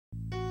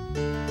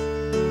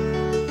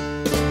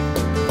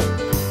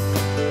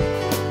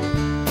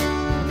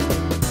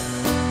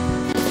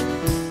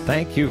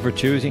Thank you for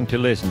choosing to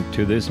listen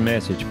to this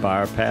message by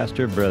our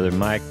pastor, Brother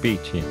Mike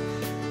Beachy.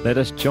 Let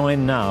us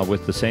join now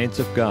with the saints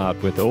of God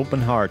with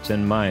open hearts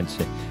and minds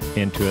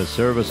into a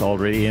service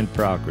already in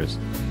progress.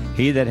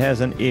 He that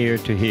has an ear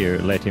to hear,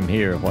 let him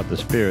hear what the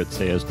Spirit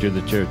says to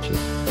the churches.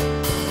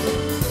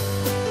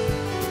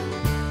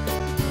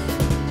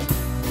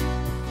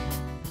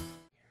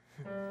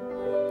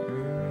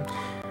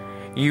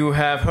 You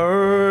have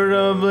heard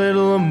of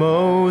little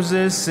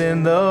Moses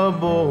in the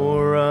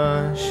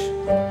bulrush.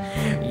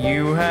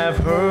 You have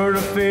heard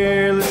of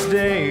fearless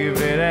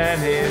David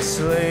and his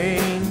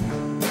sling.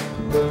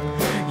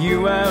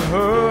 You have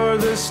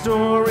heard the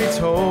story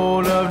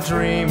told of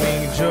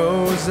dreaming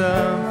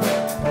Joseph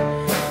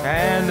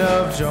and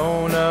of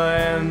Jonah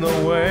and the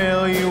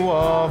whale you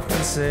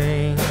often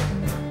sing.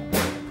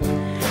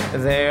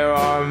 There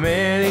are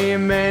many,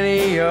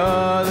 many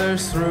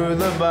others through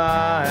the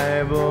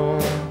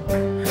Bible.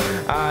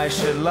 I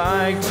should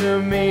like to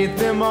meet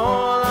them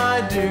all,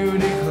 I do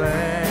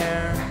declare.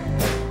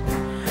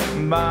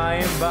 By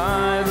and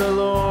by the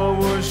Lord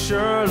will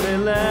surely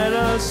let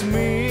us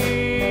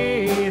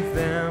meet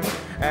them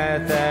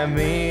at that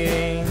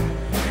meeting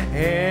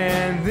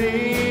in the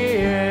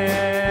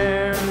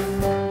air.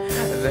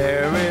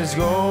 There is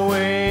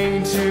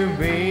going to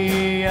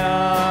be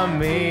a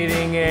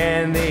meeting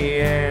in the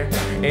air,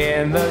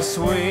 in the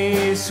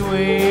sweet,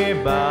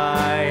 sweet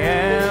by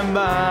and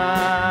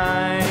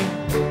by.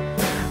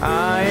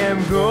 I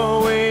am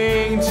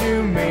going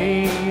to meet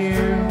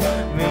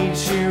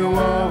you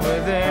over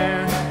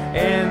there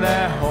in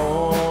that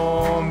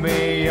home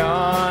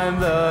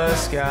beyond the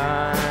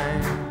sky.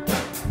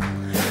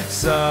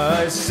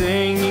 Such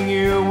singing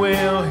you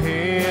will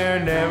hear,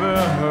 never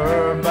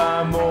heard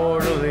by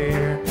mortal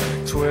ear.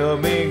 'Twill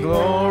be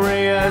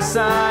glorious,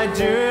 I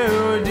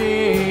do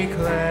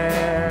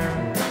declare.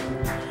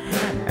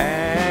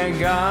 And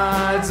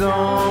God's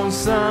own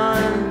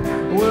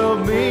Son will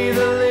be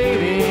the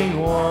leading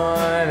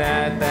one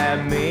at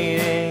that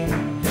meeting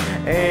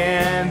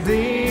in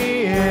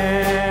the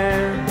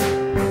end.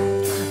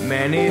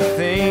 Many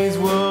things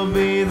will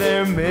be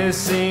there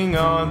missing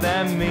on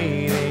that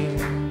meeting,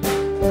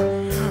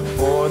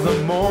 for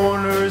the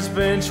mourner's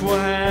bench will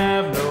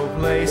have no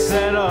place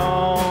at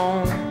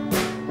all.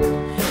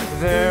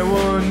 There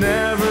will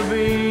never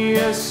be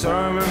a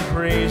sermon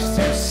preached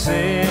to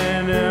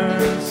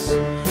sinners,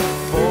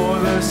 for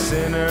the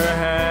sinner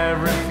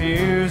had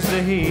refused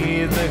to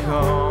heed the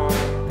call.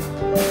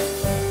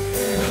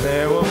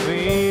 There will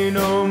be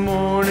no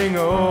mourning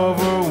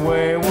over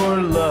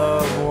wayward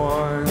loved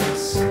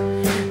ones.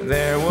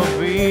 There will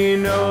be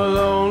no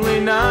lonely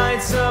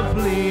nights of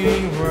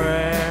pleading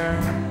prayer.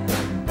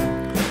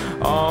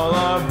 All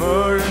our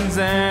burdens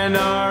and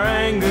our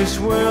anguish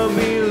will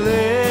be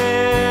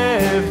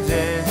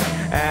lifted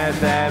at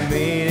that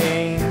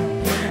meeting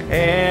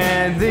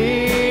in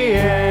the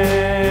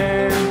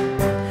end.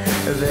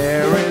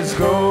 There is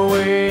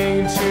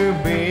going to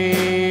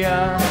be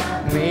a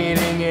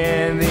meeting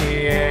in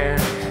the air,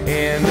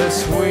 in the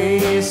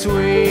sweet,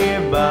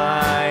 sweet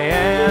by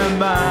and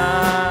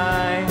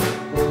by.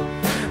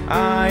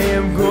 I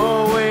am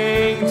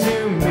going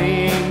to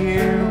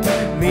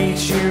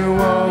meet you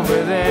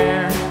over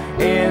there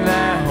in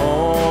that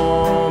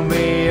home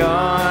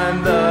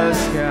beyond the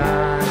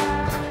sky.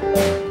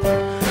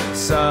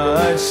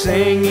 Such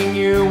singing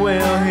you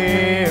will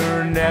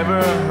hear,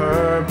 never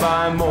heard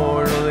by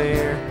mortal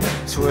ear.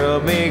 'Twill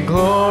be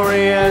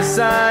glorious,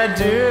 I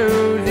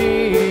do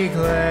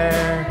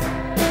declare.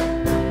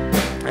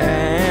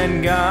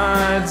 And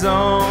God's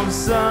own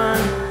Son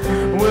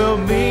will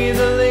be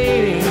the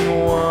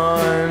leading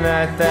one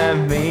at that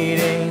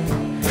meeting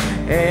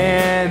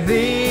in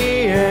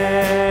the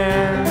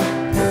end.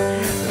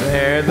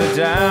 There the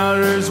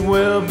doubters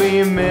will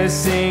be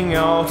missing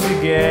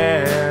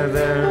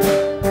altogether.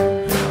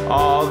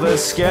 All the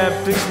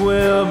skeptics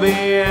will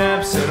be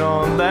absent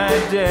on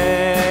that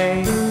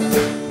day.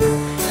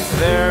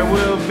 There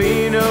will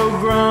be no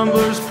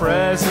grumblers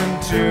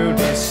present to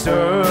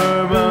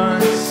disturb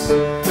us,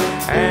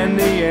 and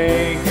the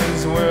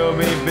Achans will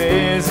be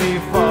busy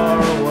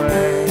far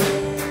away.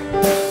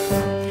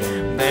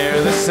 There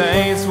the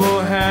saints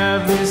will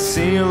have this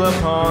seal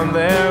upon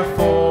their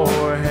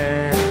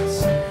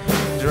foreheads,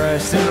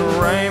 dressed in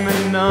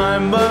raiment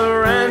none but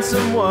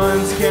ransomed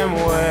ones can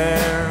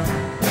wear.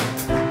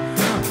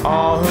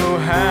 All who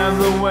have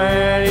the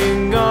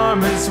wedding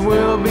garments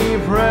will be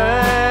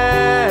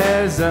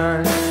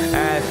present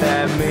at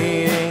that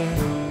meeting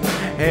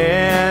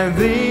in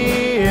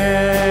the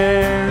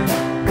end.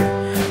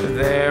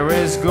 There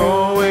is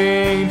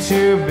going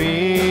to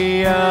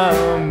be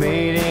a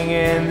meeting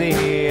in the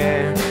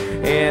end,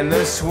 in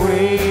the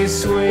sweet,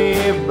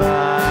 sweet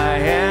by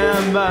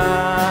and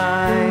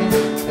by.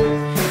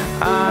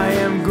 I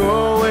am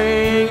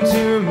going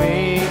to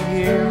meet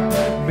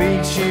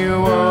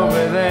you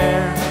over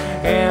there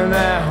in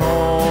that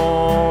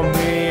home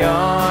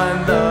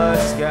beyond the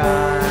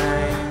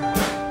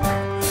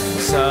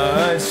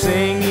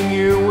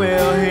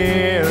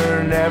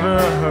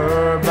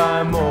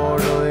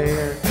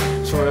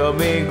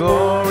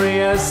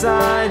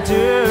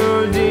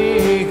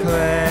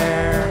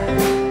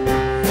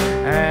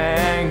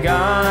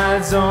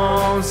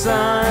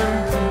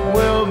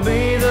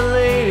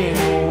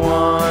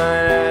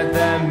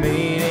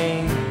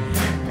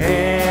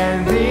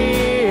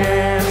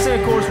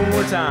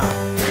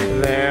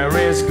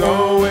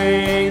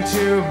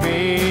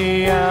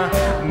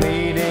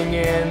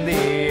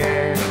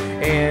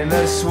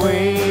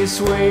sweet,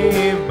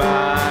 sweet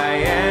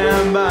by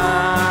and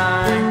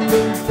by.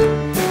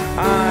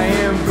 I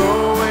am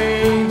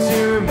going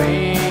to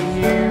meet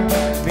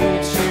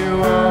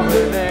you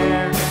over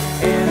there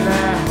in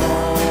that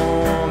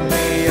home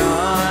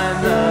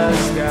beyond the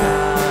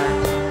sky.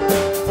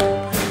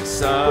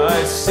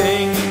 Such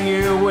singing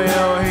you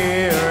will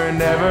hear,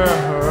 never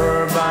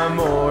heard by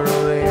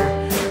mortal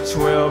ear.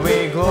 'Twill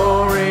be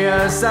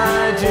glorious,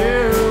 I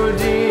do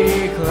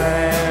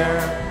declare.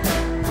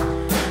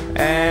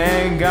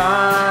 And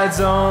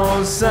God's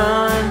own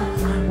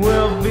Son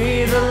will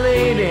be the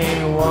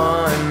leading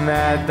one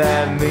at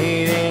that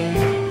meeting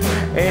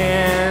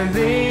in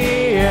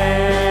the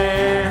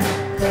end.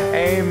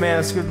 Amen.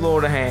 Let's give the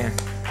Lord a hand.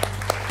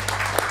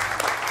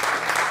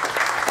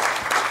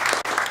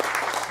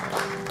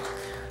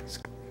 Let's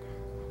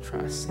try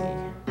to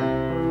sing.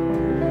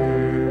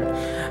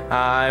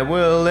 I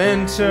will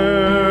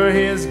enter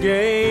his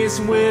gates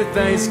with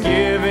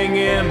thanksgiving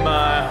in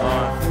my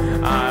heart.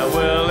 I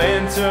will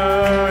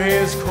enter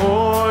his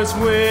courts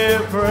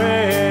with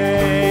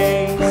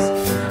praise.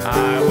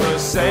 I will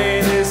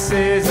say this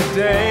is a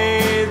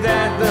day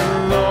that the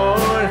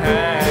Lord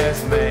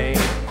has made,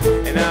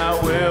 and I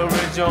will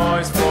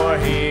rejoice, for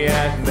he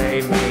hath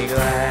made me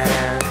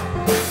glad.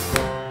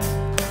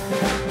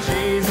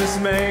 Jesus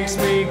makes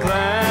me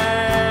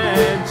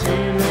glad,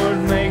 Jesus Lord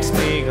makes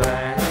me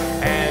glad,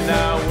 and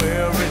I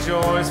will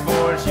rejoice,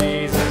 for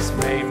Jesus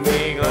made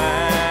me glad.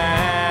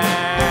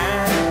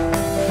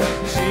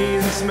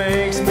 Jesus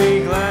makes me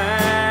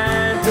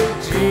glad,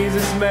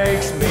 Jesus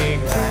makes me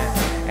glad,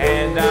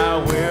 and I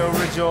will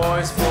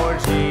rejoice, for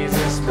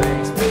Jesus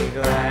makes me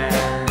glad.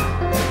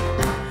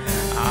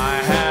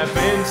 I have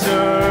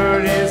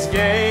entered his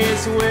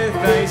gates with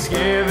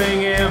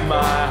thanksgiving in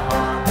my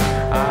heart.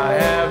 I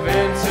have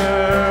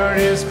entered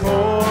his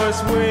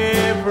courts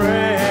with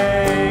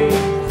praise.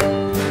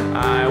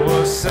 I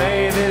will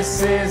say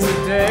this is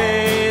the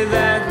day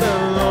that the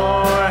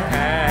Lord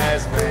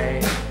has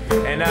made,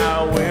 and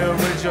I will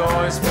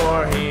rejoice,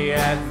 for he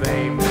hath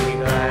made me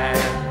glad.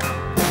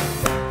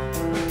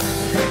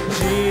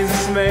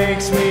 Jesus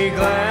makes me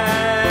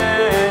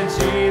glad,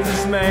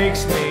 Jesus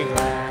makes me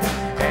glad,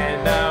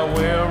 and I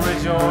will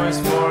rejoice,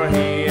 for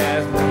he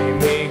hath made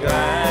me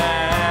glad.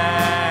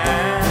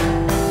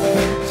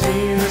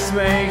 Jesus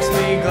makes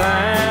me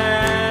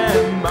glad,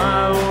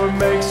 my Lord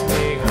makes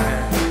me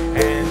glad,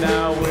 and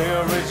I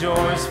will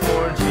rejoice,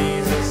 for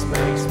Jesus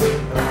makes me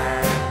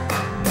glad.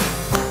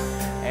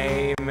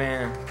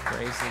 Amen.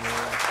 Praise the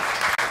Lord.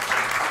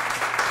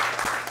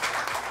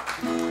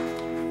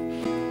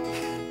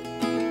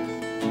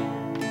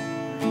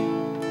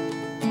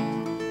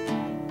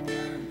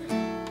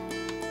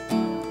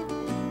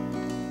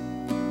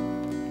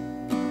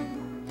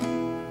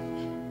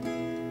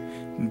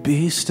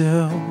 Be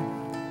still,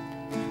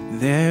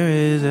 there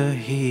is a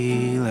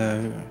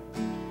healer.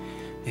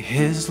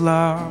 His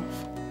love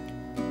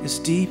is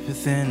deeper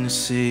than the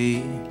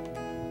sea.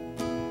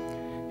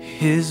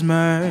 His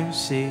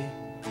mercy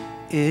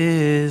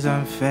is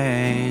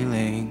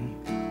unfailing.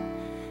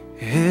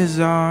 His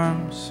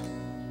arms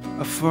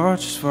a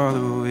fortress for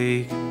the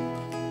weak.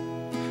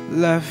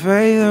 Let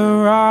faith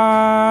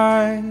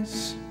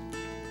arise.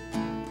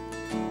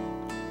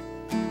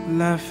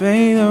 Let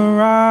faith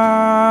arise.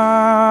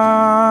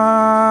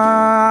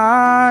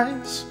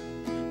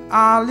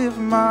 I lift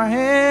my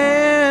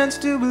hands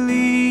to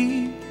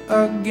believe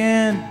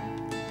again.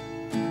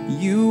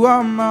 You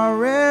are my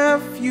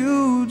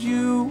refuge,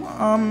 you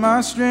are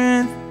my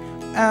strength.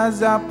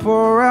 As I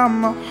pour out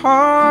my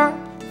heart,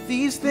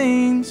 these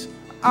things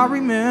I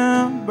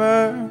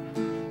remember.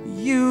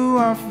 You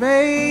are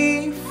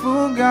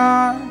faithful,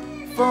 God,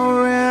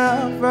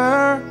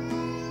 forever.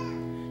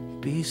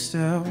 Be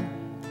still,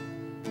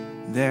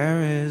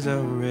 there is a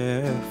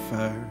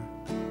river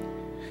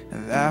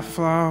that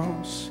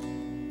flows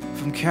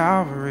from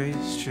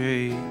Calvary's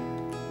tree,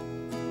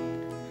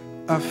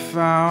 a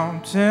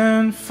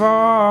fountain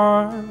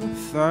for the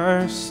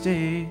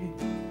thirsty.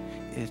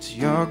 It's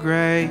your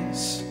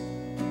grace,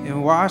 it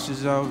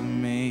washes over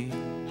me.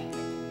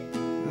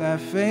 Let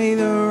faith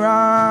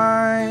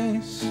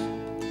arise.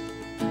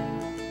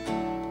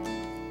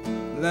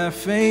 Let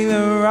faith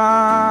arise.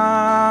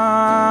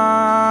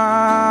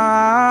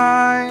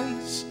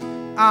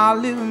 I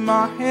lift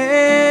my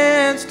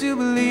hands to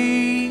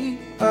believe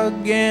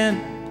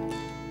again.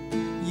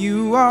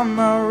 You are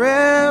my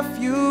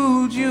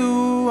refuge,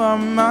 you are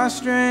my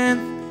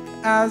strength.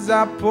 As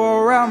I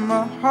pour out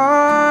my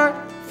heart,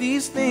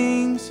 these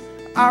things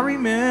I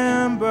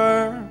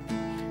remember.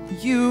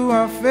 You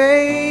are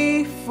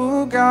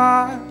faithful,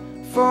 God,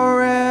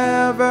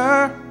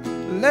 forever.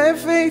 Let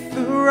faith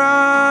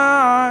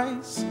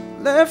arise,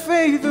 let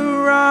faith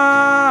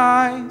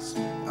arise.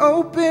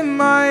 Open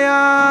my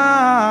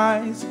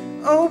eyes,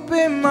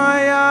 open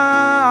my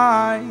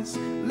eyes.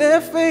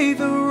 Let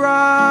faith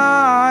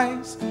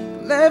arise,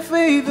 let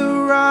faith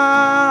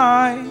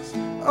arise.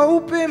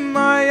 Open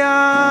my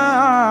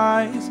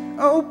eyes,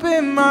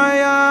 open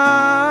my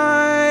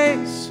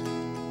eyes.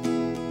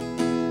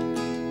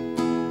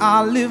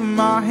 I lift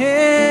my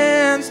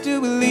hands to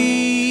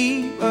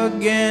believe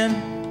again.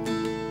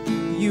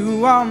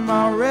 You are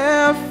my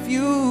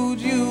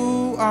refuge,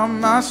 you are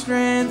my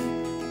strength.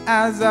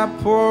 As I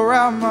pour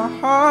out my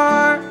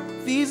heart,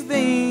 these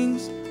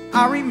things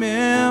I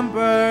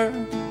remember.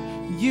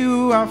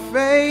 You are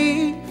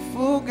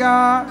faithful,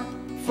 God,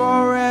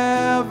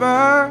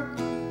 forever.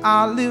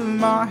 I lift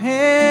my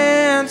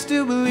hands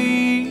to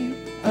believe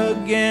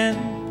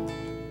again.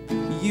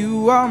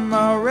 You are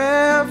my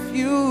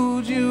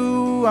refuge,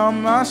 you are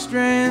my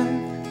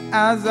strength.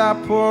 As I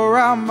pour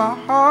out my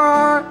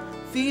heart,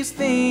 these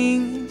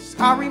things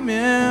I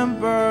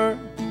remember.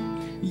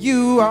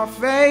 You are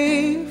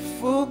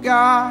faithful,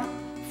 God,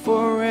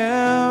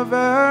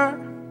 forever.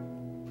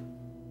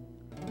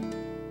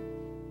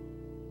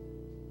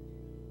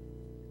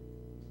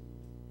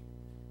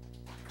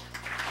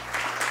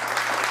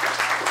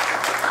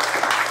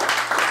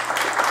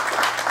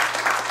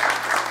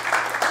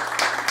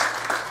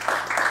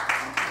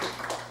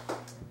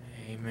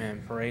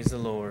 Amen. Praise the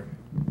Lord.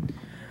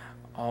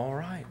 All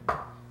right.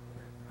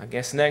 I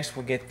guess next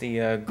we'll get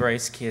the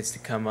Grace kids to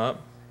come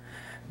up.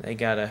 They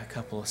got a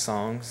couple of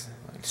songs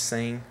they like to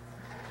sing.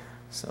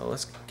 So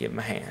let's give them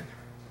a hand.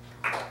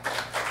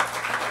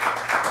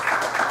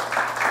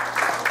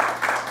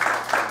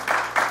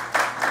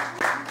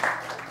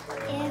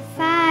 If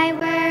I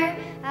were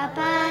a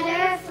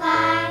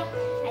butterfly,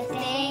 I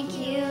thank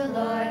you,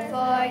 Lord,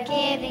 for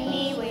giving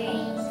me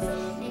wings.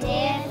 And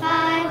if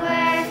I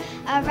were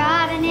a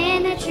robin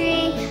in a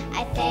tree,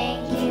 I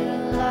thank you,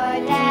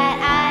 Lord, that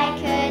I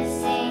could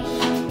sing.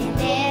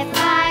 And if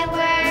I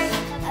were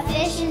a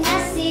fish in the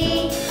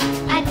sea,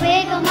 I'd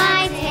wiggle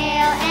my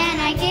tail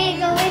and I'd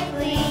giggle with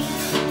glee.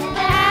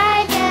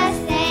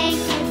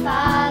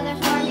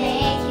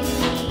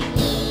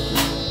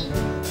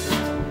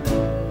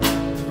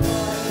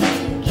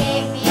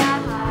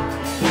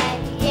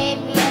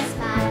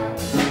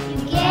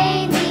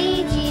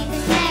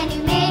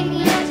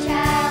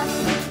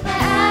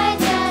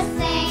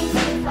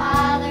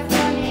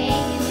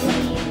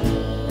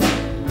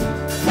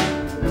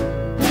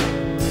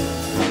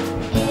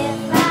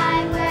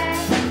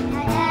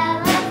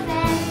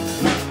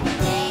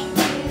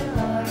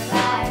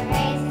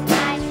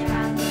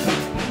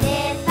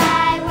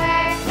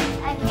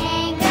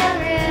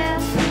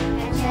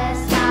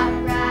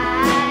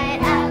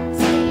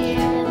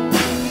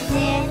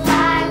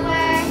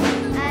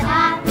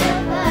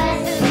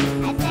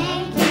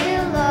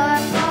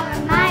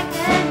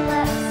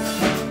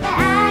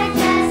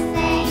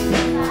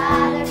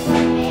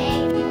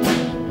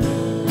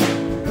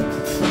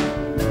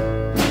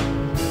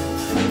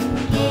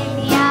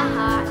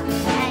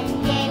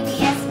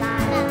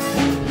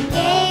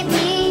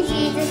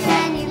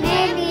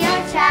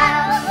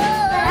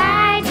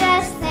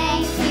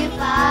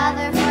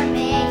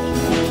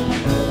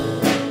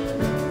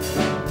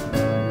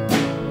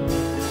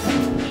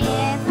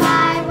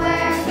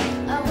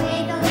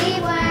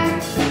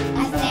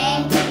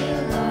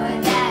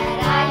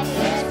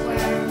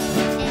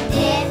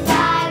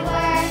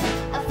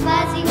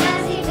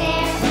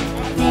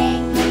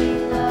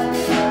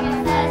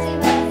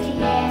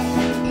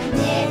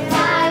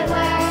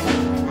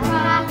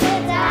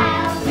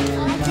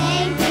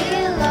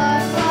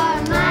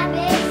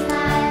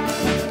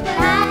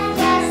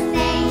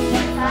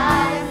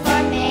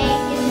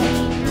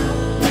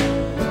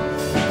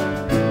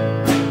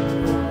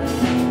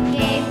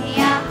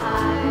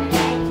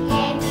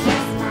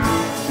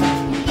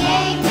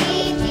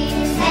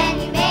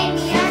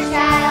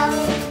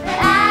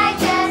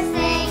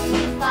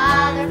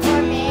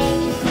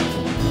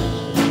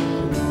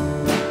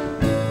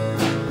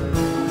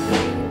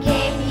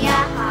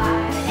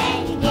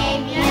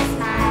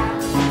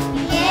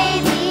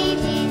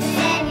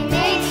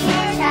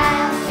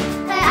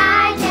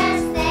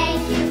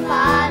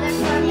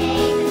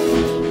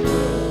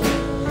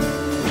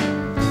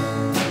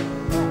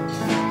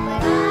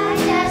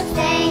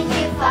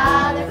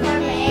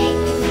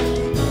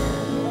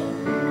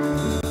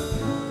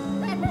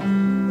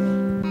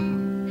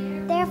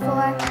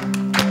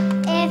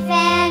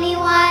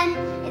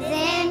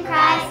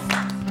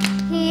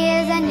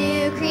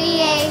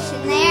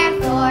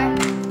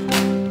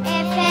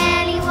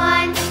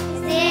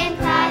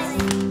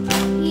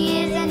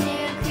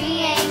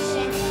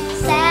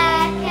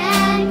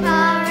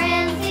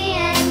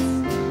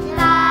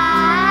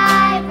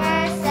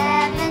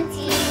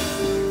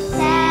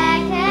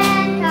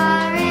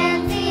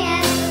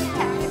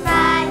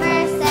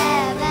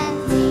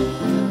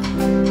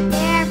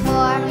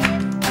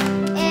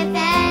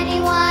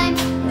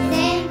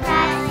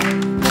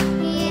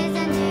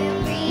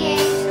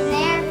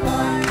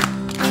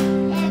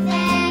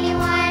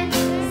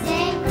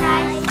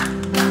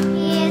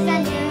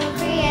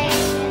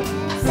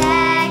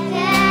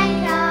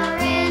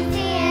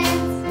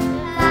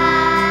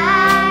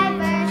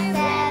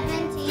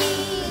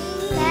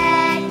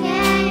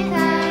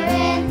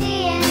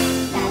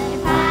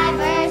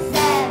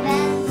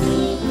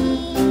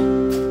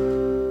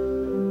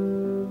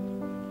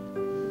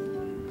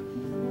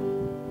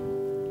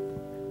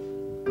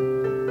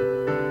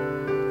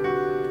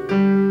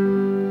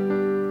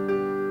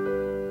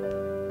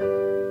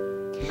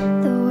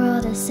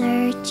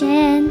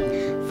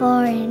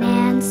 for an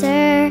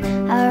answer,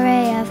 a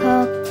ray of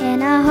hope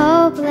in a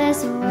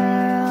hopeless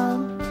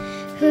world.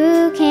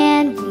 Who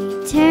can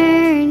we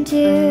turn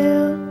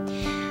to?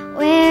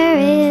 Where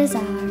is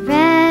our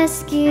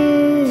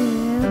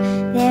rescue?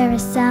 There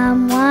is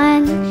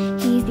someone,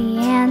 he's the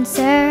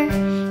answer.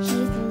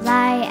 He's the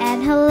light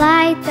and he'll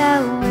light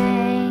the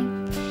way.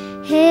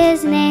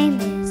 His name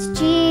is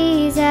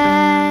Jesus,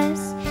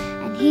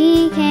 and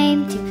he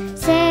came to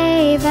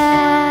save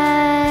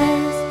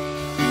us.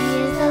 He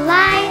is the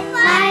light,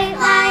 light,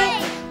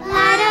 light,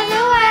 light of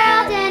the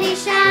world, and he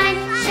shines,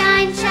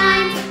 shines,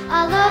 shines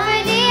all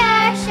over the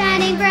earth,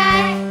 shining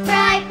bright,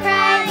 bright,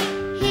 bright.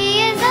 He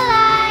is the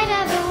light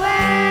of the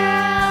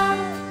world.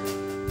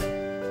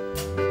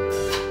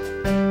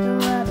 The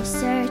world is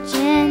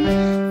searching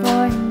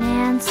for an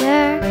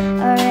answer,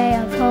 a ray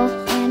of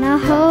hope in a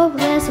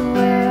hopeless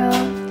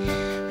world.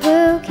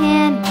 Who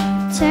can we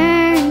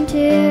turn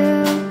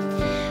to?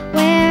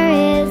 Where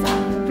is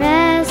our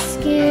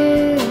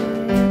rescue?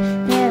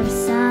 There is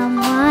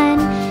someone,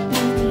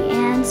 he's the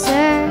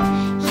answer.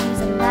 He's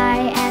a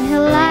light and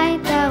he'll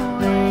light the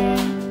way.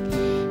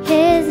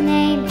 His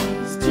name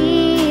is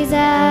Jesus,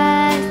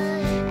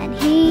 and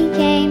he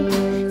came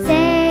to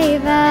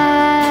save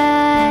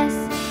us.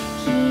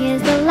 He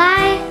is the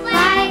light,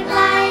 light,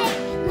 light,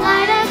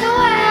 light of the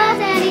world,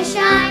 and he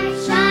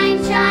shines,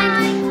 shines,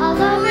 shines all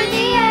over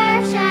the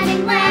earth,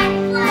 shining bright,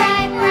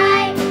 bright,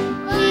 bright.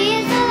 He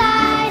is the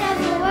light of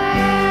the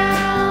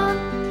world.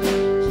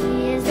 He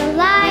is the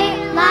light,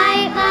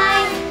 light,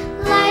 light,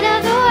 light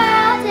of the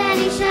world, and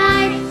he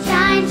shines,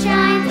 shines,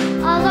 shines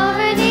all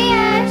over the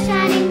earth,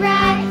 shining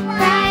bright,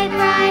 bright,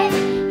 bright.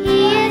 He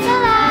is the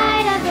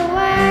light of the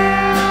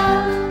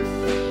world.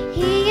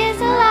 He is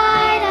the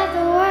light of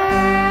the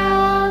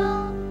world.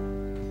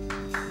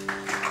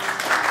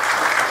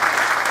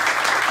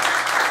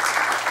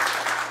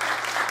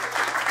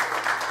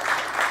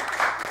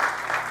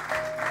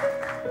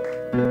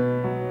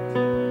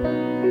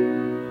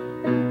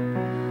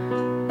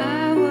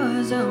 I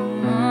was a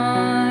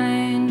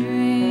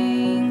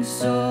wandering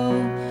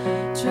soul,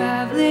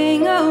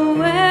 traveling a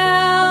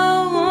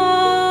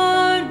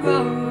well-worn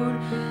road,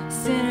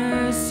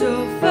 sinner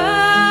so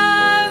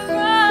far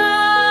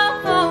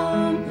from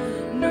home,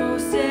 no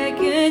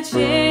second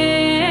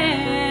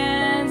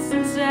chance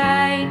in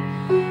sight.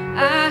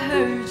 I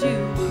heard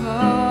you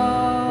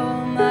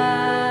call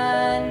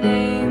my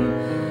name,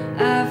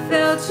 I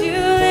felt you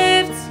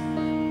lift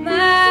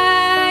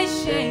my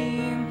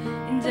shame,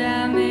 and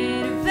I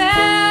made a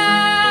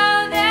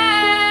vow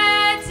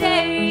that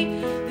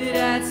day that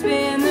I'd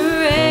spend the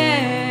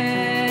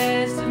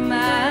rest of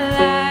my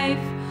life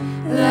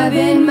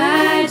loving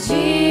my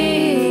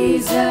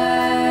Jesus,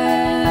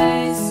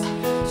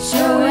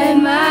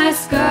 showing my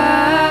scars,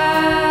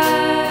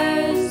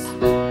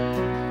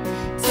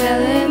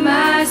 telling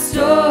my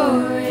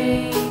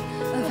story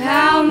of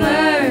how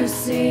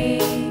mercy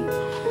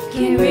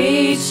can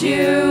reach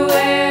you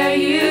where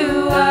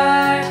you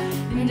are.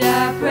 And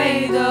I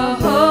pray the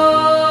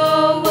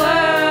whole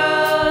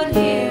world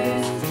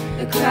hears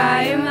the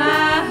cry in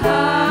my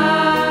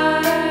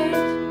heart,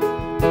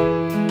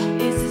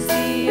 is to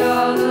see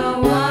all the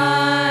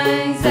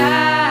ones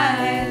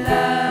I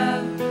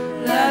love,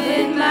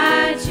 loving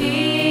my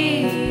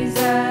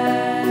Jesus.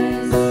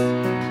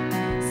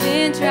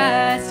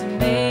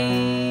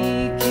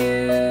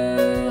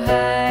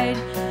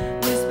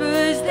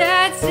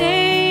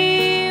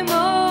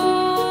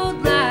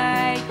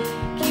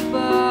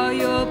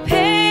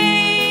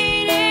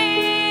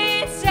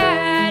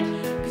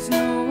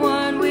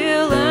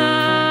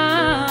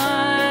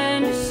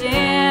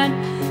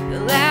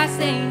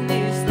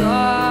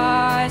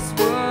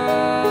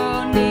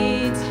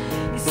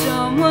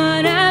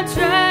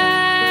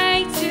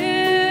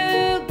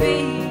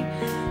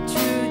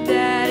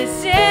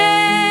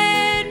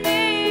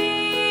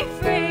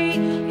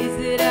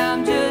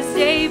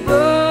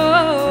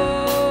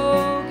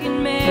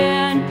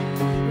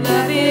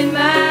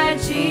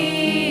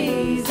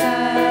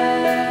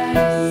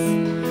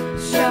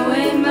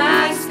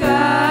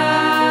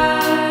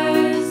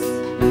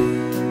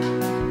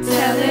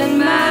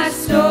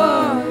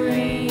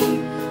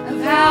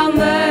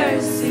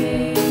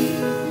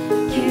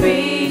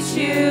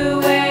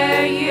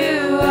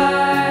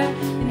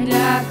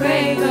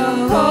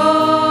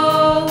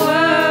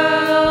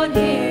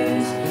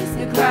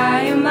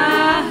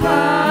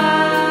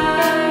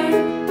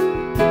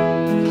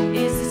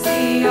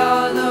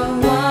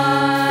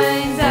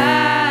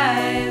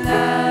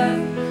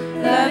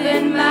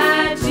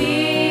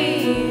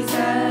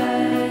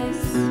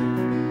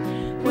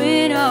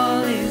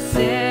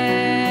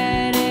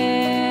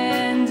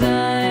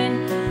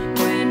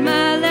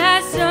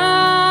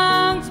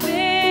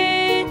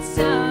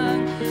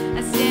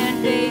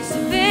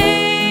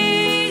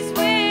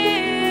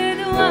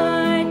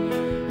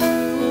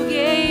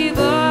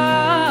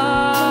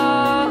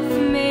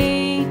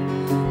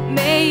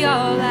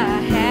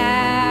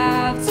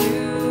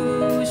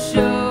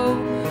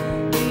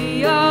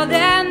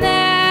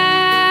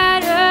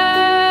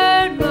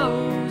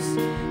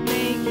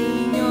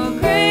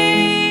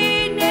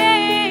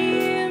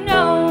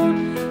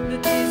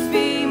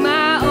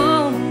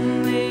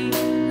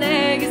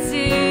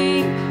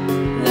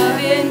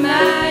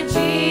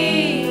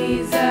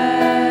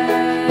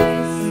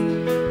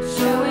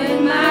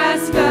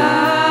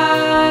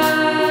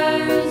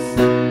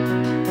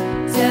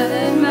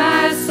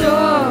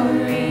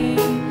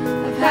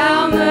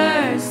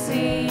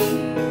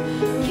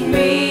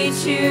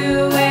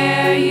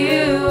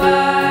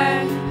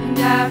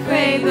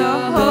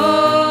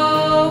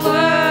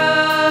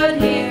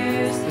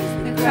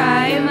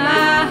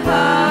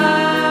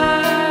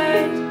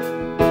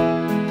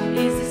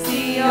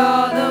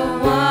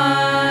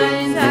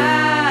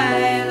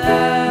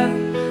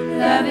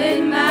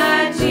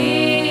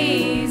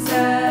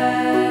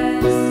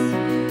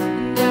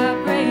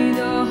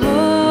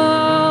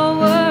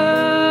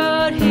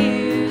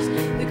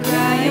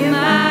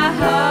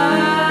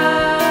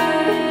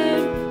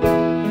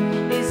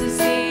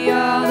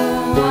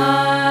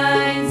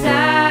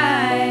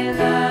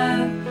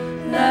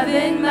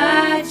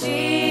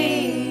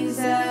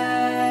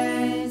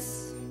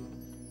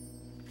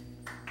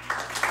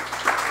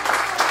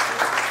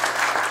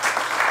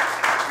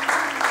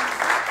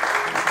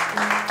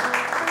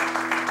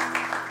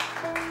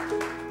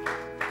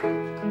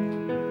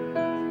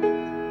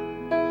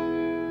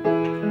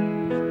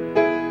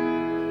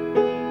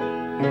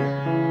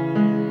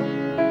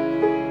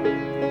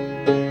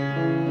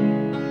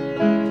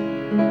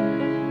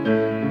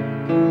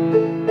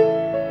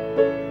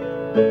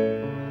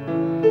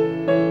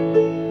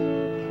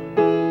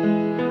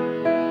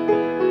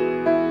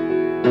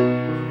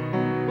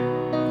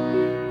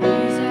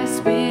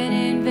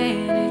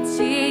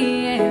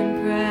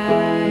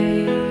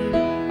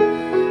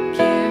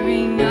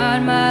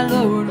 died, my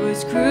Lord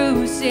was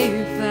crucified.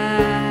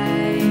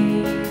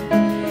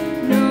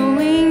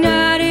 Knowing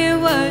not it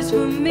was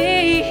for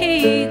me,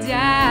 he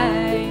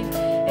died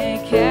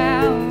at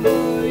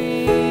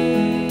Calvary.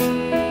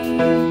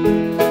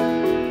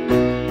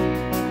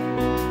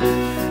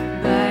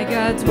 By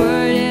God's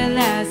word at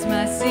last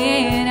my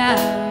sin I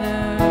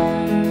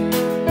learned.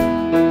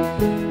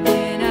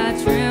 Then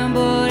I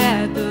trembled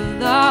at the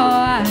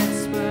law I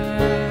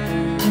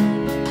spurned,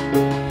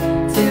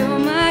 till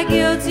my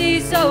guilty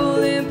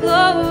soul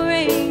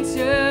imploring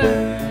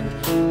turned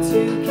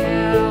to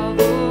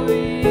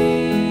Calvary.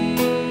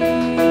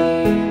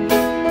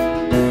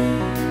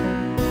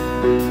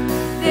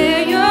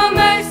 There your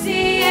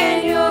mercy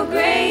and your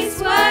grace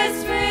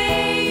was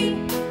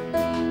free.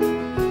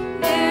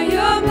 There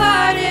your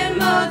pardon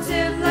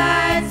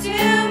multiplied to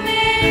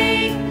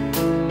me.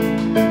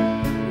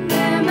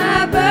 There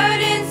my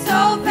burdened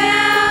soul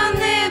found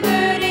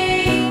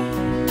liberty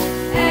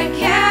at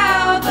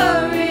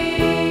Calvary.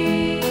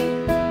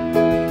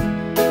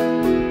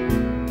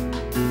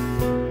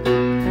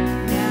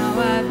 Now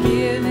I've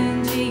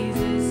given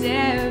Jesus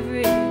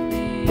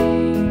everything.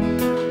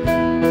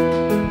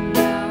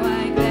 Now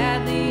I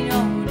gladly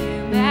own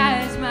him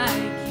as my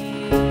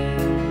King.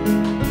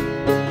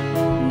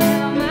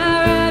 Now my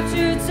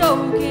raptured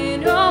soul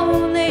can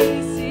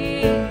only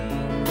sing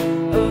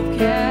of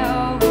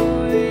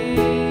Calvary.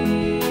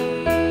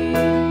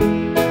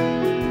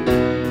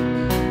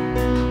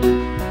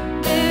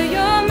 There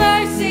your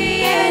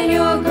mercy and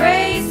your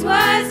grace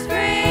was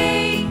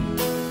free.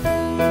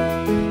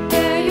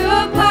 There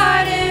your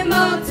pardon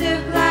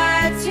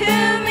multiplied to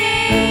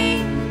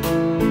me.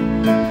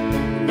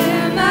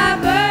 There my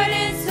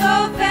burdened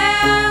soul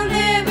found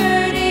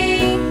liberty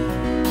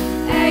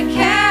at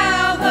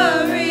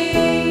Calvary.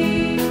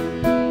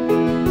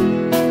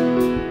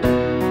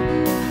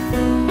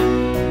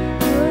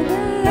 For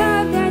the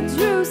love that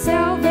drew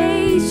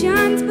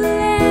salvation's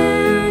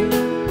plan,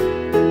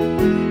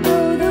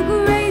 oh, the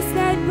grace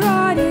that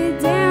brought it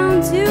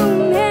down to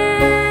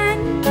man,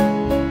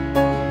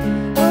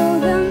 oh,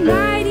 the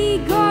mighty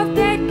gulf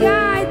that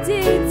God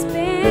did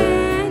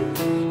span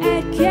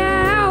at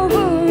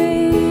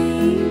Calvary.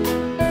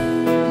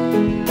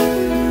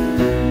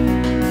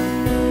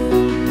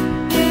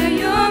 There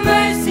your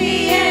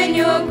mercy and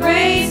your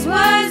grace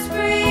was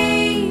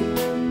free.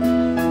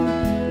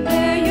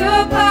 There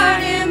your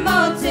pardon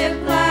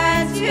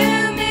multiplied to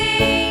me.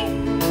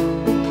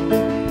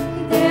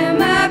 There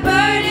my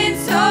burdened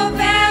soul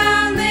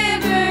found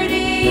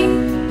liberty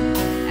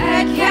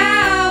at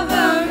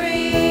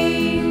Calvary.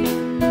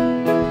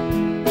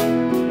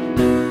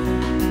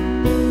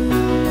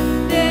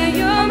 There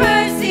your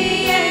mercy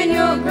and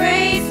your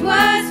grace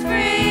was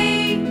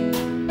free.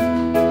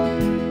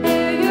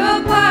 There your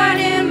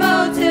pardon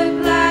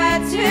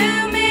multiplied to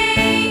me.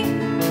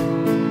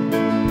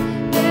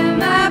 There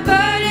my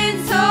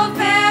burdened soul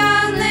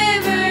found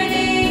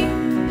liberty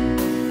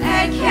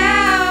at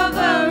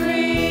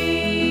Calvary.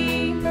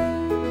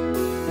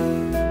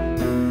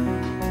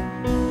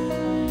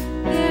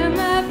 There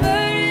my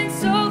burdened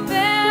soul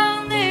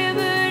found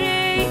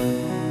liberty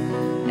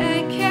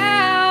at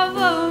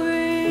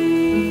Calvary.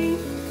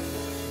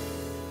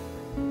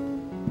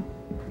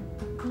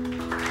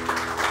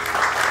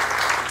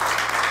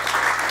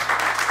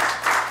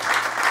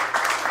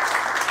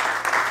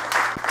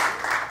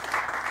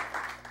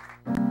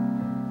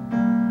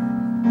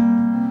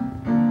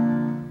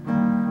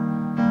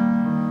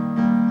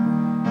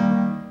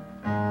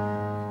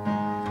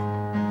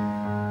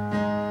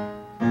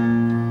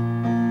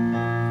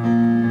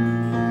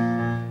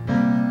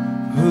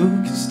 Who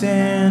can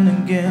stand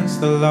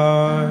against the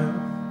Lord?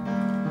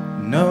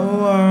 No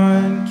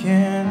one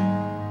can,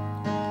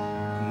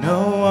 no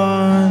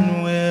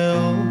one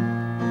will.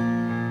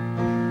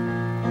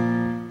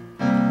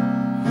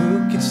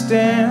 Who can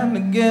stand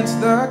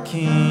against the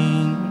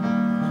King?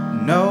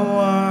 No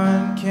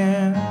one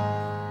can,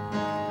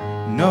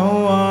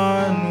 no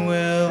one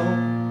will.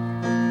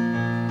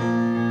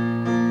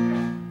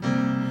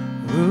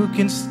 Who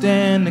can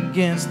stand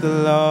against the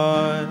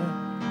Lord?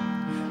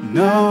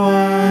 No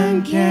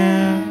one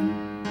can,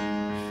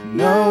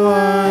 no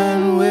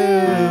one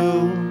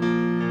will.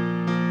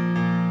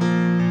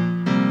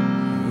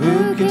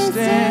 Who can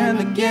stand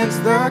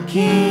against the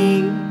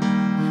King?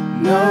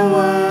 No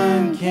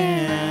one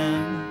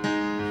can,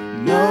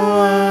 no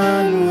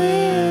one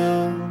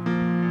will.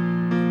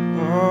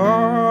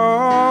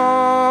 Oh,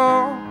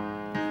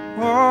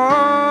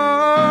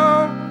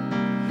 oh.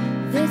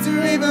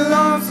 Victory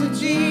belongs to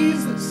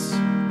Jesus.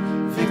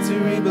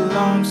 Victory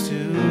belongs to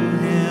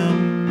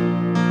Him.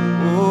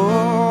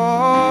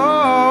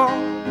 Oh,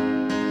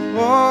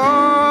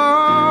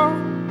 oh,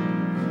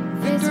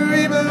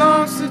 victory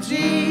belongs to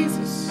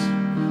Jesus.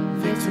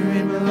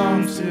 Victory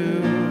belongs to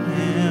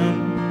Him.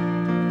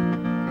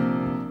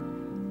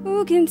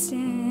 Who can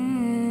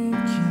stand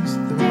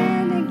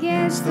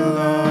Against the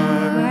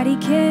Lord. Nobody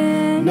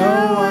can.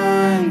 No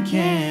one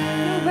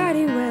can.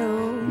 Nobody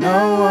will.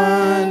 No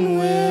one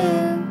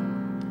will.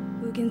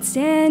 Who can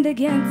stand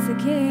against the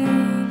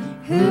King?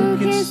 Who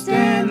can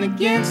stand stand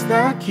against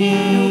the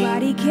King.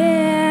 Nobody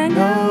can.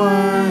 No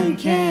one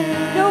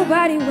can.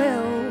 Nobody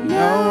will.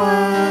 No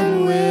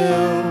one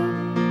will.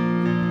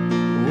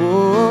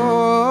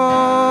 Whoa,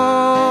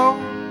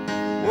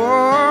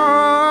 whoa.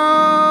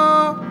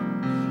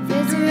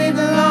 Victory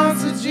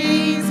belongs to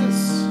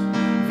Jesus.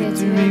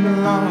 Victory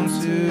belongs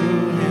to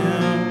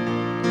Him.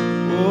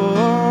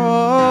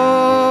 Whoa,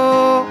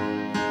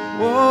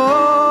 whoa.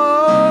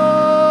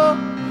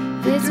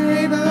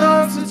 Victory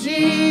belongs to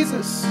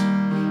Jesus.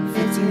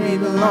 Victory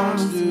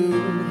belongs to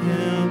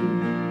Him.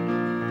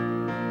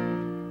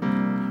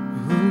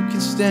 Who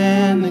can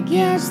stand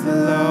against the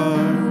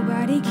Lord?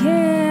 Nobody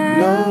can.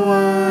 No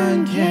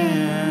one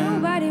can.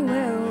 Nobody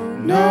will.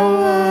 No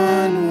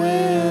one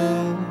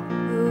will.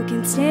 Who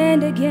can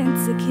stand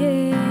against the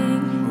King?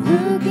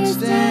 Who can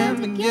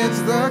stand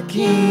against the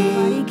King?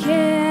 Nobody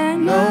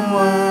can. No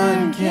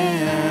one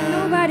can.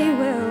 Nobody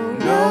will.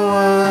 No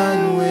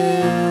one will.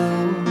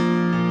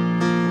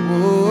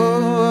 Whoa,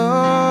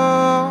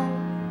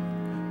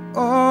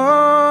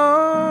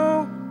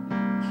 oh,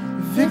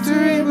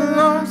 victory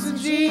belongs to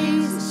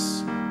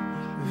Jesus.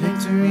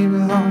 Victory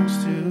belongs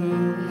to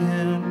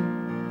Him.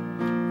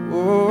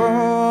 Oh,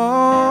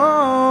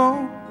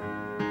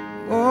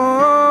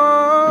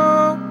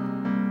 oh,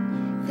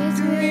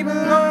 victory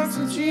belongs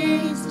to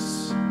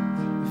Jesus.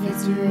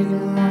 Victory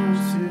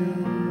belongs to Him.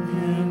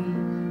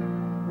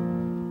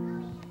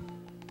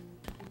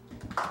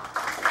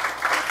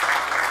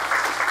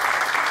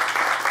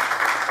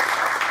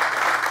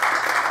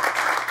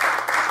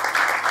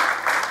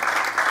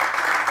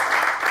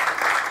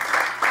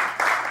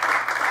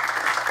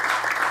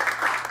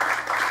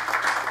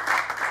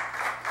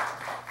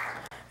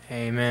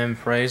 Amen.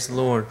 Praise the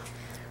Lord.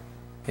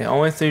 Yeah,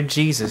 only through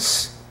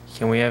Jesus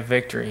can we have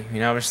victory. You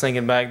know, I was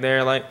thinking back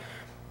there, like,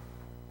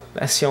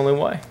 that's the only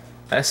way.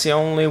 That's the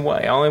only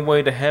way. Only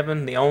way to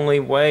heaven, the only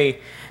way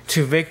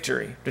to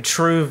victory, to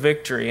true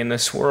victory in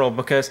this world.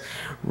 Because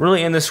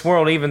really in this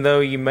world, even though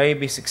you may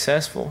be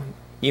successful,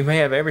 you may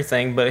have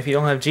everything, but if you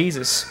don't have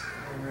Jesus,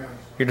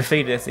 you're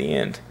defeated at the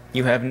end.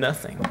 You have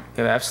nothing.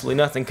 You have absolutely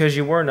nothing because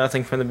you were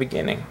nothing from the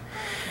beginning.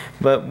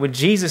 But with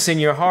Jesus in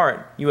your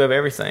heart, you have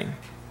everything.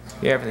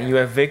 You have everything. You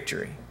have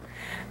victory.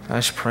 I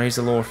just praise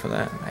the Lord for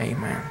that.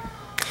 Amen.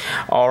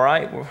 All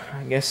right. Well,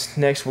 I guess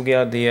next we'll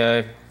get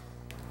the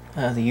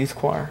youth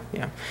choir.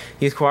 Yeah,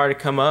 youth choir to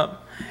come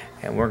up,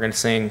 and we're going to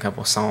sing a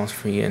couple of songs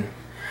for you,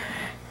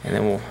 and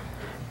then we'll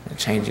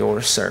change the order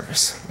of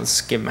service. Let's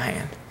give them a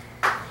hand.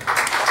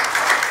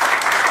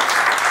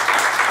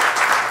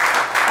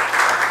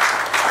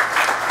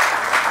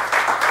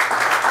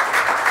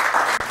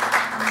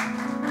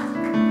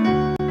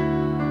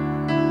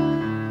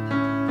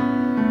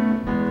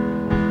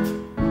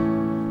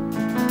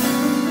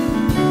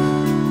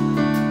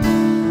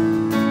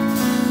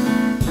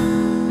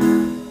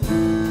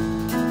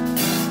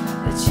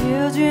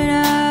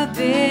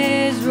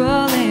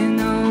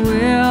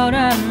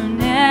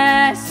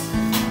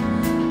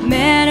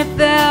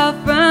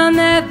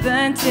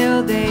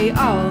 Until they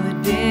all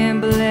had been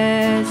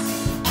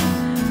blessed.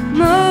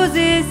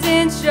 Moses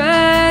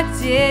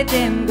instructed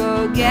them,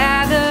 go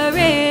gather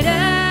it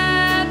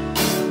up.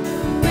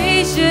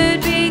 We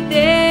should be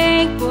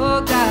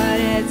thankful God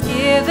has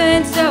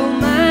given so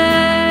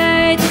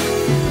much.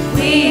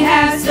 We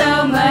have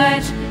so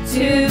much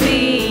to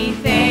be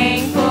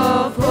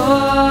thankful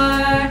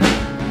for.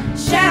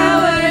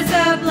 Showers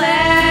of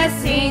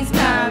blessings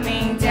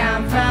coming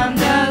down from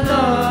the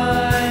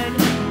Lord.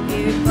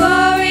 Give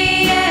glory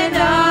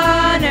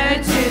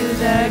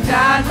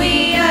God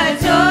we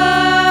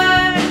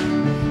adore.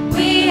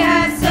 We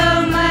have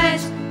so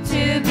much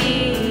to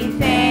be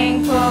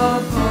thankful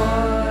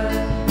for.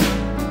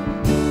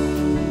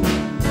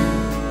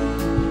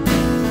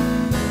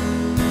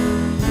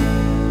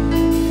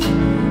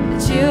 The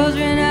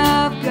children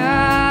of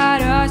God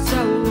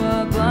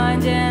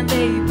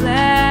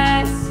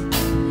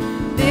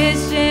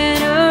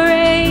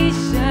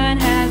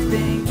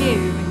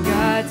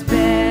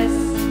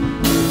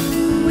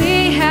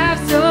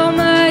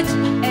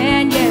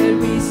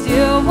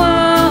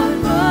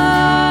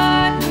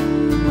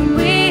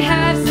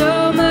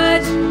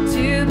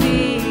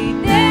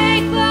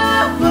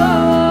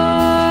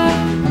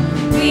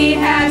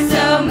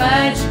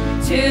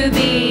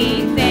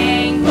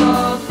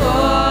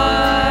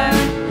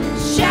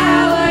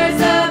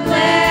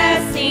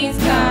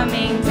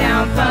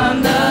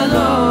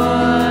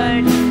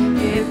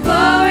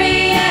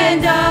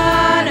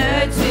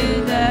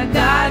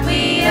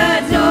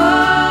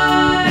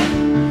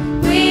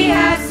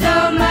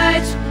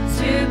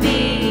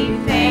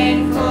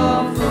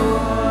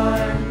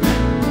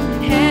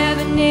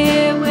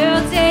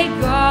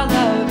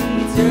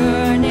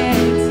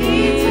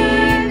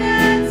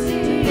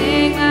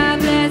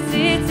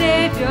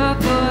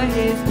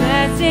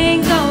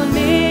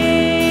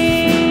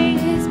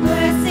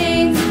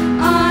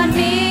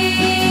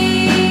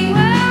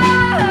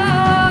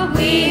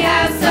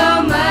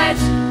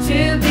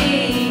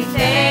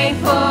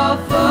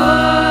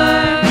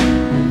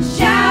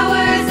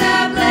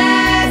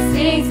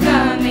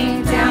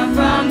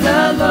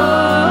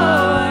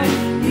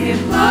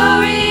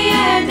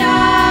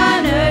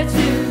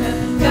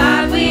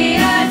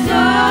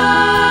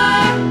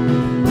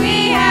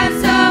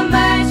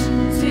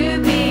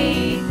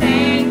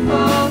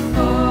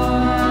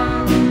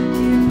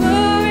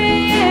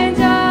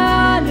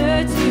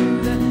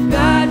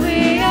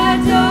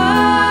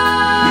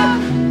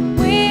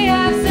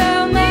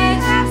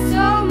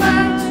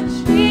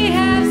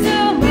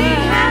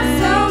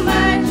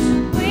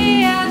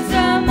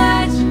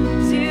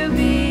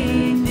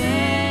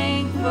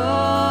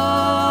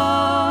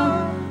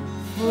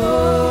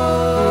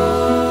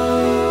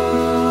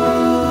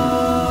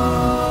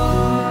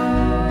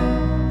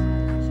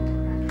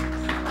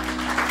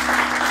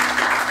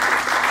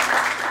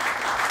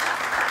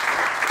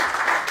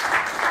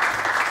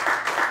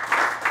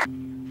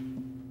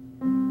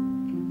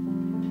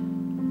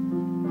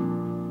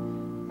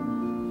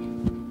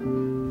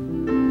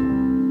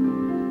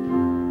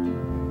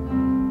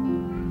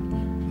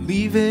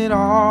Leave it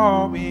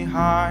all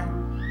behind.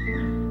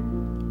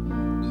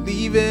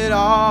 Leave it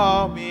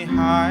all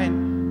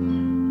behind.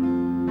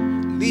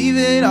 Leave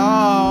it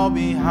all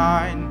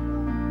behind.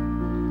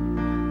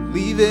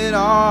 Leave it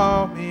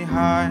all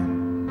behind.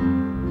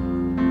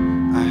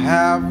 I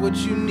have what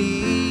you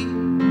need,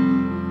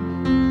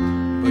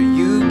 but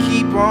you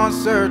keep on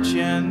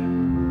searching.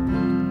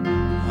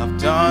 I've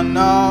done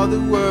all the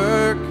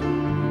work,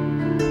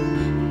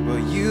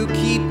 but you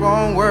keep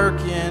on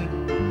working.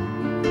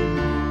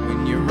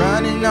 When you're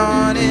running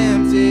on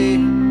empty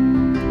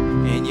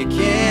and you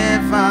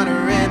can't find a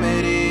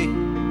remedy,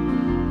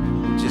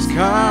 just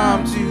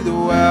come to the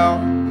well.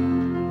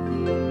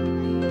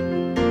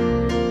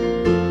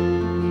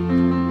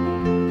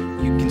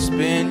 You can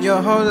spend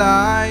your whole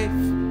life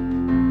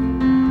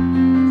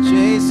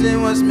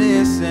chasing what's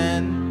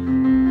missing,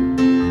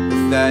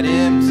 with that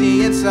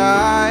empty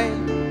inside.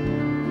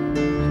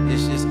 It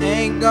just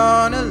ain't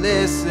gonna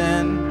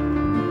listen.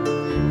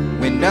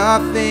 When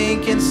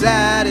nothing can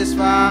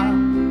satisfy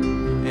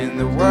and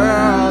the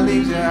world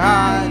leaves you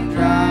high and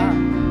dry,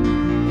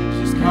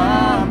 just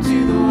come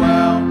to the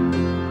well.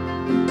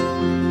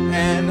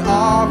 And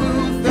all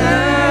who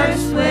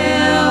thirst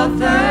will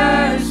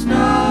thirst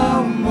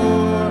no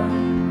more,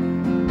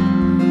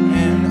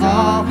 and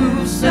all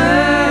who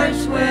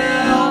search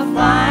will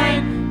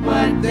find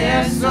what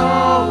their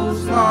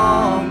souls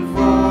long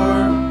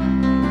for.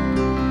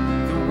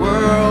 The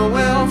world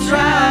will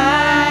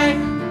try,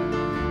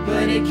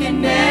 but it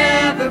can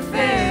never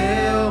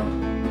fail.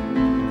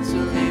 So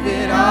leave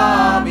it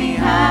all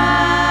behind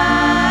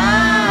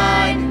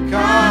and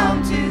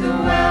come to the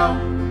well.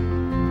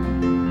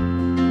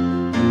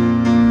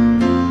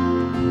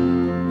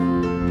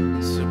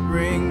 So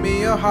bring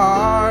me your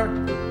heart,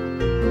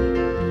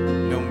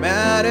 no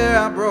matter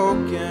how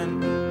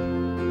broken.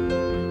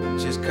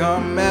 Just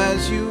come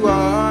as you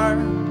are.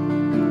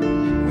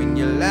 When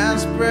your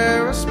last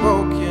prayer is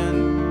spoken,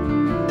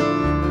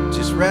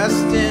 just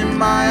rest in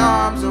my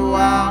arms a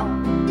while,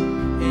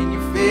 and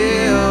you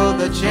feel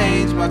the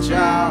change, my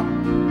child,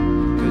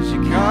 'cause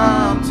you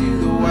come to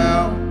the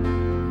well.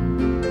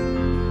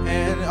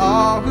 And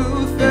all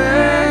who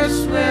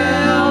thirst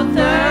will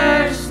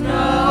thirst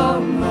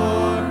no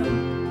more,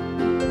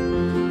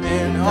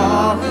 and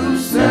all who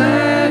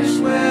search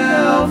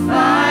will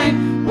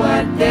find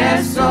what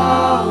their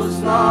souls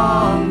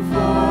long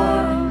for.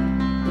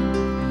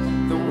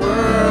 The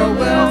world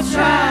will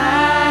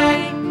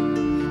try,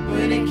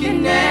 but it can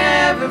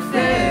never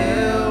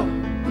fail.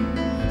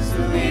 So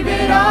leave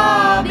it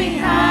all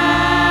behind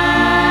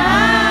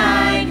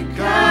and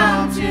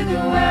come to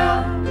the well.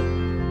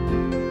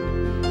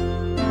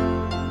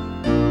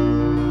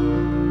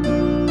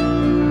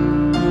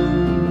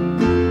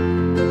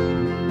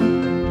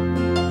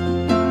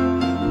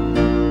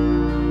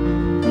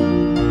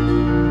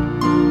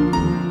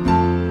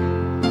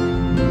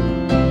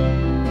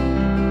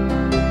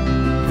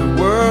 The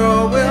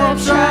world will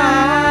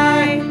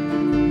try,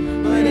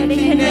 but it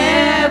can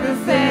never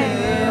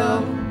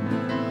fail.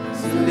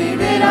 So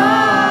leave it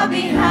all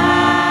behind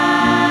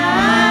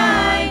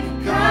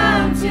and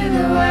come to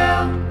the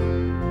well.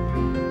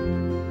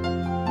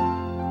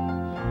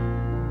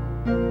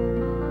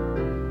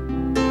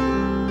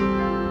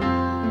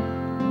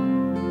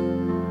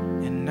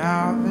 And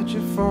now that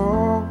you're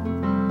full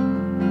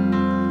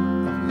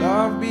of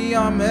love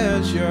beyond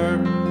measure,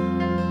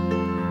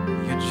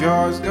 your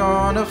joy's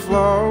gonna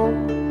flow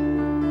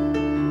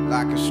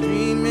like a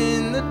stream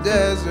in the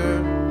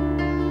desert.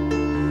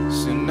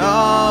 Soon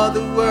all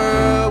the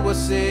world will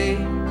see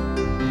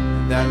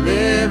that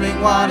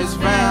living water's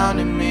found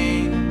in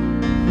me,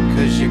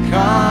 'cause you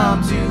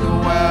come to the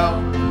well.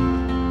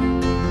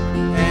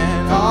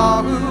 And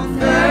all who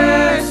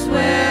thirst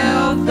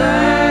will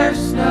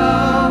thirst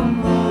no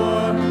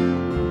more,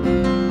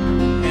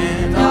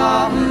 and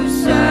all who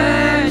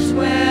search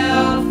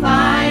will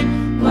find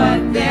what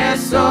their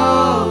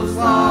souls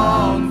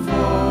long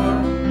for.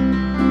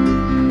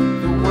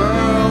 The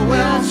world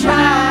will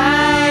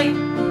try,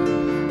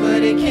 but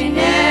it can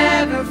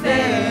never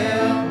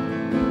fail.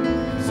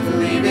 So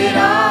leave it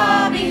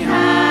all behind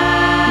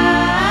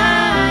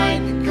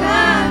and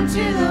come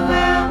to the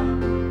well.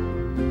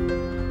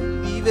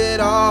 Leave it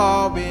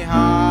all behind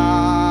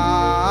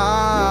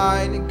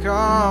and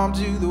come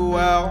to the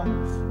well.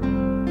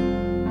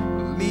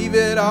 Leave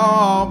it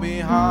all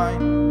behind.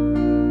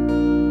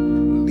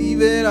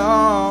 Leave it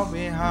all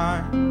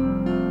behind.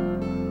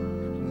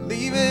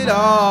 Leave it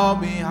all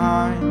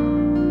behind.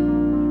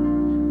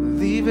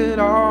 Leave it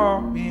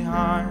all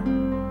behind.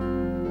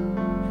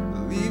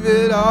 Leave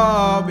it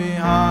all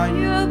behind.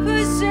 Your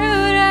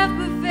pursuit of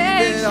perfection,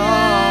 Leave it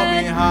all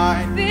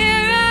behind.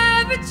 fear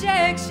of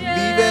rejection,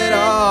 Leave it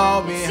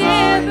all behind.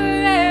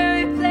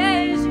 temporary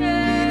pleasure,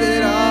 Leave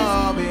it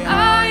all behind.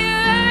 all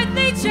your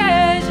earthly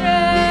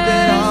treasures, Leave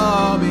it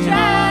all behind.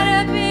 dried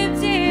up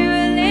empty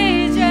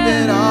religion,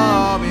 Leave it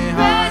all behind.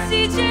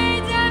 rusty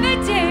chains of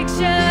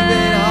addiction,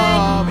 Leave it all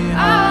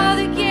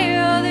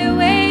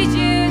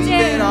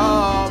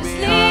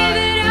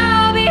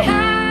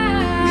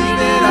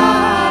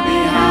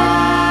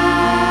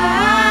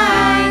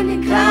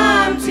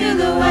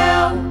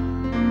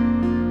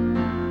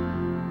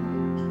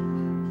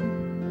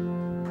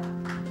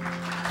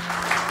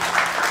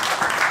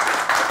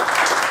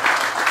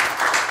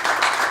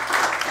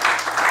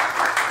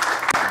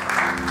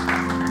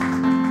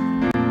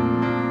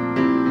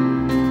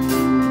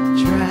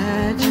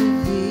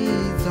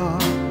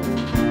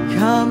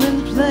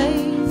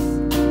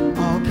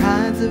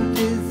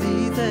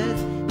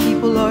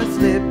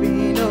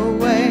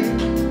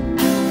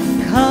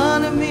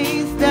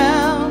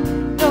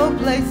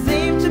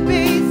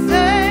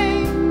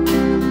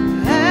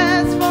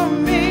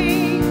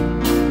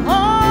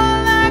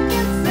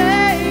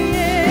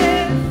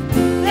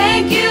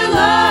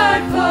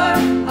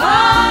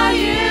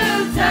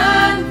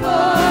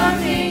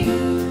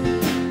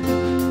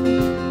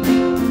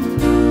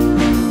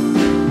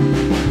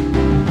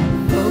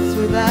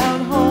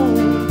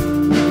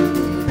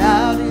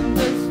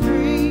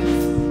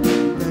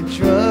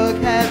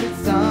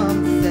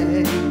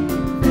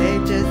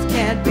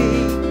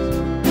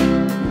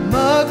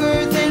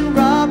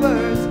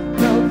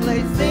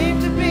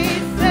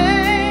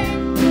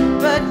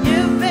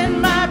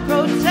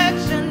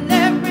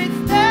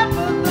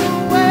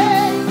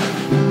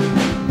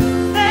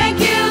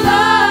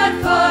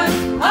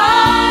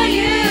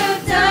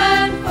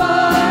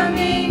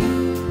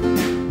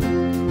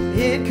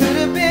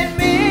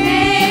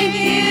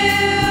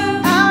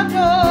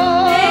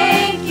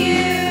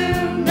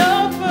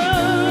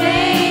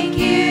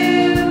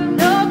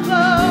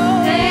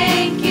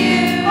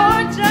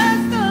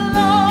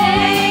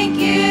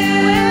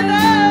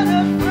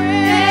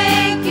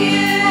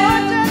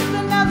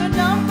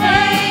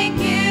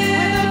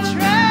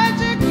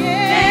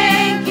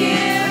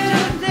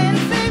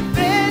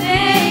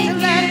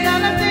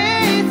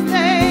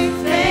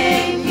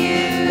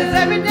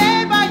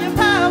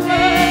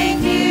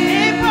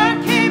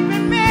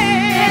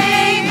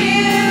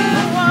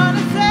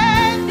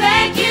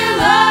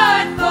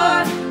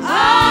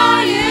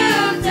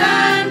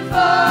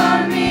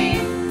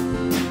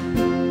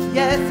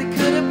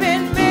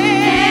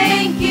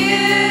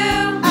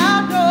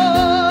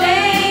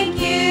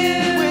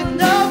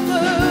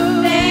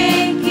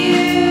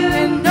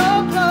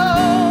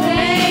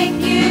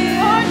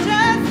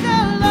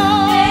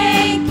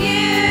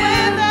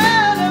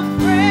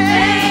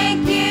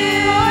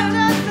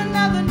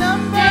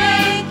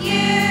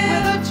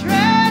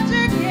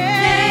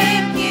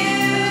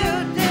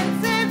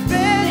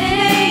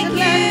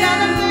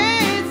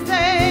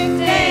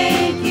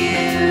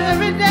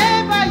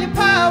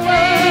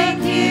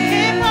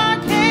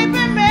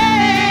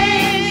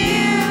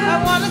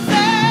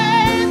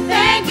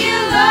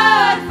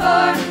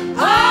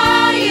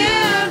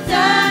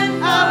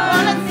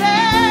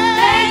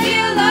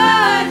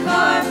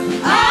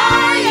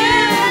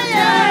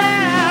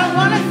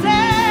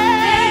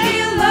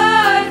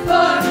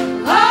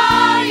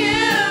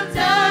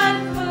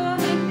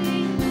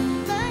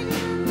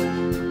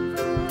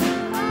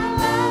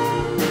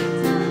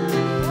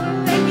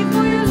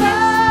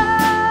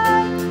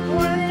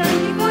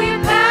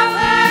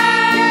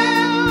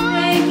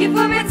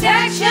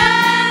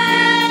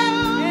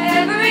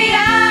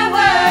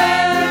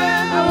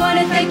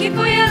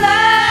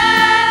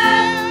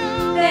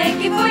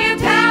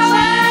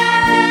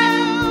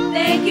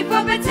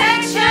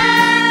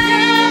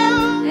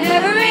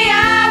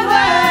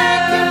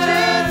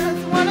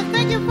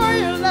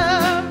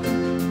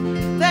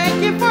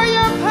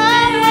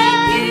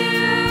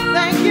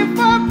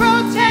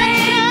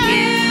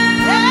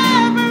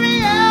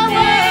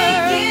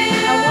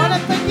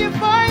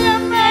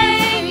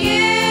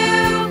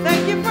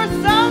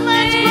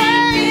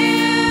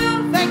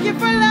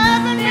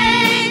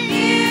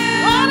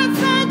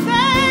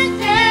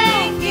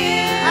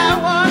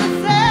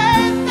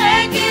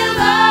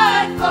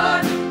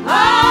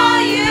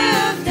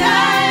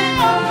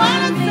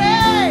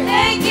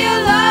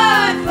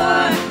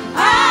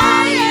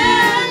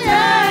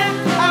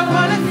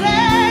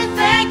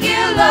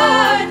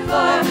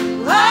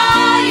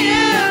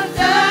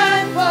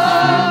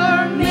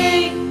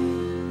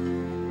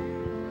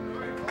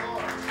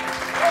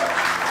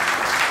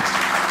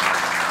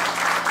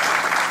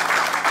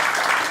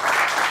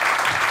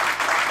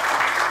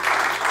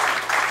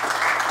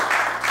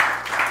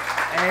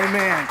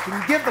Amen. Can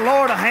you give the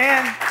Lord a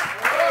hand?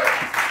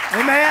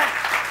 Amen.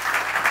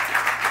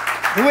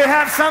 Do we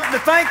have something to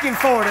thank Him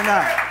for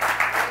tonight?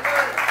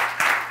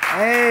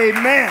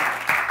 Amen.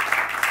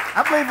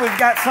 I believe we've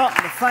got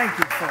something to thank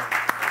Him for.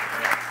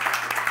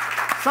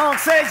 The song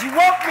says, you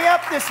woke me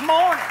up this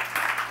morning.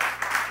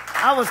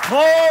 I was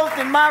clothed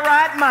in my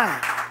right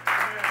mind.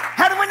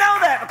 How do we know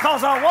that?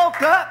 Because I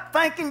woke up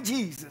thanking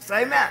Jesus.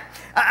 Amen.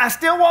 I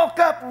still woke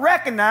up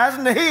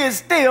recognizing that He is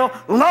still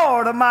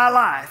Lord of my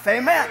life.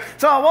 Amen.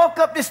 So I woke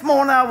up this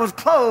morning, I was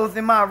clothed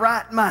in my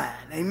right mind.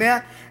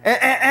 Amen.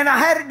 And I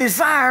had a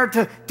desire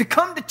to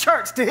come to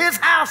church, to His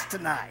house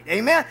tonight.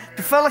 Amen.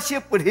 To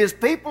fellowship with His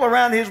people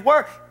around His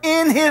Word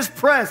in His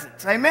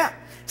presence. Amen.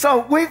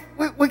 So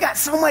we got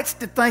so much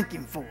to thank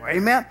Him for.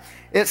 Amen.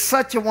 It's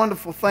such a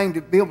wonderful thing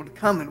to be able to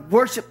come and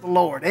worship the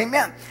Lord.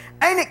 Amen.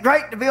 Ain't it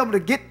great to be able to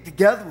get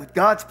together with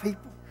God's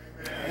people?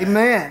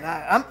 Amen.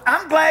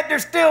 I'm glad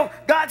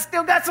God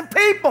still got some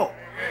people.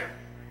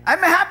 I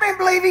mean, how many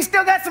believe He's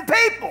still got some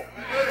people?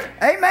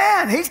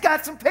 Amen. He's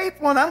got some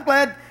people, and I'm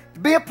glad to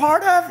be a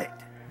part of it.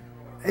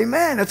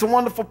 Amen. It's a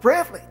wonderful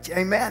privilege.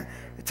 Amen.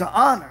 It's an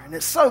honor, and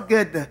it's so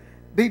good to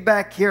be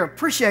back here.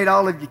 Appreciate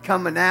all of you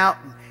coming out.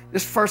 And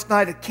this first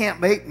night of camp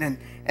meeting, and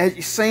as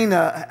you've seen,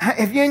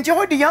 have you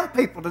enjoyed the young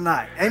people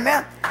tonight?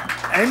 Amen.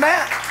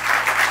 Amen.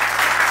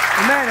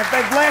 Amen. Have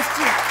they blessed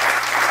you?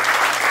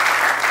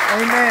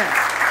 Amen.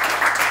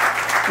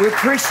 We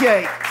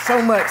appreciate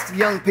so much the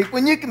young people.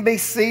 And you can be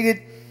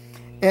seated.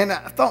 And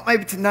I thought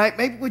maybe tonight,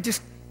 maybe we'll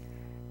just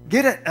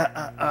get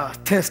a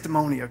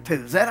testimony or two.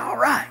 Is that all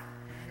right?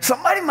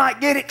 Somebody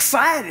might get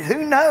excited.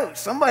 Who knows?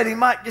 Somebody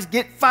might just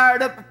get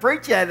fired up and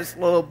preach at us a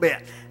little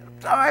bit.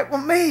 It's all right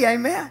with me.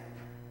 Amen.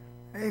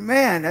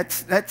 Amen.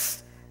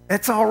 That's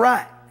all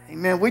right.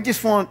 Amen. We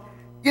just want,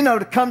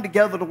 to come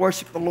together to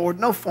worship the Lord.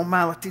 No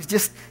formalities.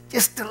 Just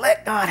to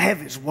let God have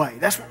His way.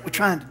 That's what we're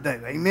trying to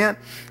do. Amen.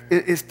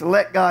 Is to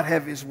let God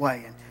have His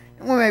way.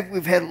 And maybe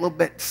we've had a little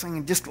bit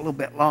singing, just a little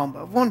bit long, but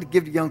I wanted to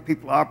give the young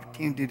people an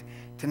opportunity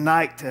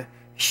tonight to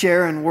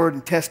share in word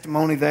and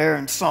testimony there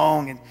and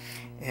song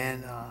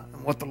and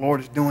what the Lord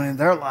is doing in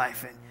their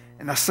life.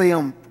 And I see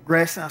them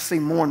progressing. I see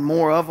more and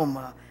more of them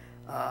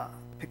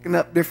picking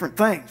up different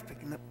things,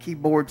 picking up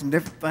keyboards and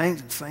different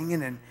things and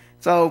singing. And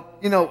so,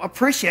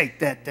 appreciate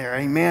that there,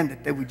 amen,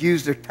 that they would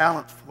use their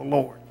talents for the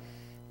Lord.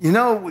 We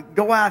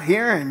go out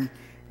here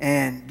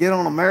and get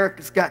on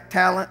America's Got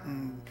Talent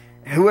and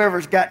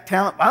whoever's got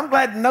talent. I'm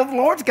glad to know the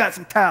Lord's got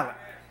some talent.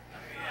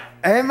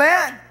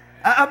 Amen.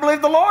 I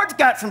believe the Lord's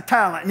got some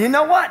talent. And you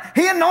know what?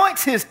 He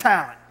anoints His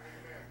talent.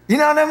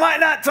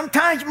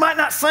 Sometimes you might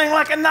not sing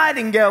like a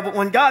nightingale, but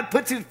when God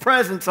puts His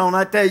presence on,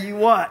 I tell you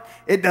what,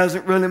 it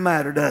doesn't really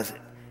matter, does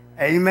it?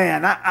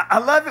 Amen. I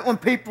love it when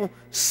people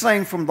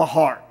sing from the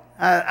heart.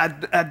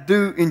 I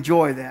do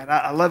enjoy that.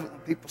 I love it when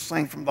people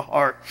sing from the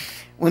heart.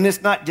 When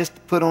it's not just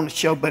to put on a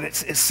show, but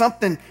it's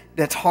something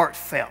that's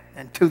heartfelt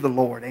and to the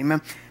Lord.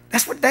 Amen.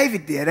 That's what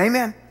David did.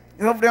 Amen.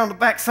 He was over there on the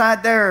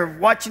backside there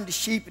watching the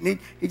sheep, and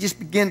he just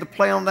began to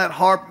play on that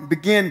harp and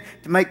begin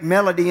to make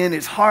melody in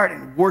his heart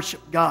and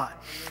worship God.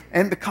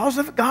 And because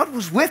of it, God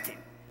was with him.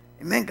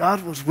 Amen.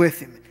 God was with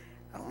him.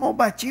 I don't know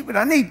about you, but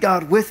I need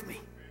God with me.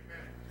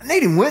 I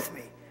need Him with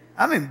me.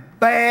 I'm in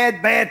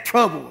bad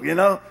trouble,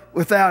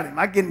 without Him.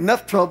 I get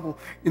enough trouble,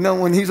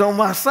 when He's on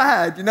my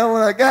side, when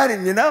I got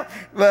Him,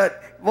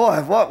 But,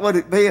 boy, what would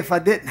it be if I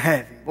didn't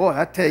have Him? Boy,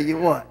 I tell you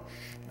what,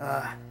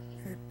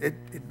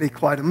 it'd be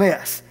quite a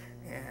mess.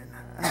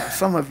 And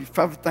some of you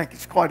probably think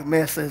it's quite a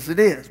mess as it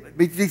is. But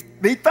be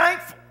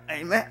thankful.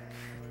 Amen.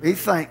 Be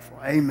thankful.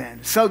 Amen.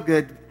 It's so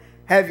good to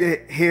have you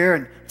here.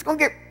 And it's going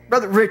to get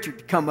Brother Richard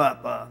to come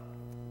up.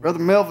 Brother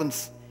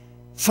Melvin's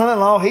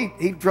son-in-law,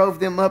 he drove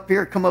them up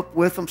here, come up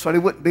with them so they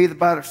wouldn't be there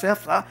by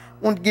themselves. So I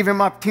wanted to give him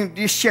an opportunity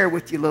to just share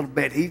with you a little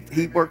bit.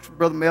 He works with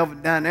Brother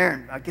Melvin down there,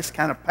 and I guess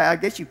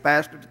you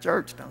pastor the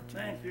church, don't you?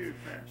 Thank you,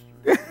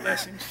 Pastor.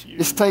 Blessings to you.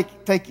 Just take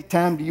your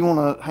time. Do you want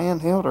a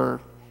handheld or?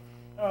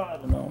 Oh, I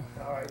don't know.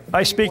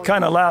 I speak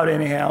kind of loud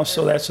anyhow,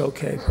 so that's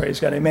okay. Praise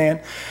God.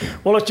 Amen.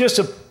 Well, it's just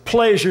a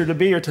pleasure to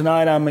be here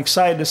tonight. I'm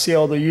excited to see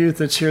all the youth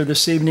that's here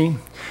this evening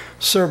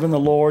serving the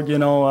Lord.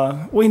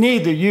 We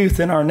need the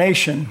youth in our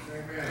nation.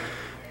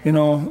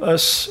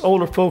 Us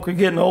older folk are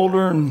getting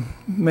older and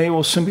may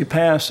will soon be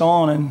passed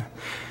on. And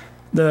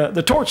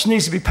the torch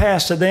needs to be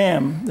passed to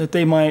them that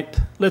they might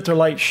let their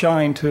light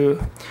shine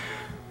to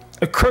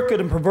a crooked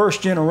and perverse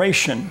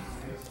generation.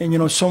 And,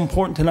 it's so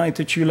important tonight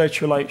that you let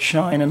your light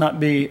shine and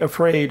not be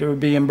afraid or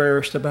be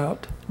embarrassed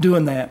about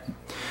doing that.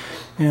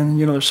 And,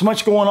 there's so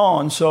much going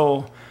on.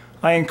 So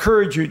I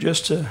encourage you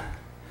just to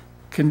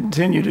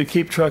continue to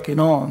keep trucking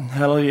on.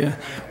 Hallelujah.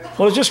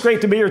 Well, it's just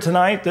great to be here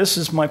tonight. This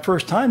is my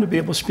first time to be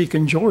able to speak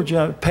in Georgia.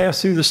 I've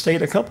passed through the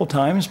state a couple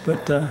times,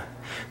 but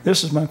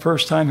this is my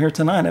first time here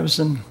tonight. I was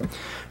in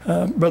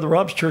Brother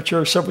Rob's church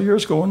here several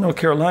years ago in North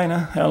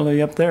Carolina.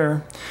 Hallelujah, up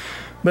there.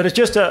 But it's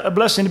just a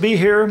blessing to be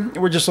here.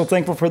 We're just so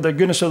thankful for the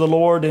goodness of the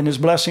Lord and his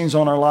blessings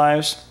on our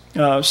lives.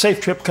 Safe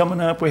trip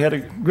coming up. We had a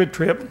good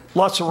trip.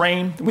 Lots of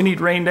rain. We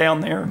need rain down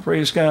there.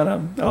 Praise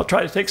God. I'll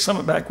try to take some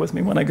of it back with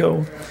me when I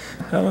go.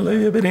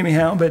 Hallelujah. But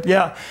anyhow,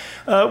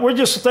 we're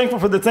just thankful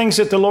for the things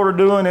that the Lord are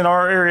doing in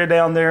our area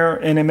down there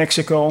and in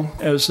Mexico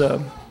as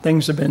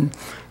things have been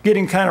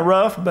getting kind of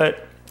rough.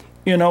 But,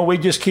 you know, we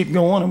just keep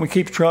going and we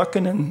keep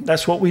trucking, and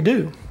that's what we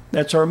do.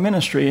 That's our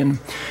ministry. And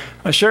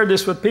I shared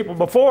this with people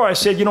before. I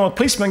said, you know, a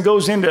policeman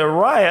goes into a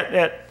riot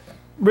at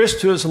risk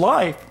to his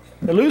life.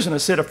 They're losing. I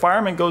said, a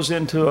fireman goes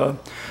into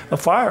a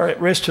fire at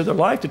risk to their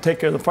life to take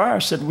care of the fire. I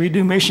said, we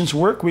do missions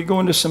work. We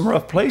go into some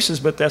rough places,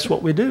 but that's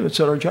what we do.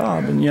 It's our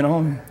job. And, you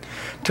know,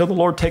 until the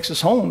Lord takes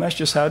us home, that's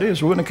just how it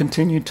is. We're going to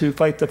continue to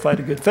fight the fight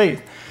of good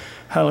faith.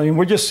 Hallelujah.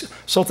 We're just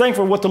so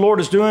thankful for what the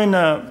Lord is doing.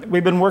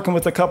 We've been working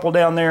with a couple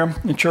down there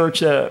in church.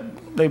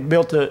 They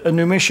built a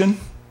new mission.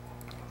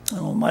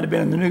 It might have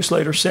been in the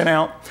newsletter sent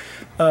out.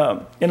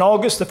 In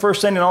August, the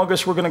first Sunday in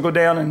August, we're going to go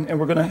down and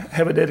we're going to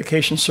have a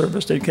dedication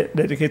service,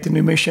 dedicate the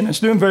new mission. It's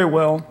doing very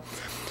well.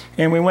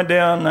 And we went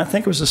down, I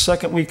think it was the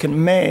second week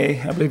in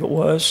May, I believe it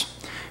was.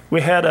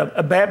 We had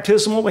a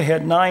baptismal. We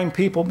had 9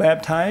 people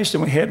baptized,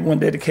 and we had 1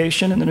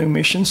 dedication in the new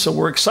mission. So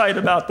we're excited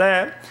about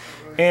that.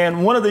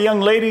 And one of the young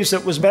ladies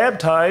that was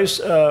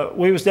baptized,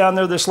 we was down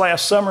there this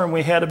last summer, and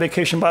we had a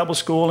vacation Bible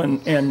school,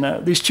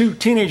 and these 2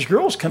 teenage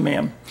girls come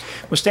in.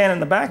 We're standing in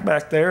the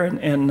back there,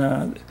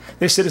 and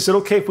they said, is it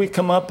okay if we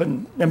come up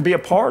and be a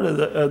part of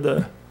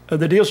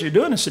the deals you're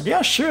doing? I said,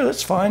 yeah, sure,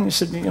 that's fine. He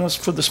said, you know, it's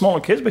for the smaller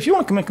kids, but if you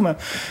want to come in, come on.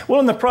 Well,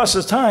 in the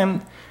process of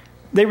time,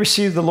 they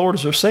received the Lord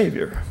as their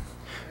Savior.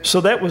 So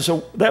that was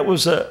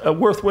a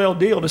worthwhile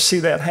deal to see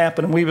that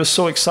happen, and we were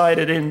so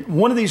excited. And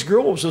one of these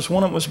girls was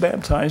one that was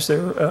baptized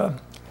there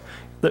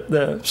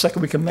the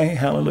second week of May,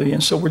 hallelujah.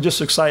 And so we're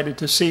just excited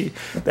to see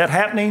that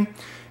happening,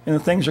 and the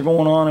things are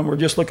going on, and we're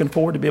just looking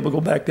forward to be able to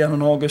go back down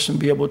in August and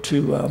be able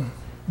to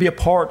be a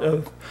part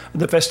of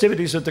the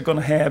festivities that they're going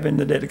to have in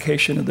the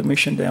dedication of the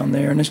mission down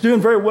there. And it's doing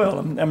very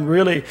well.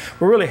 We're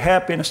really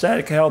happy and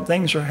ecstatic how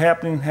things are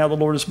happening, how the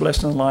Lord is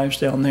blessing the lives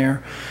down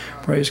there.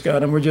 Praise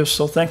God. And we're just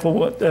so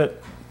thankful that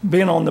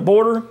being on the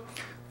border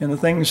and the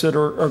things that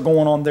are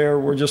going on there,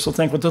 we're just so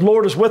thankful. The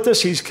Lord is with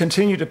us. He's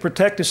continued to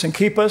protect us and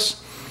keep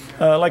us.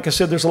 Like I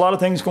said, there's a lot of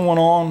things going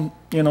on.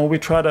 You know, we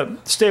try to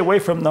stay away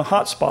from the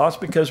hot spots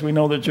because we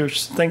know that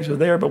there's things are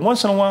there. But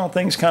once in a while,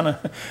 things kind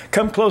of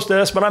come close to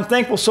us. But I'm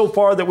thankful so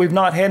far that we've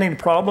not had any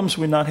problems.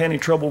 We've not had any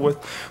trouble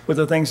with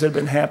the things that have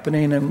been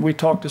happening. And we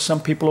talked to some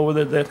people over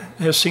there that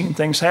have seen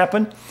things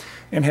happen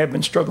and have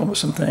been struggling with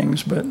some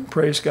things. But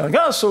praise God.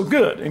 God's so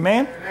good.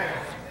 Amen?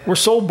 We're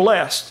so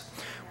blessed.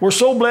 We're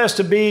so blessed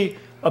to be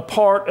a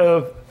part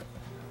of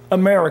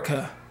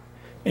America.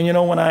 And, you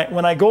know, when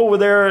I go over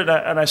there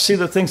and I see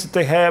the things that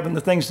they have and the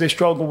things they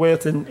struggle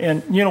with,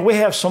 and you know, we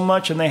have so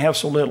much and they have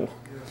so little.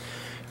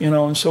 You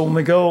know, and so when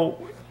we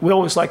go, we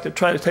always like to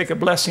try to take a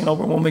blessing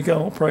over when we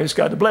go. Praise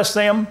God. To bless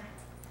them.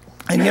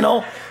 And, you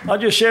know, I'll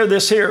just share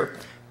this here.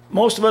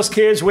 Most of us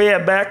kids, we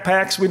have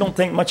backpacks. We don't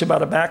think much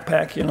about a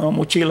backpack, you know, a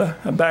mochila,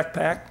 a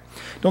backpack.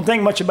 Don't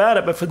think much about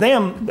it, but for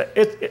them,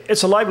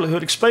 it's a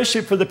livelihood,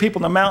 especially for the people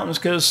in the mountains,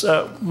 because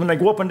when they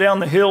go up and down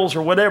the hills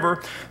or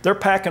whatever, they're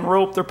packing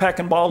rope, they're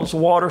packing bottles of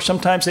water.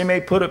 Sometimes they may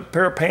put a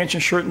pair of pants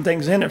and shirt and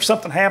things in. If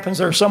something happens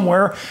there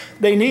somewhere,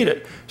 they need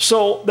it.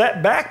 So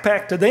that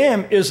backpack to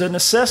them is a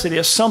necessity.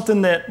 It's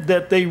something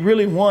that they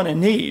really want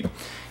and need.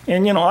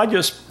 And, you know,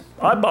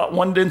 I bought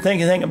one, didn't think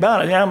anything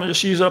about it. Yeah, I'm going to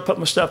just use it, put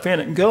my stuff in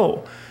it and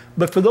go.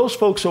 But for those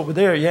folks over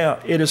there,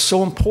 yeah, it is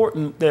so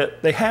important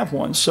that they have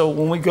one. So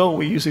when we go,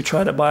 we usually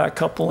try to buy a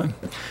couple and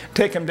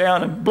take them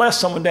down and bless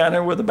someone down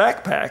there with a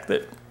backpack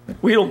that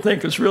we don't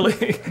think is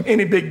really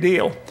any big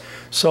deal.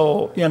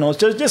 So, you know, it's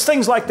just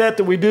things like that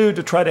we do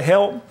to try to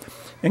help.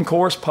 And, of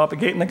course,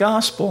 propagating the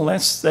gospel.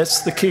 That's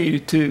the key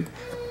to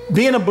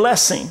being a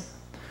blessing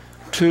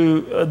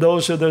to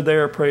those that are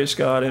there, praise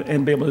God,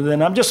 and be able to.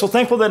 And I'm just so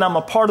thankful that I'm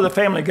a part of the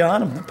family of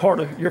God. I'm a part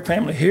of your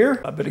family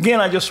here. But again,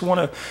 I just want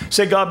to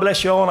say God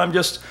bless you all. And I'm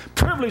just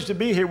privileged to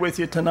be here with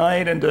you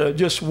tonight and to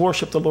just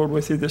worship the Lord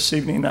with you this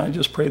evening. And I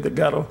just pray that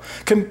God will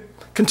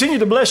continue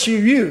to bless you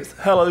youth,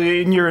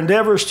 hallelujah, in your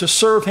endeavors to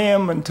serve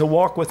Him and to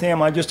walk with Him.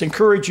 I just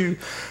encourage you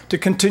to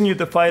continue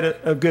the fight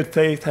of good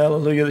faith,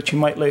 hallelujah, that you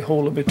might lay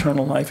hold of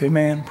eternal life.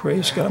 Amen.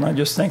 Praise God. And I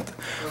just thank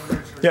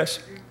yes.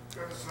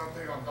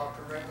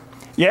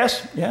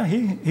 Yes, yeah,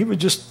 he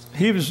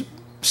was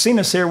seen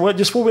us here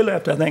just before we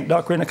left, I think.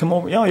 Doc Renner come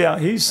over. Oh, yeah,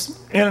 he's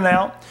in and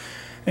out.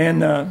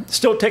 And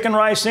still taking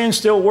rice in,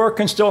 still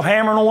working, still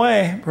hammering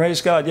away.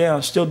 Praise God, yeah,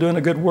 still doing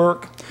a good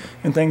work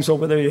and things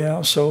over there,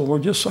 yeah. So we're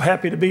just so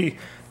happy to be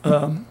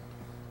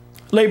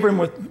laboring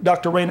with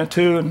Dr. Renner,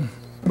 too, and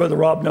Brother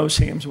Rob knows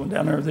him. He's went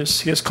down there,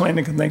 his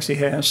clinic and things he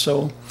has.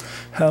 So,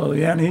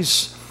 hallelujah. And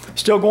he's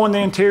still going the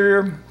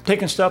interior,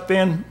 taking stuff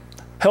in,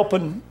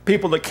 helping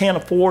people that can't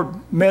afford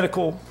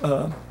medical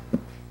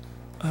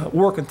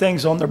working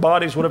things on their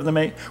bodies, whatever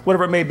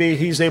it may be.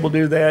 He's able to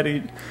do that.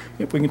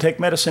 If we can take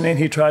medicine in,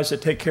 he tries to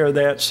take care of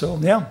that. So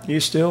yeah,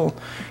 he's still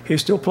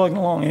plugging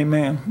along.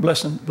 Amen.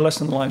 Blessing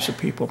the lives of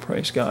people.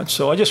 Praise God.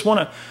 So I just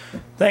want to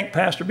thank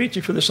Pastor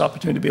Beachy for this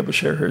opportunity to be able to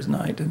share here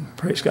tonight. And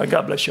praise God.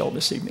 God bless you all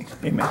this evening.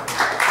 Amen.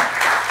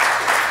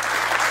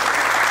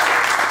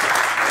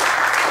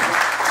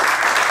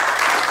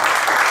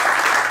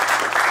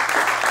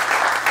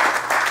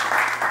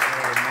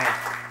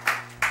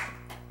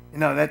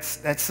 You know,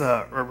 that's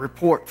a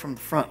report from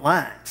the front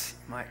lines.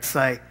 You might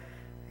say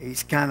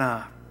he's kind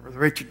of,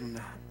 Richard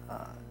and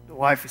the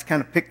wife is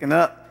kind of picking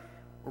up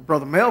where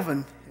Brother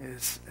Melvin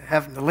is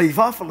having to leave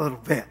off a little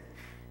bit.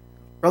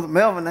 Brother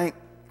Melvin ain't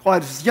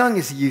quite as young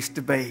as he used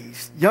to be.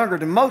 He's younger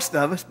than most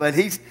of us, but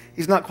he's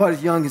not quite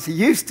as young as he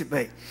used to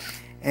be.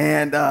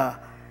 And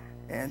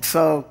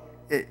so,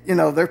 you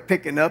know, they're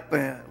picking up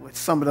with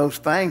some of those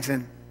things.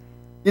 And,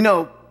 you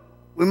know,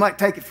 we might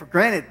take it for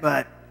granted,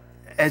 but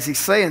as he's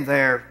saying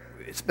there,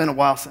 it's been a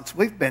while since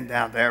we've been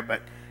down there,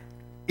 but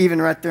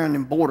even right there in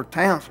them border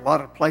towns, a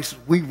lot of the places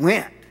we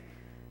went,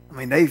 I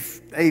mean,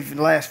 they've in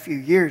the last few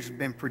years have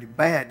been pretty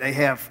bad. They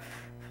have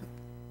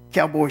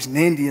cowboys and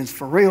Indians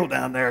for real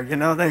down there. You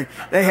know,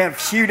 they have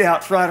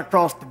shootouts right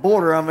across the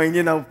border. I mean,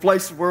 you know,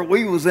 places where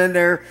we was in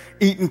there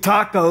eating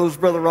tacos,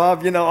 Brother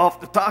Rob, you know,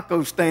 off the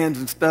taco stands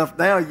and stuff.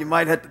 Now you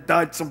might have to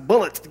dodge some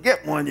bullets to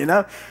get one, you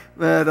know.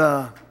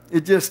 But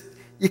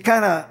you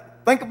kind of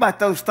think about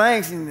those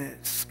things, and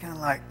it's kind of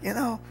like, you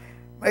know,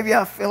 maybe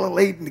I feel a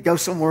leading to go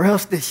somewhere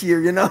else this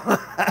year, you know.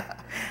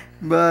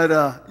 But,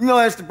 you know,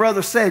 as the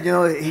brother said, you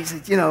know, he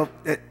said, you know,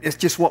 it's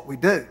just what we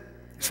do.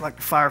 It's like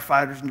the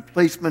firefighters and the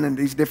policemen and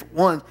these different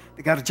ones,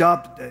 they got a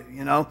job to do,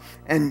 you know.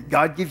 And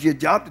God gives you a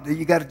job to do,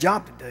 you got a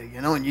job to do,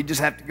 you know, and you just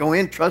have to go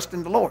in, trust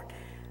in the Lord.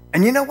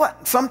 And you know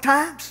what?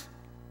 Sometimes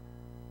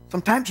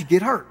you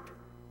get hurt.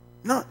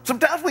 No,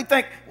 sometimes we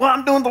think, well,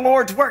 I'm doing the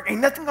Lord's work.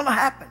 Ain't nothing going to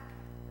happen.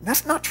 And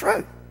that's not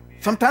true.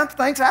 Sometimes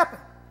things happen.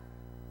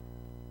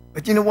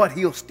 But you know what?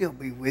 He'll still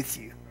be with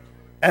you.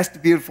 That's the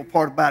beautiful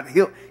part about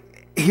it.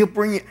 He'll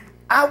bring you.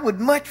 I would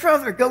much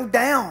rather go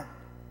down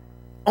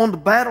on the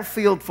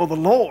battlefield for the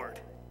Lord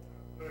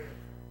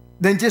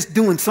than just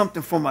doing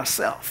something for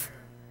myself.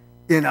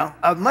 You know,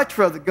 I'd much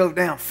rather go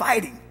down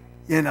fighting,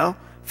 you know,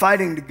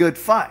 fighting the good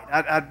fight.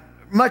 I'd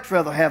much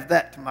rather have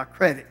that to my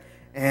credit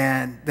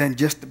than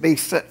just to be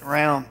sitting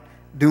around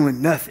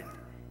doing nothing.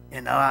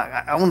 You know,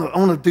 I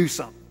want to do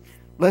something.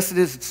 Blessed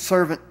is the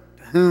servant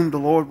to whom the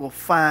Lord will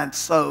find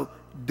so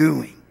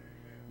doing.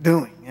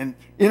 And,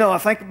 you know, I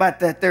think about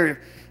that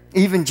there.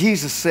 Even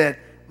Jesus said,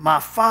 my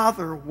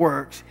Father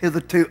works,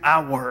 hitherto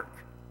I work.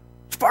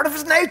 It's part of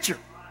his nature.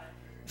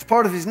 It's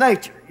part of his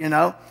nature, you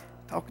know.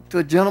 Talking to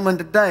a gentleman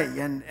today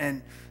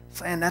and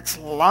saying that's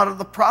a lot of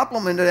the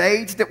problem in the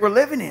age that we're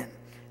living in.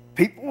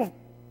 People,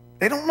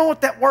 they don't know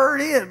what that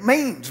word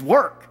means,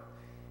 work.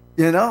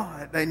 You know,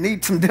 they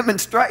need some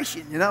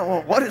demonstration. You know,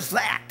 well, what is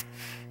that?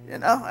 You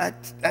know,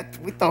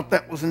 we thought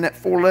that was in that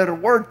 4-letter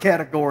word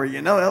category.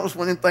 You know, that was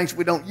one of the things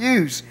we don't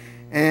use.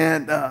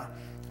 And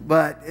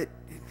but it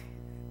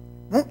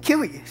won't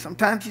kill you.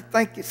 Sometimes you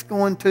think it's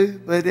going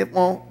to, but it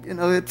won't. You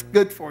know, it's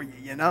good for you,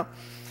 you know.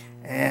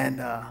 And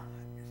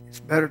it's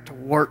better to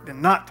work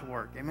than not to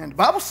work. Amen. The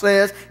Bible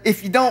says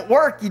if you don't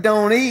work, you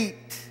don't eat.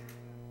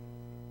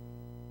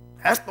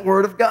 That's the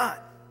word of God.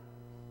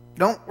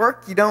 Don't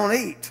work, you don't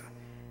eat.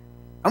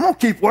 I'm going to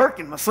keep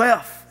working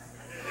myself.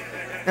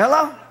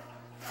 Hello?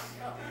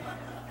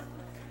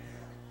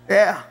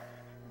 Yeah.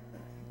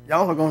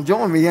 Y'all are going to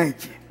join me,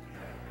 ain't you?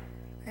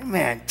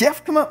 Amen.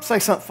 Jeff, come up and say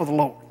something for the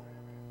Lord.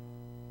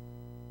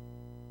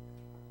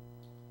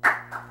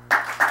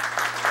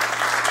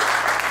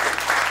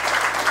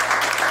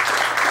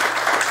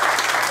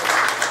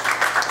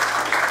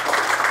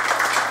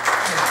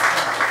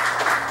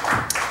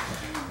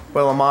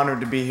 Well, I'm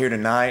honored to be here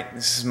tonight.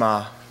 This is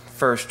my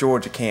first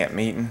Georgia camp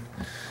meeting.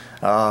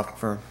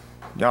 For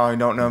y'all who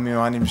don't know me,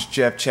 my name is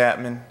Jeff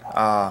Chapman.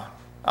 I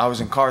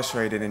was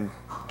incarcerated in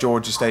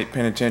Georgia State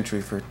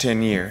Penitentiary for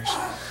 10 years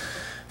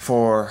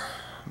for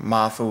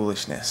my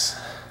foolishness.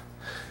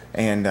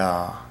 And,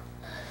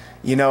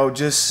 you know,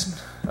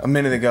 just a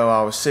minute ago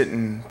I was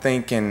sitting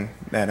thinking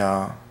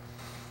that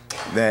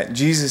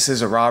Jesus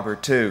is a robber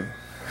too.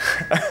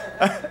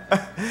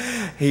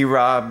 He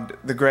robbed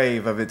the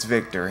grave of its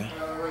victory.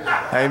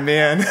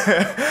 Amen.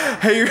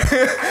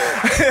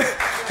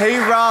 He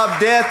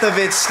robbed death of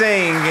its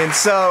sting, and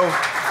so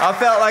I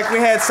felt like we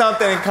had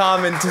something in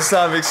common to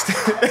some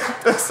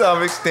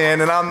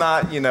extent, and I'm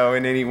not, you know,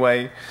 in any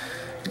way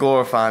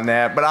glorifying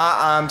that, but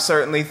I'm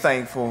certainly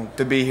thankful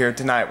to be here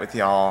tonight with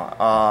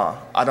y'all.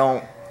 I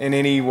don't in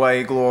any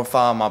way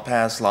glorify my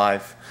past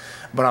life,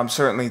 but I'm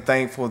certainly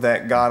thankful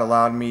that God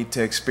allowed me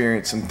to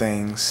experience some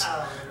things.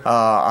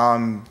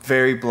 I'm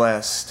very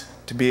blessed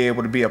to be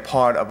able to be a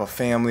part of a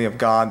family of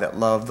God that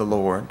love the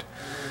Lord.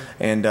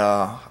 And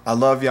I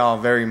love y'all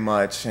very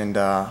much, and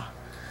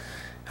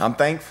I'm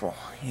thankful.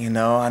 You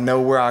know, I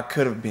know where I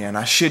could have been.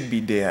 I should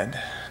be dead.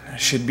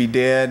 should be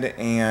dead,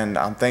 and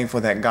I'm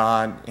thankful that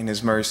God, in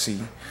His mercy,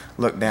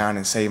 looked down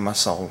and saved my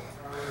soul.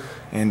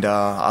 And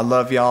I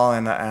love y'all,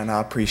 and I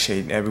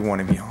appreciate every one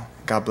of y'all.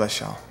 God bless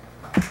y'all.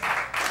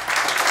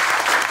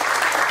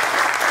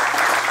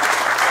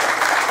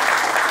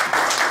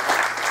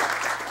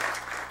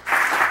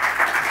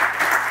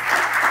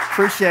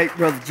 Appreciate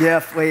Brother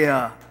Jeff.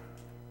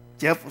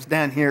 Jeff was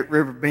down here at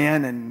River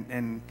Bend,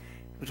 and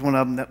was one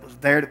of them that was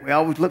there that we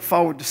always look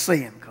forward to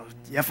seeing, because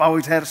Jeff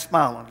always had a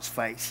smile on his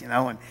face, you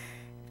know, and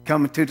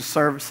coming to the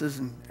services,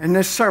 and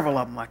there's several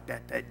of them like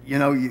that you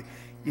know, you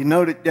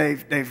know that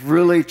they've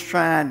really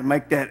trying to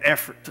make that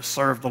effort to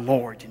serve the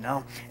Lord, you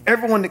know.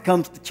 Everyone that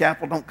comes to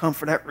chapel don't come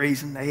for that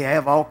reason. They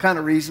have all kind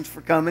of reasons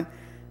for coming,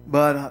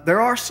 but there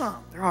are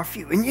a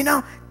few, and you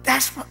know,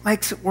 that's what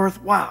makes it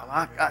worthwhile.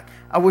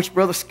 I wish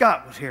Brother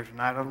Scott was here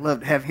tonight. I'd love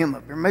to have him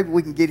up here. Maybe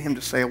we can get him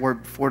to say a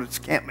word before this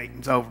camp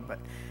meeting's over, but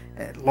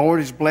the Lord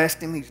has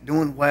blessed him. He's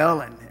doing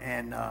well,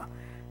 and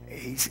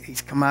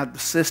he's come out of the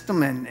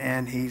system,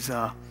 and he's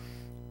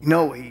you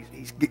know,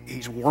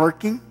 he's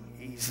working.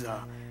 He's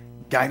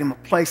got him a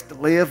place to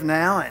live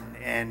now,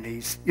 and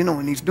he's, you know,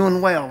 and he's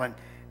doing well,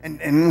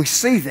 and we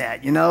see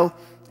that, you know,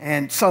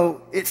 and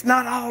so it's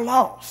not all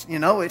lost, you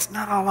know. It's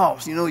not all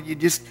lost, you know. You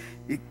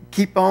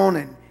keep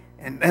on,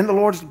 and the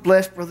Lord has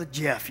blessed Brother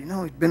Jeff. You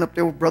know, he's been up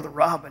there with Brother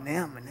Rob and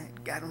them, and they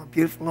got him a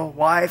beautiful little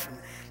wife, and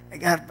they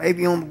got a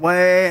baby on the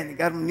way, and they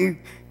got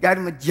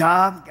him a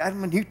job, got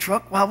him a new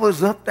truck while I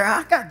was up there.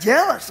 I got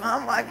jealous.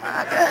 I'm like,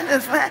 my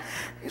goodness, man,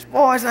 these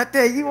boys, I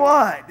tell you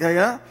what, you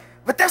know.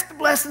 But that's the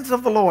blessings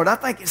of the Lord. I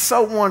think it's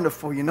so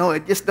wonderful, you know.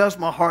 It just does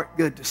my heart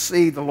good to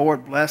see the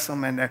Lord bless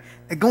them, and they're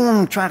going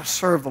and try to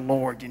serve the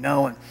Lord, you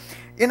know. And,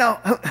 you know,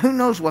 who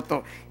knows what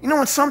the, you know,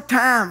 and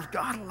sometimes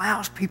God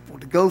allows people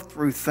to go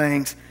through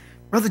things.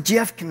 Brother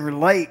Jeff can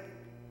relate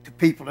to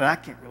people that I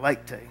can't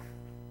relate to.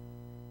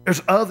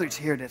 There's others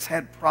here that's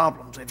had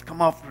problems. They've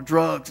come off the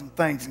drugs and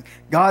things, and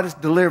God has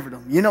delivered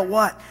them. You know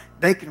what?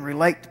 They can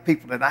relate to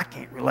people that I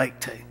can't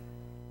relate to.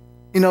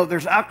 You know,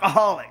 there's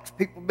alcoholics.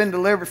 People have been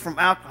delivered from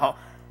alcohol.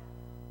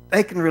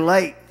 They can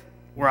relate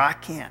where I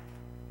can't.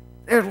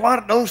 There's a lot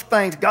of those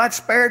things God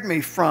spared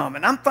me from,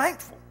 and I'm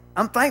thankful.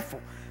 I'm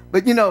thankful.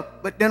 But, you know,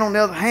 but then on the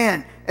other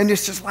hand, and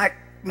it's just like,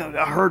 you know,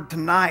 I heard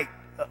tonight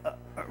a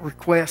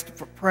request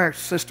for prayer.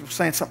 Sister was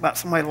saying something about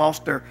somebody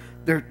lost their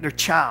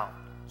child.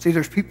 See,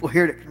 there's people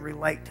here that can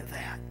relate to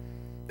that.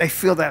 They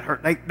feel that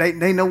hurt.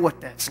 They know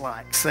what that's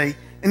like. See,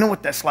 they know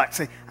what that's like.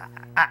 See,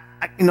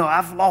 you know,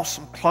 I've lost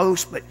some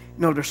close, but,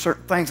 you know, there's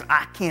certain things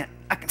I can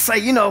say,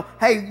 you know,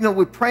 hey, you know,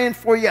 we're praying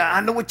for you.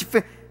 I know what you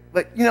feel.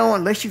 But, you know,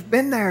 unless you've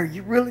been there,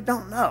 you really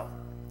don't know.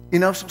 You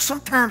know, so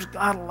sometimes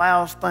God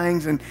allows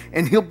things, and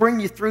He'll bring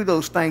you through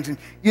those things. And,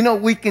 you know,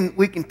 we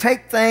can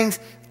take things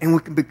and we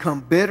can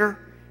become bitter,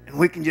 and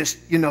we can just,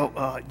 you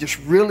know, just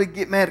really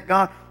get mad at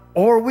God.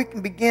 Or we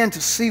can begin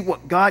to see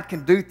what God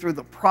can do through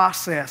the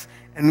process,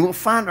 and we'll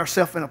find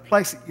ourselves in a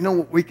place that, you know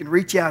what, we can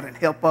reach out and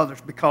help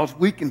others because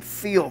we can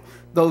feel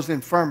those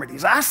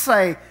infirmities. I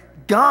say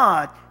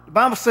God, the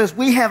Bible says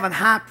we have an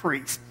high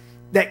priest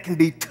that can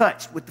be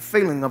touched with the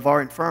feeling of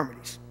our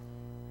infirmities.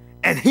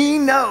 And He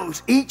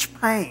knows each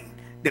pain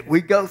that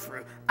we go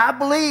through. I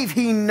believe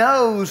He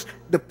knows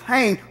the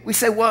pain. We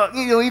say, well,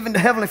 you know, even the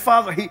Heavenly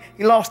Father, He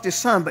lost His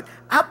Son. But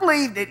I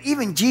believe that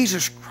even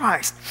Jesus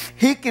Christ,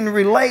 He can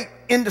relate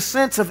in the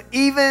sense of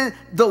even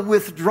the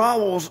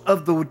withdrawals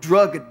of the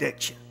drug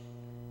addiction.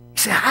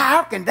 You say,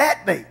 how can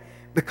that be?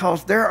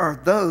 Because there are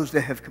those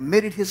that have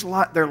committed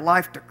their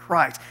life to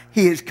Christ.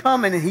 He has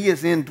come in and He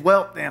has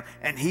indwelt them,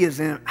 and He is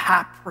a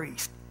high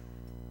priest.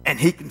 And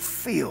He can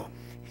feel.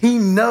 He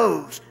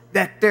knows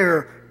that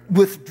their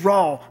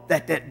withdrawal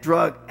that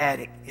drug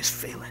addict is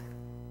feeling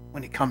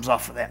when he comes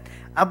off of that.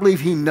 I believe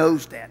He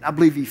knows that. I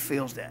believe He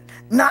feels that.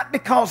 Not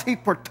because He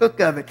partook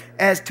of it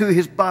as to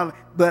His body,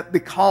 but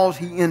because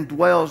He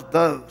indwells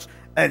those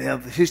that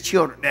have His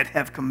children that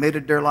have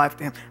committed their life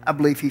to Him. I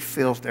believe He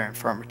feels their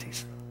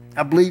infirmities.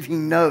 I believe He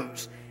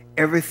knows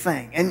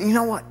everything. And you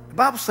know what? The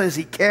Bible says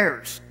He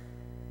cares.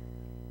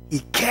 He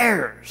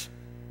cares.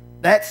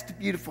 That's the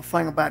beautiful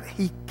thing about it.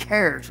 He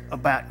cares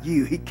about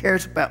you. He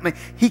cares about me.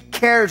 He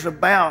cares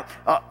about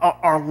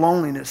our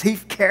loneliness. He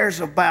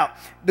cares about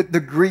the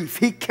grief.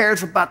 He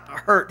cares about the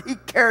hurt. He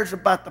cares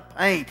about the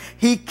pain.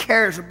 He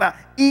cares about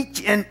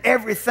each and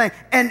everything,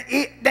 and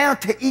down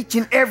to each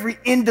and every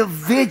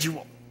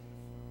individual.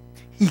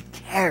 He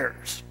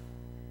cares.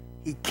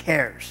 He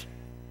cares.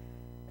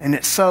 And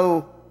it's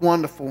so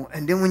wonderful.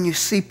 And then when you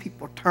see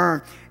people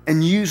turn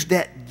and use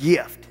that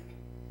gift,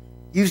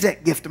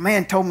 A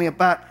man told me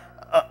about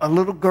a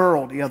little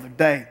girl the other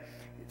day.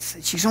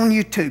 She's on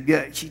YouTube,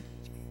 yeah.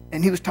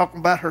 And he was talking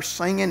about her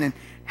singing and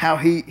how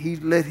he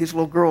let his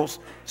little girls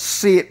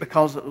see it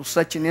because it was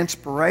such an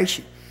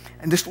inspiration.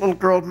 And this little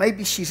girl,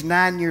 maybe she's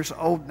 9 years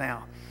old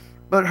now,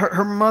 but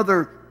her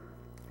mother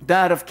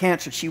died of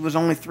cancer. She was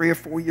only 3 or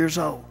 4 years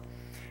old.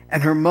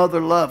 And her mother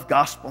loved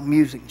gospel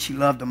music. She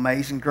loved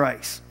Amazing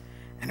Grace.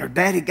 And her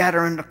daddy got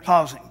her in the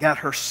closet and got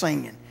her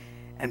singing.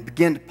 and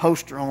began to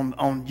post her on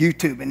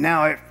YouTube. And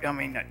now,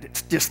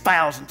 it's just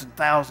thousands and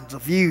thousands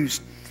of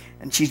views.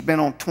 And she's been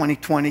on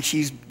 2020.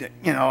 She's,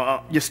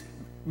 just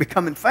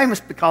becoming famous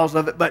because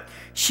of it. But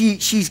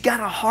she's got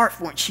a heart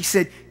for it. She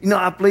said,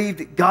 I believe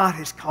that God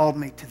has called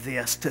me to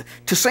this,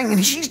 to sing.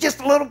 And she's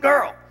just a little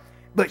girl.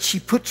 But she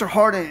puts her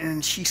heart in it,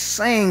 and she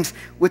sings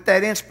with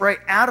that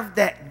inspiration out of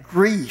that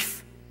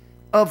grief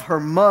of her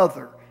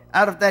mother,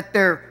 out of that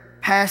their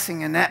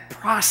passing and that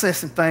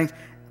process and things,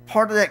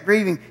 part of that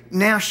grieving.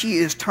 Now she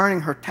is turning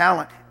her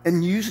talent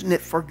and using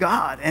it for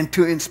God and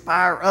to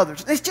inspire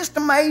others. It's just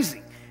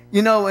amazing,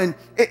 and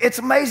it's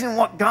amazing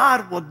what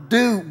God will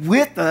do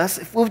with us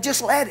if we'll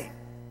just let Him.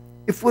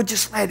 If we'll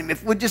just let Him.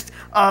 If we'll just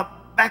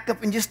back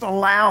up and just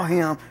allow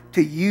Him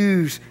to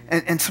use.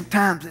 And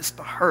sometimes it's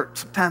the hurt.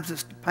 Sometimes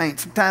it's the pain.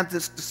 Sometimes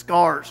it's the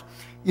scars,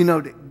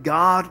 that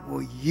God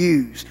will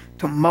use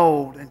to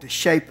mold and to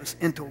shape us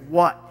into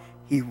what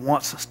He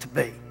wants us to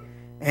be.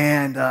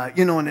 And,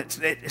 and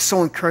it's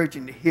so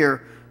encouraging to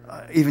hear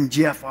even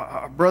Jeff,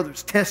 our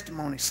brother's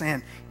testimony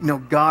saying,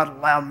 God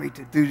allowed me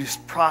to do this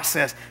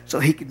process so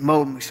He could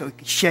mold me, so He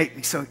could shape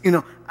me, so,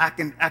 I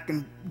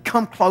can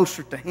come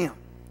closer to Him.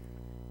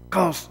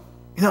 Because,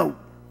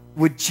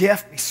 would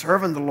Jeff be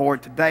serving the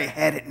Lord today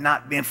had it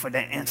not been for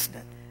that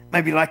incident?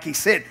 Maybe like he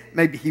said,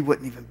 maybe he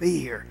wouldn't even be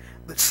here.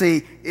 But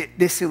see,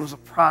 it was a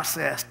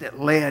process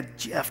that led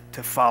Jeff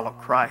to follow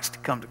Christ, to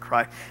come to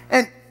Christ.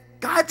 And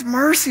God's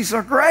mercies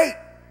are great.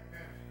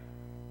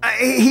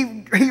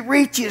 He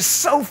reaches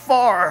so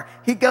far.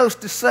 He goes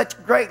to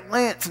such great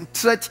lengths and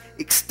such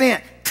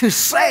extent to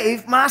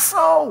save my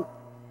soul,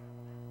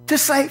 to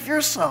save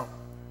your soul,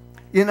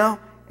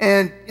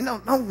 And,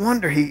 no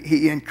wonder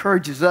he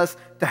encourages us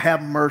to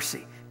have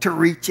mercy, to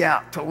reach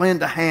out, to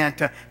lend a hand,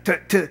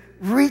 to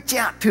reach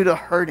out to the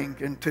hurting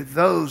and to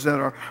those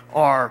that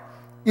are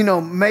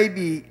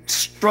maybe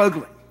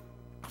struggling.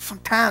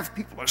 Sometimes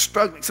people are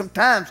struggling.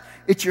 Sometimes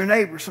it's your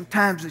neighbor.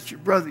 Sometimes it's your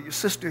brother, your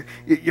sister,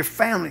 your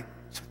family.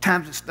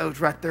 Sometimes it's those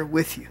right there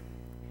with you.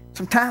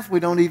 Sometimes we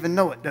don't even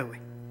know it, do we?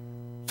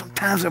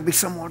 Sometimes there'll be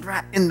someone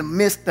right in the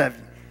midst of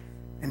you,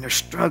 and they're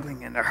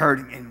struggling and they're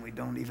hurting, and we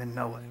don't even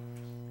know it.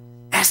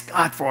 Ask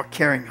God for a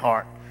caring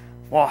heart,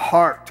 for a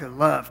heart to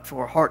love,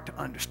 for a heart to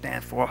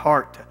understand, for a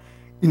heart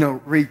to,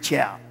 reach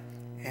out.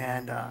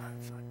 And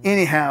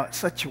anyhow, it's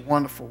such a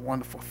wonderful,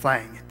 wonderful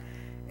thing.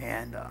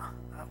 And I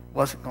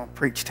wasn't going to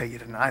preach to you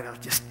tonight. I was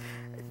just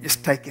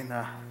taking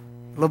a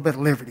little bit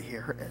of liberty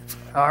here.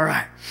 All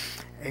right.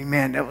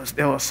 Amen. There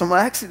was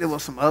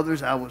some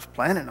others I was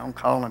planning on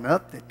calling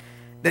up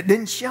that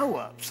didn't show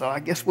up. So I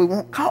guess we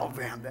won't call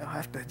them. They'll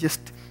have to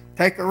just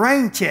take a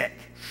rain check.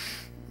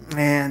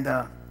 And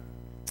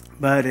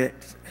but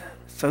it's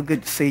so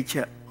good to see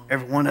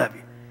every one of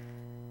you.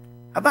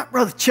 How about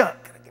Brother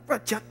Chuck? Can I get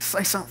Brother Chuck to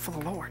say something for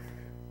the Lord?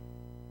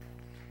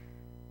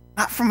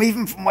 Not from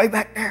way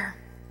back there.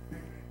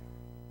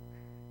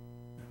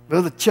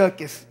 Brother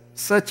Chuck is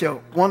such a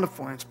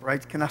wonderful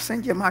inspiration. Can I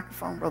send you a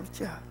microphone, Brother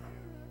Chuck?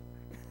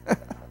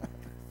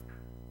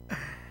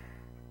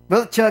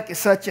 Brother Chuck is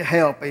such a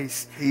help.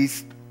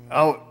 He's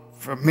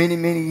for many,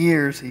 many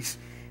years, he's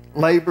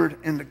labored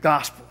in the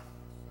gospel.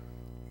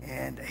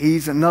 And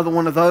he's another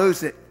one of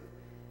those that,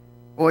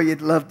 boy,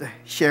 you'd love to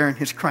share in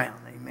his crown.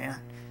 Amen.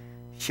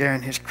 Share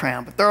in his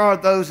crown. But there are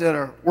those that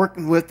are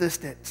working with us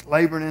that's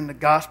laboring in the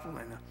gospel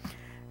and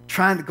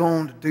trying to go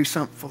on to do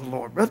something for the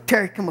Lord. Brother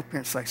Terry, come up here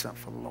and say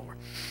something for the Lord.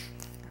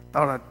 I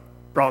thought I'd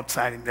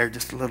broadside him there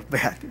just a little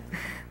bit.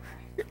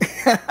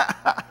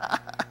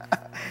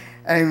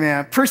 Amen.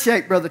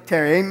 Appreciate Brother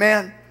Terry.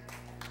 Amen.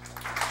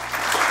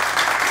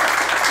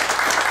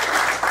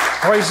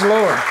 Praise the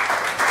Lord.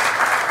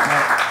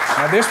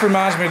 Now this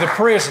reminds me of the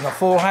prison, a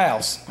full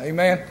house.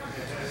 Amen.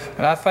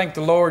 And I thank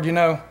the Lord,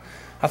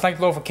 I thank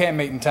the Lord for camp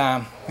meeting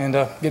time and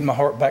getting my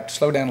heart back to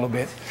slow down a little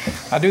bit.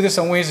 I do this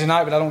on Wednesday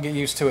night, but I don't get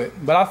used to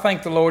it. But I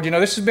thank the Lord.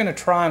 This has been a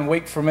trying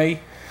week for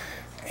me.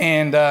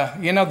 And,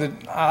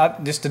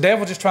 the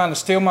devil just trying to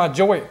steal my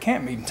joy at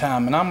camp meeting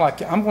time. And I'm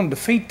like, I'm going to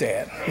defeat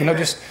that.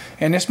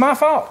 And it's my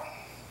fault.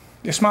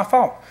 It's my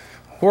fault.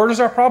 Where does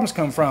our problems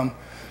come from?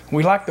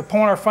 We like to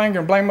point our finger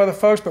and blame other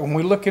folks, but when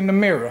we look in the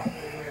mirror,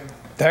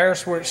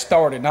 there's where it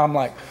started. And I'm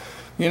like,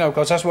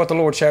 because that's what the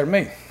Lord shared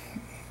me.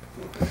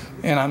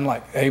 And I'm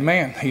like,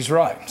 amen, he's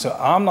right. So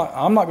I'm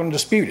not going to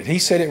dispute it. He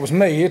said it was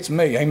me, it's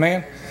me,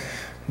 amen.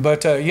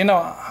 But,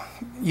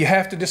 you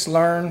have to just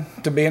learn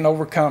to be an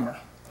overcomer.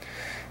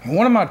 And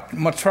one of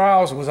my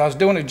trials was I was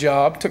doing a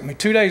job. It took me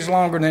 2 days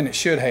longer than it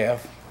should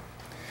have.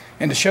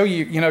 And to show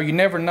you, you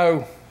never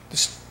know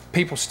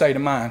people's state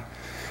of mind.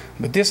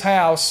 But this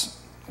house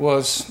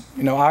was,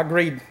 I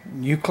agreed,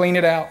 you clean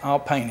it out, I'll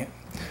paint it.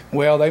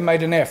 Well, they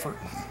made an effort.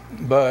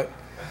 But,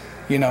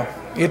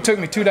 it took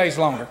me 2 days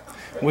longer.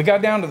 We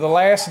got down to the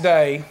last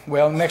day.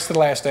 Well, next to the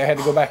last day, I had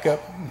to go back up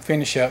and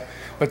finish up.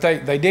 But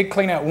they did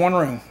clean out one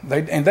room.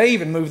 They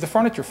even moved the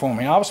furniture for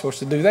me. I was supposed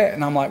to do that.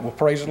 And I'm like, well,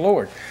 praise the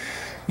Lord.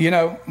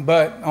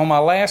 But on my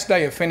last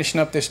day of finishing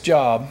up this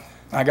job,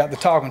 I got to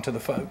talking to the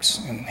folks.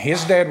 And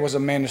his dad was a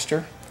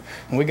minister.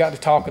 And we got to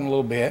talking a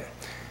little bit.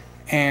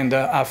 and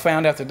I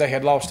found out that they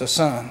had lost a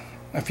son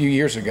a few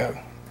years ago,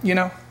 you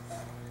know.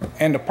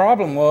 And the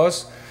problem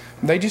was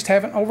they just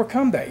haven't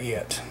overcome that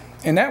yet.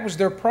 And that was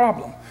their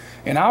problem.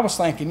 And I was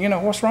thinking, you know,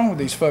 what's wrong with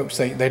these folks?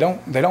 They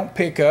don't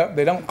pick up,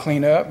 they don't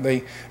clean up,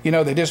 they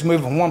just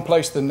move from one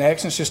place to the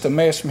next, and it's just a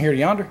mess from here to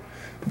yonder.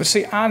 But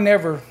see, I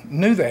never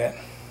knew that.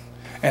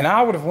 And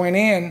I would have went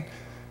in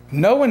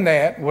knowing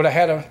that, would have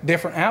had a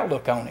different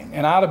outlook on it.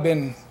 And I'd have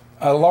been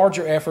a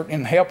larger effort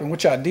in helping,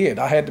 which I did.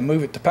 I had to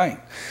move it to paint.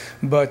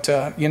 But,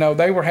 you know,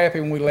 they were happy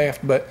when we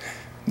left. But,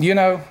 you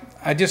know,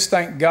 I just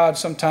thank God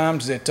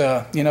sometimes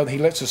that, you know, He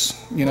lets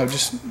us, you know,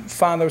 just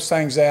find those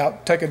things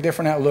out, take a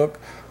different outlook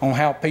on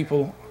how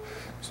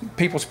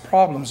people's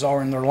problems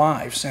are in their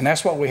lives. And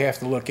that's what we have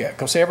to look at,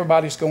 because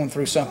everybody's going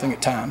through something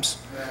at times.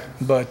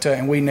 But,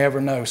 and we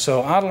never know.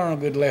 So I learned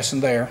a good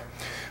lesson there.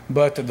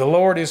 But the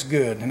Lord is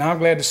good. And I'm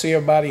glad to see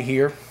everybody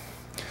here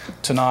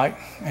tonight,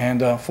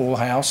 and full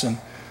house. And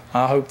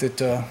I hope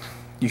that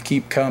you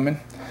keep coming.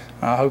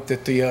 I hope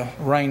that the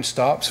rain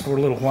stops for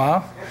a little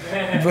while.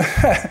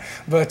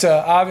 But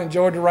I've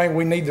enjoyed the rain.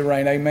 We need the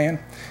rain, amen.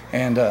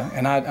 And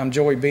I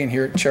enjoy being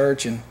here at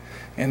church and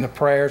the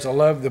prayers. I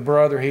love the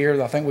brother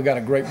here. I think we got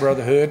a great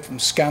brotherhood.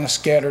 It's kind of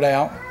scattered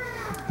out.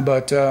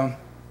 But,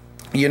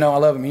 you know, I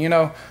love him. You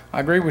know, I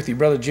agree with you,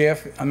 Brother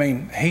Jeff. I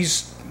mean,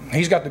 he's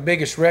got the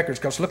biggest records,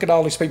 because look at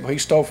all these people he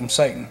stole from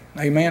Satan.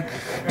 Amen.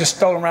 Just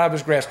stole them right out of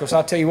his grasp. Because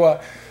I'll tell you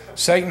what,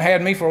 Satan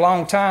had me for a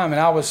long time,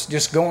 and I was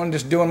just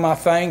doing my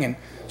thing and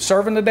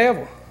serving the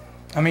devil.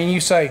 I mean, you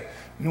say,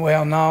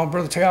 well, no,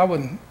 Brother Terry, I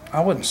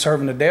wasn't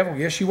serving the devil.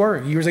 Yes, you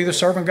were. You was either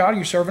serving God or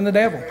you were serving the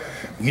devil.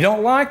 You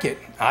don't like it.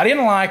 I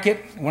didn't like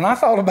it. When I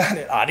thought about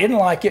it, I didn't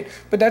like it.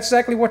 But that's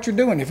exactly what you're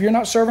doing. If you're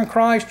not serving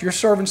Christ, you're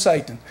serving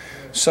Satan.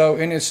 So,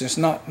 and it's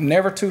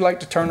never too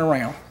late to turn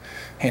around.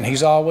 And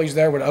He's always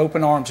there with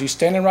open arms. He's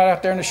standing right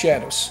out there in the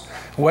shadows,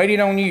 waiting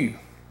on you.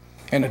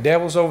 And the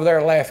devil's over there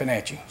laughing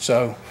at you.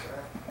 So,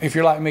 if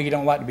you're like me, you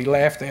don't like to be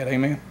laughed at.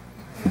 Amen.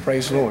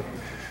 Praise the Lord.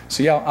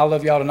 So, y'all, I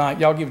love y'all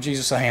tonight. Y'all give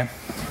Jesus a hand.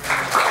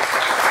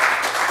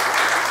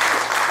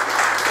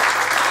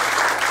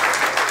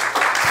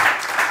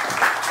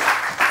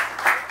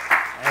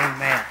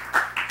 Amen.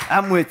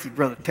 I'm with you,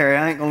 Brother Terry.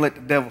 I ain't going to let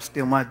the devil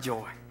steal my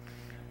joy.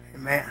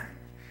 Amen.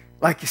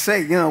 Like you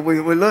say, you know, we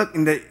look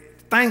and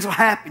things will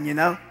happen, you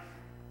know.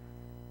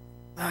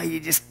 Oh, you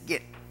just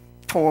get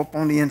tore up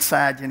on the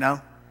inside, you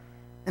know.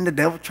 And the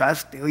devil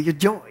tries to steal your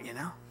joy, you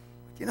know.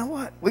 But you know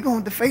what? We're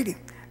going to defeat him.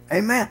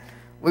 Amen.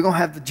 We're going to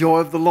have the joy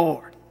of the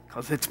Lord,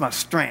 because it's my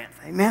strength.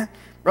 Amen.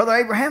 Brother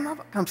Abraham, I'm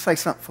going to come say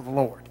something for the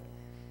Lord.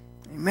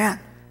 Amen.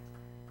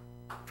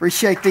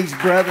 Appreciate these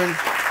brethren.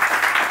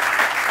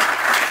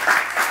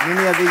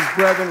 Many of these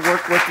brethren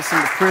work with us in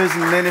the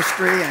prison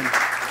ministry, and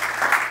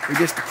we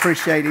just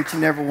appreciate each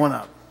and every one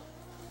of them.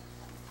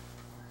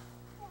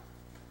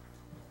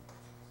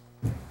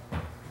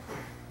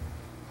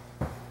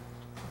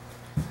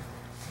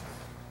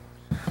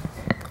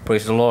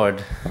 Praise the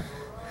Lord.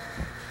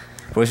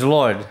 Praise the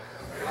Lord.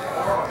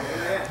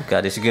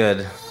 God is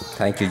good.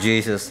 Thank you,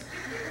 Jesus.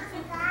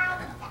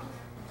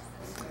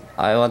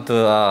 I want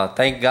to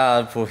thank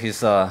God for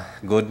His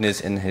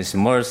goodness and His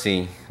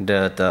mercy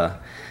that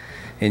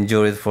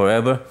endureth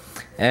forever.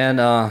 And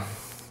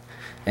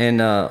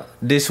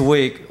this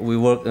week we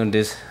worked on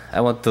this. I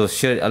want to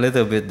share a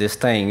little bit these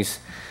things.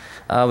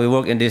 We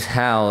work in this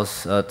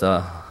house at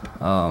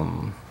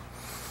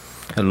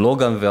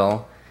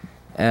Loganville,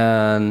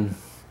 and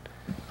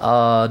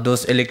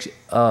those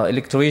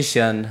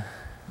electrician.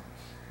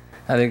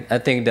 I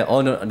think the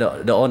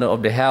owner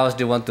of the house,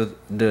 they want to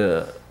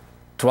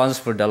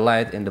transfer the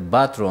light in the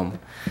bathroom,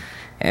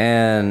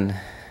 and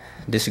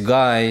this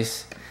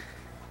electrician,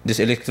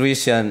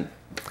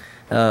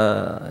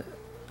 the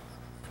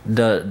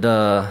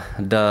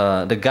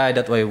guy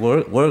that we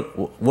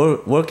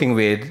working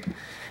with,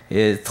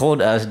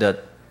 told us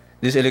that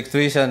this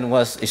electrician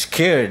was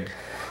scared,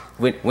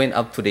 went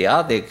up to the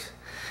attic.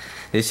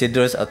 They said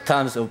there's a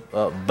tons of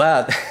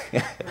bat,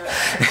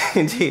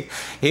 and he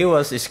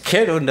was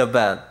scared on the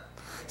bat.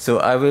 So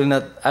I will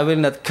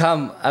not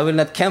come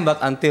back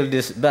until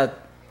this bat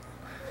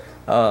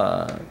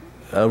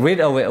read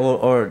away,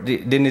 or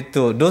they need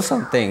to do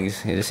some things.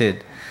 He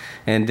said,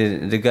 and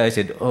the guy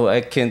said, "Oh,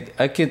 I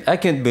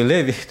can't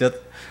believe it,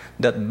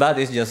 that bat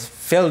is just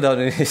fell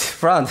down in his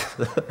front."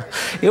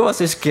 He was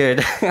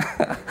scared,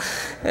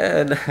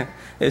 and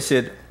he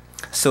said.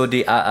 So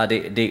they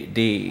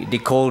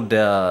called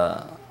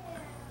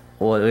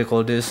what do we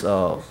call this?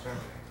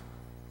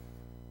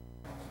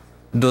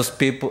 Those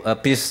people,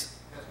 peace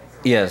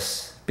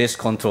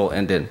control.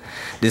 And then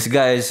this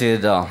guy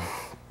said,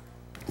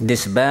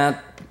 this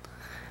bat,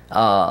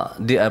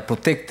 they are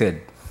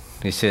protected.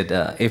 He said,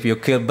 if you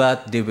kill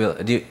bat,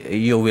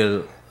 you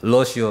will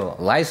lose your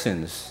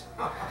license.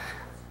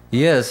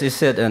 Yes, he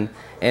said, and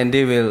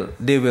they will.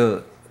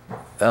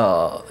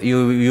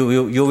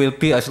 You will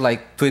pay us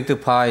like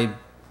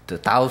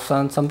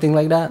 25,000, something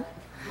like that.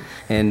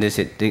 And they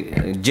said,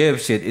 Jeff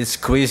said, it's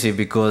crazy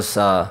because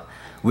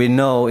we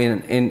know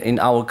in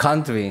our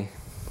country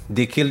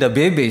they kill the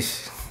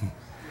babies.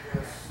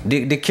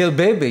 They kill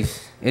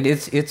babies. And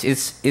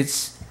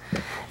it's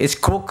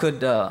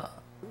crooked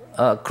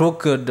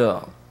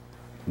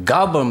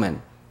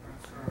government.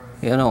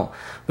 You know,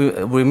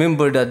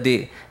 remember that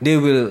they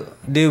will.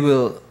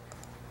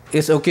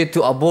 It's okay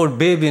to abort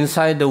baby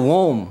inside the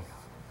womb,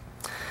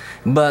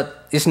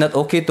 but it's not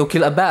okay to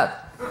kill a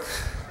bat.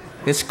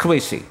 It's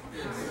crazy.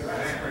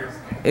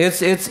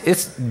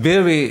 It's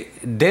very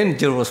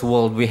dangerous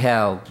world we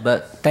have.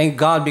 But thank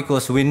God,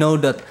 because we know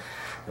that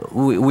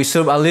we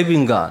serve a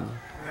living God.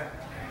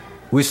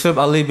 We serve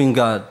a living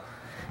God,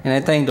 and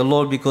I thank the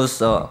Lord because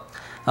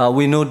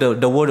we know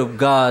the word of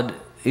God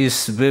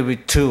is very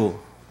true.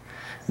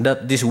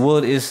 That this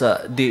word is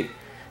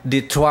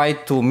they try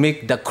to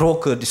make the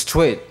crooked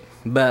straight,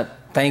 but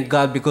thank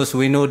God because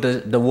we know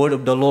the word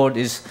of the Lord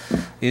is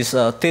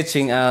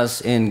teaching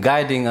us and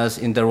guiding us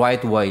in the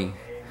right way.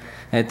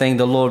 I thank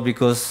the Lord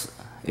because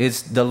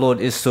the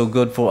Lord is so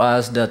good for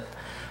us that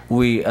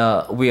we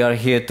are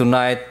here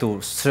tonight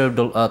to serve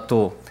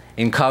to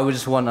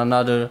encourage one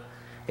another,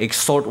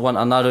 exhort one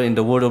another in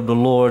the word of the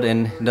Lord,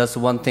 and that's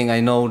one thing I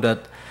know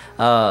that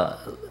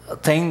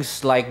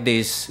things like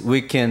this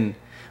we can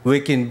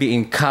be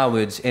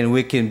encouraged, and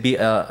we can be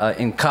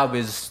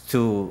encouraged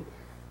to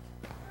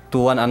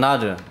one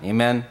another.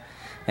 Amen.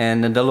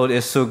 And the Lord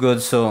is so good.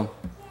 So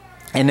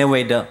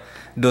anyway,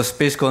 the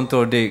space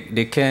control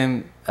they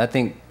came, I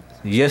think,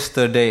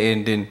 yesterday,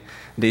 and then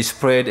they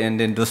spread, and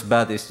then those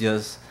bats is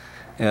just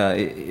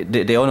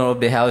the owner of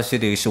the house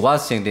is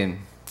watching them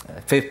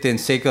 15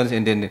 seconds,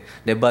 and then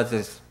the bat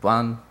is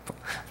one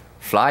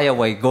fly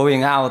away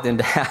going out in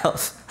the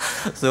house.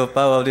 So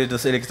probably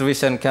those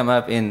electrician come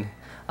up and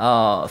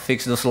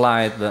fix those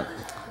lights. But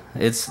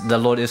the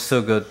Lord is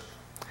so good.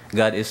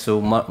 God is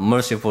so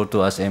merciful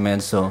to us. Amen.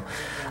 So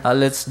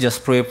let's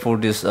just pray for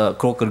this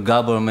crooked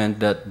government,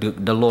 that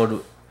the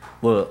Lord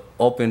will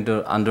open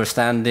their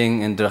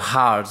understanding and their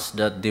hearts,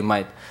 that they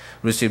might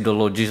receive the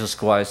Lord Jesus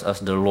Christ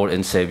as their Lord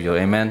and Savior.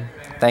 Amen.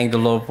 Thank the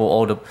Lord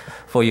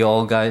for you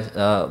all guys,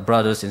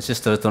 brothers and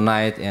sisters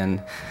tonight,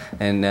 and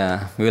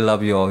we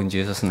love you all in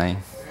Jesus' name.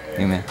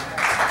 Amen.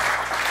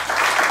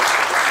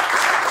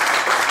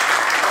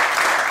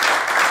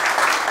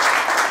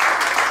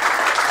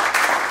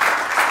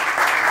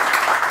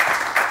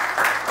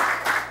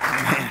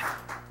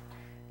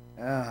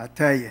 I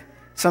tell you,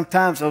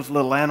 sometimes those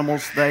little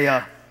animals,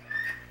 they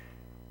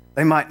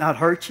might not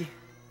hurt you.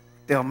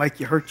 They'll make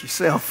you hurt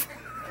yourself.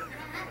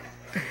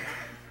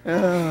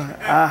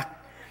 I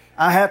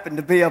happened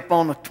to be up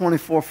on a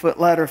 24-foot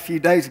ladder a few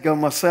days ago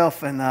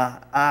myself, and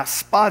I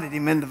spotted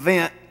him in the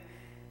vent,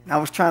 and I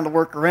was trying to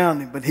work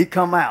around him, but he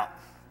come out,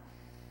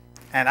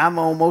 and I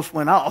almost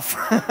went off.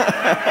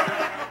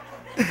 I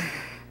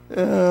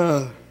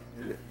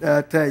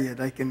tell you,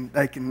 they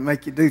can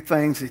make you do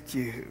things that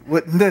you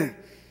wouldn't do.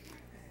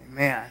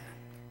 Man,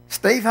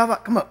 Steve, how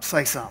about come up and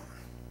say something?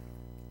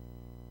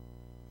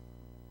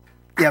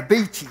 Yeah,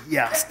 Beachy.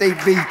 Yeah, Steve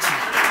Beachy.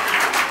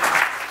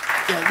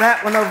 Yeah,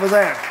 that one over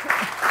there.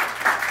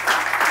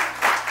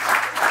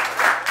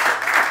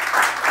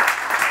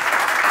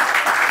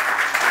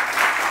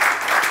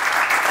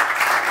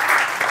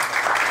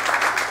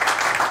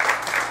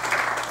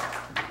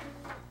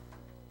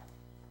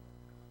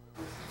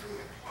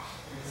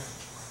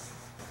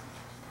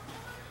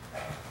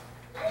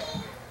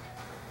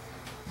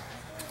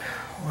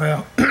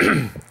 Well,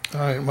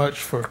 I ain't much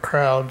for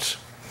crowds,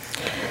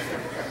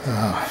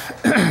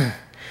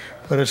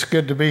 but it's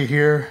good to be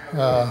here.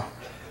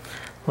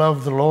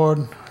 Love the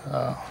Lord.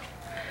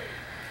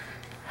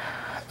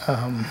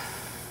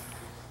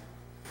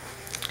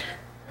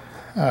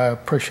 I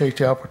appreciate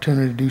the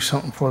opportunity to do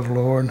something for the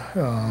Lord.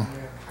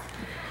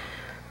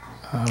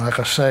 Like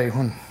I say,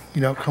 when you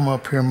don't come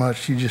up here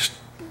much, it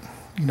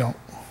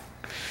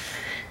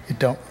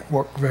don't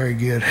work very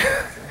good.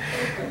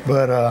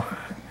 But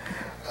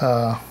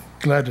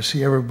glad to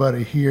see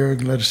everybody here.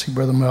 Glad to see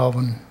Brother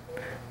Melvin,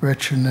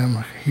 Rich, and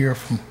them here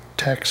from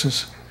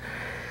Texas,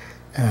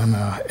 and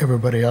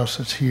everybody else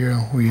that's here.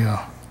 We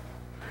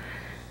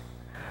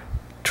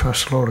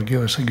trust the Lord to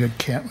give us a good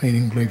camp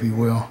meeting. Believe He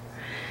will.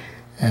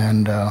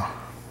 And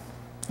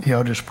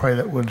I'll just pray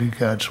that we'll do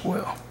God's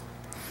will.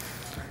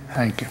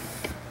 Thank you.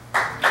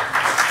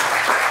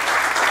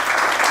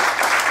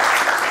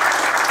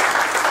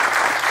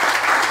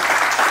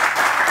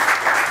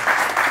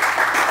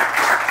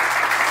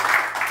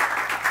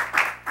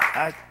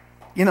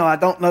 I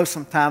don't know,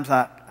 sometimes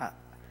I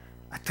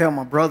tell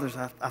my brothers,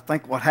 I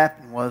think what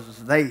happened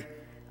was I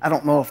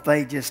don't know if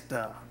they just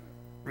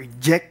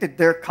rejected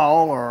their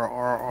call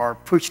or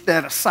pushed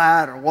that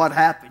aside or what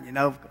happened,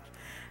 because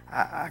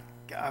I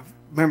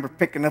remember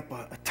picking up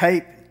a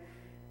tape,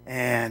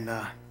 and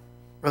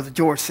Brother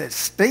George said,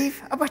 Steve,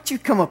 how about you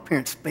come up here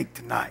and speak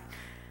tonight?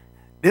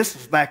 This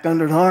was back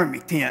under the Army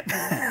tent.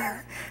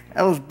 That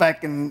was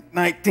back in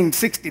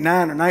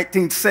 1969 or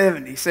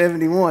 1970,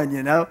 71,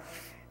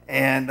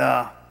 And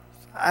I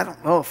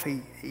don't know if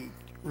he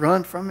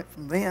run from it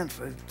from then.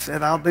 So he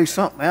said, I'll do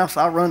something else.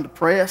 I'll run the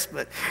press.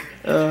 But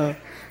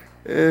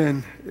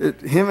him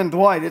and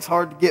Dwight, it's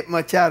hard to get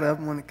much out of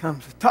them when it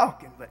comes to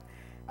talking. But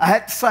I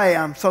have to say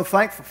I'm so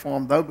thankful for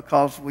them, though,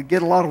 because we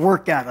get a lot of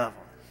work out of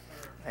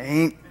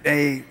them.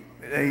 They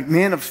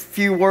men of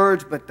few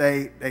words, but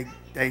they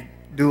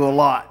do a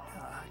lot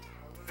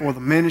for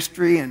the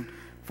ministry and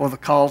for the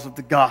cause of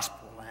the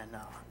gospel.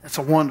 And it's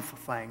a wonderful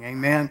thing,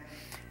 amen?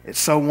 It's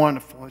so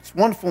wonderful. It's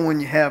wonderful when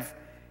you have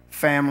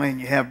family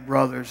and you have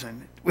brothers,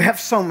 and we have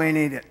so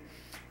many that,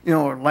 you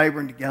know, are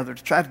laboring together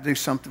to try to do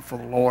something for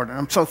the Lord. And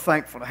I'm so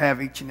thankful to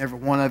have each and every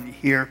one of you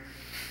here.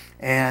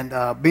 And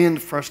being the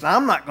first,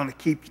 I'm not going to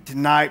keep you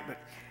tonight,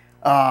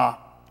 but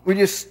we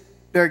just,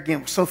 there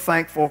again, we're so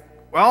thankful.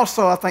 We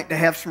also, I think, they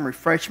have some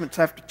refreshments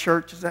after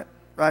church. Is that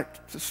right?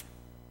 Just,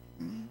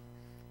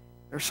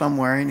 they're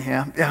somewhere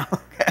anyhow. Yeah,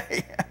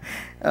 okay.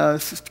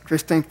 Sister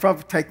Christine's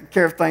probably taking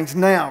care of things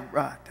now.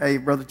 I tell you,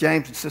 Brother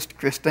James and Sister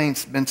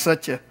Christine's been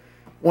such a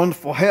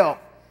wonderful help.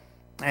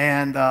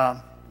 And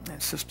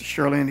Sister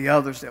Shirley and the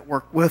others that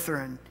work with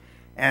her.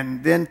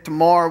 And then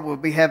tomorrow we'll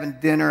be having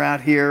dinner out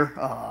here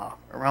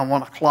around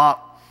 1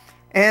 o'clock.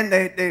 And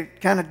they're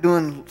kind of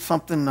doing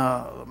something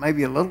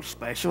maybe a little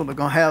special. They're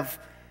going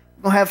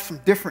to have some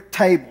different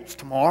tables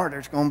tomorrow.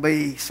 There's going to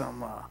be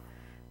some, of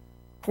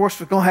course,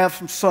 we're going to have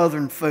some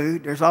southern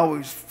food. There's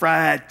always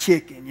fried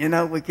chicken, you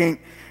know, we can't.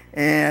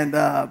 And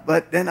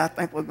but then I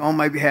think we're going to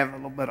maybe have a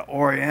little bit of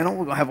Oriental.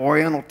 We're going to have an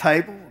Oriental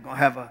table. We're going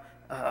to have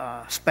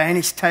a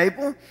Spanish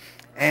table.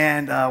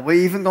 And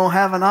we're even going to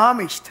have an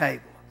Amish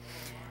table.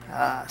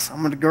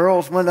 Some of the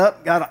girls went up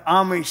and got an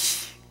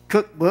Amish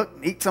cookbook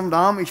and eat some of the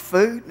Amish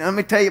food. Now, let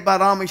me tell you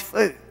about Amish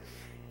food.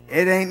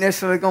 It ain't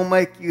necessarily going to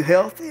make you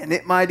healthy, and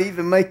it might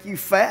even make you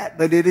fat,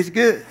 but it is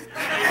good.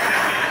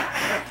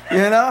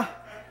 You know?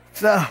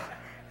 So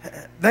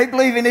they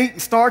believe in eating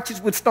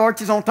starches with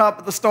starches on top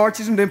of the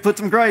starches and then put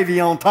some gravy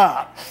on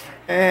top.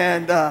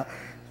 And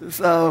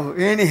so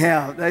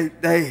anyhow,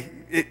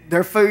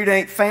 their food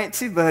ain't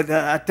fancy, but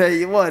I tell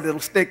you what, it'll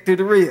stick to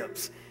the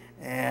ribs.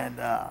 And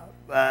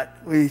but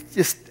we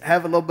just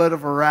have a little bit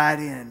of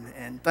variety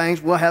and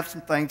things. We'll have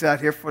some things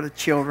out here for the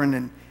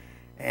children,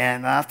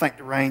 and I think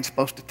the rain's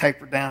supposed to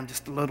taper down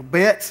just a little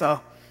bit. So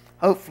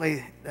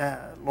hopefully the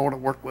Lord will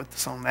work with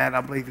us on that.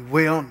 I believe He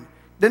will. And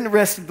then the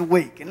rest of the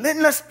week. And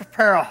then let's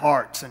prepare our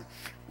hearts. And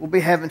we'll be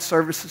having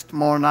services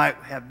tomorrow night.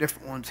 We have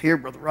different ones here.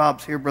 Brother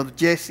Rob's here. Brother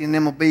Jesse and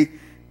them will be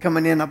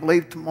coming in, I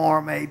believe,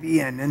 tomorrow maybe.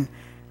 And then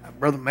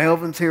Brother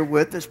Melvin's here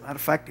with us. Matter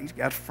of fact, he's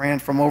got a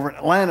friend from over in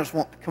Atlanta who's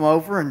wanting to come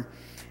over.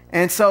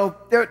 And so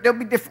there'll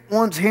be different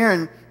ones here.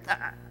 And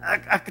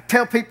I could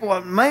tell people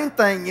the main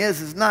thing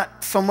is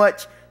not so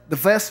much the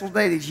vessel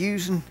that He's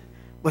using,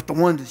 but the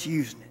one that's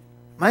using it.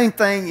 Main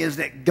thing is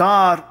that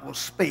God will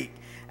speak.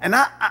 And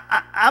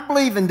I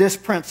believe in this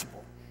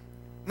principle.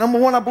 Number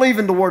one, I believe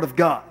in the Word of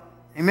God.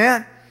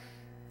 Amen?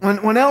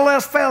 When all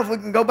else fails, we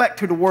can go back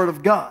to the Word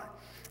of God.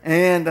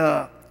 And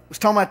I was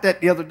talking about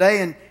that the other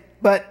day.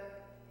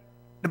 But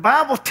the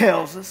Bible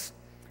tells us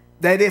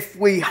that if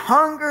we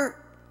hunger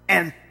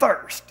and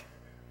thirst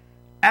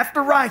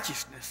after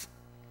righteousness,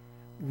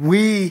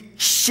 we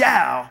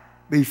shall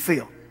be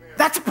filled.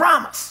 That's a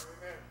promise.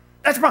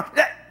 That's a promise.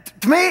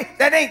 To me,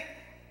 that ain't.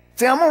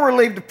 See, I'm going to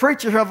relieve the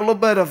preacher of a little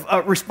bit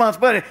of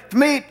responsibility. To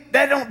me,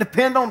 that don't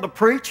depend on the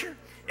preacher.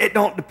 It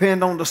don't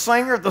depend on the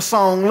singer, the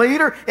song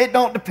leader. It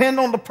don't depend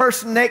on the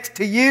person next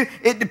to you.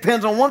 It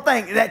depends on one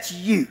thing. That's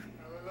you.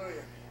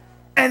 Hallelujah.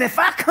 And if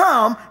I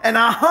come and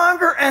I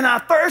hunger and I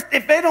thirst,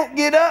 if they don't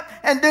get up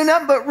and do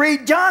nothing but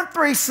read John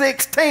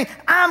 3:16,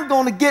 I'm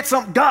going to get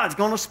something. God's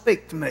going to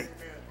speak to me.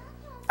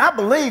 I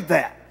believe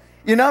that.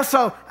 You know,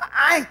 so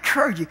I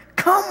encourage you,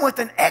 come with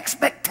an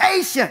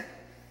expectation.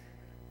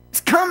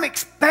 Come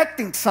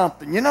expecting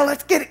something. You know,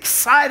 let's get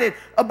excited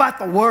about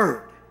the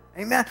Word.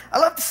 Amen. I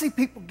love to see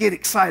people get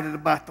excited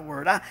about the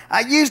Word.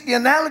 I use the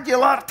analogy a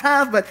lot of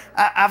times, but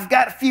I've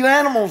got a few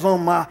animals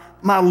on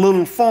my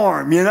little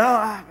farm, you know.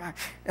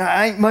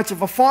 I ain't much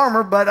of a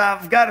farmer, but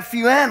I've got a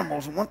few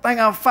animals. And one thing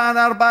I've found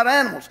out about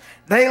animals,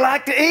 they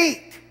like to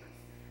eat.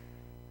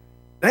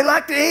 They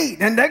like to eat,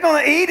 and they're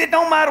going to eat. It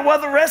don't matter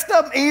whether the rest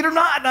of them eat or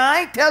not. Now,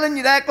 I ain't telling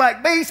you to act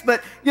like beasts,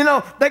 but, you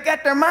know, they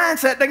got their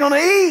mindset. They're going to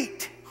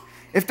eat.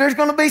 If there's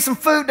going to be some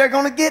food, they're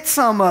going to get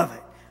some of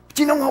it. But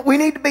you know what? We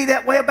need to be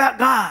that way about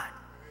God.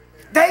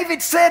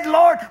 David said,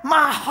 Lord,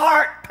 my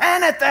heart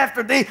panteth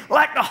after thee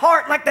like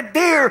the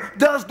deer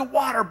does the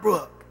water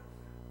brook.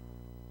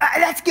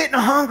 That's getting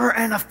a hunger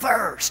and a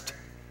thirst.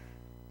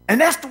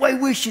 And that's the way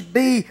we should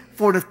be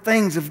for the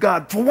things of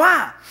God. For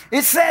why?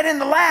 It said in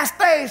the last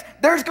days,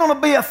 there's going to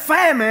be a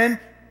famine,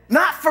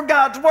 not for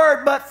God's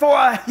word, but for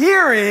a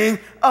hearing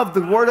of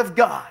the word of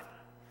God.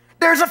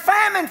 There's a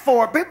famine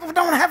for it. People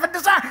don't have a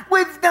desire.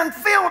 We've done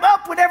filled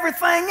up with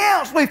everything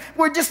else.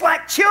 We're just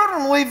like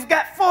children. We've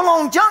got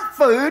full-on junk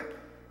food.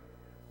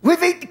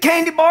 We've eaten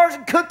candy bars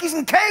and cookies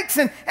and cakes,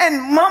 and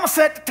Mama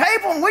sat at the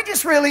table, and we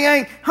just really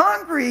ain't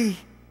hungry.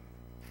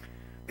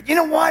 But you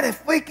know what?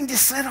 If we can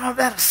just set all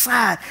that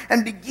aside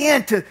and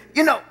begin to,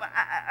 you know,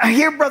 I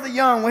hear Brother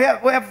Young. We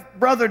have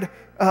Brother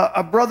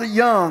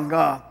Young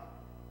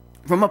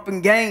from up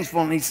in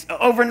Gainesville, and he's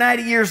over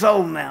 90 years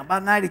old now,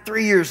 about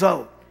 93 years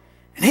old.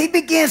 And he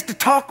begins to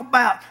talk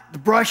about the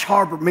Brush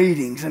Harbor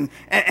meetings and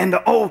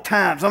the old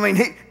times. I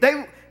mean,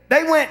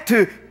 they went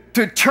to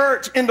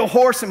church in the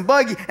horse and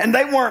buggy, and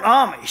they weren't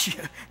Amish.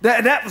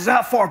 That was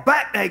how far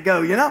back they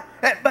go, you know.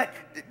 But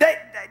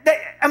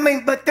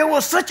but there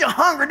was such a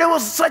hunger, there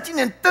was such an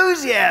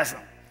enthusiasm.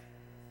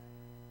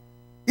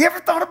 You ever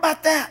thought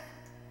about that?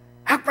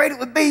 How great it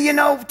would be, you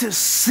know, to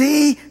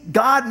see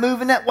God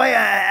moving that way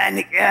and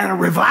a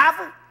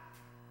revival.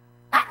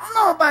 I don't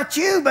know about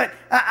you, but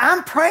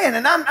I'm praying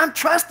and I'm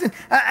trusting.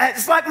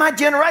 It's like my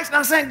generation.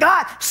 I'm saying,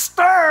 God,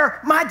 stir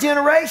my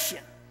generation.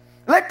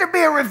 Let there be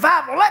a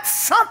revival. Let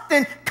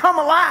something come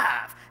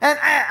alive. And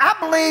I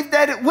believe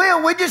that it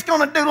will. We're just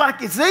going to do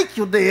like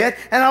Ezekiel did.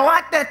 And I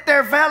like that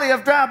there valley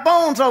of dry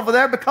bones over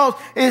there, because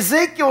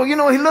Ezekiel, you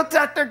know, he looked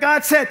out there.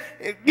 God said,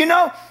 you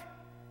know,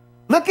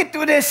 look at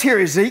this here,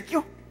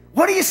 Ezekiel.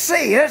 What do you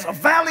see? There's a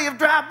valley of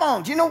dry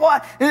bones. You know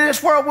what? In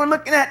this world we're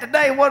looking at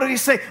today, what do you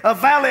see? A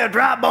valley of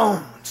dry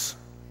bones.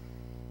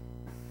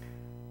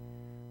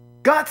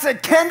 God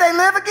said, can they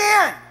live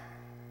again?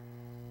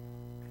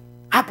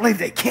 I believe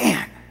they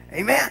can.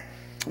 Amen.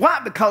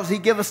 Why? Because he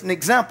gave us an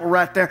example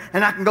right there,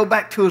 and I can go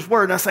back to his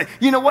word and I say,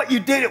 you know what?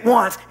 You did it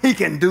once. He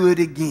can do it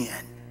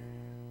again.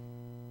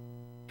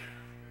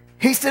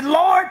 He said,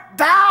 Lord,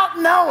 thou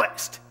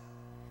knowest.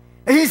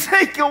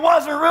 Ezekiel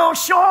wasn't real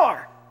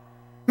sure.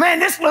 Man,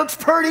 this looks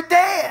pretty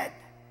dead.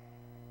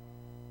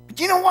 But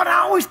you know what I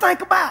always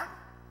think about?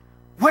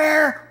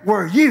 Where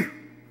were you?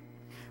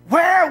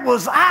 Where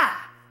was I?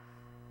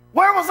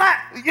 Where was I?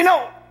 You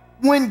know,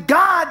 when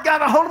God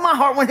got a hold of my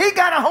heart, when he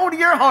got a hold of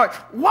your heart,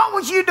 what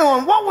was you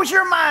doing? What was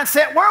your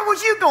mindset? Where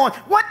was you going?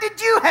 What did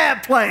you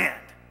have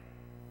planned?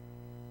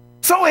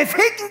 So if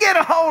he can get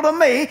a hold of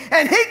me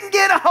and he can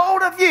get a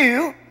hold of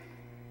you,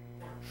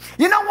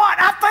 you know what?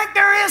 I think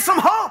there is some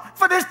hope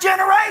for this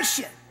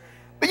generation.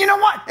 But you know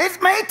what?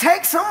 It may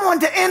take someone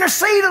to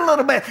intercede a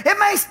little bit. It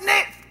may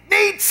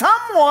need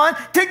someone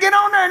to get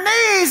on their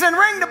knees and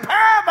ring the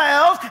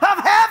parabells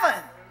of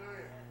heaven.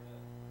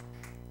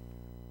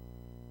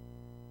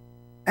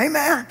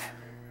 Amen.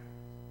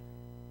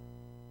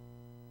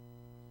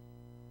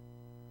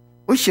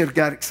 We should have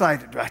got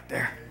excited right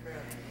there.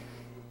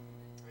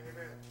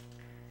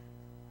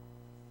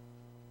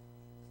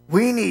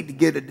 We need to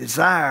get a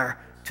desire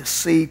to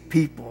see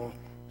people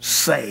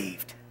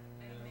saved.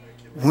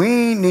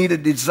 We need a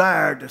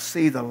desire to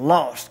see the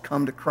lost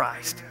come to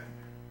Christ.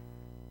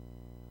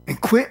 And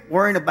quit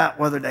worrying about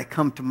whether they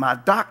come to my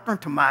doctrine,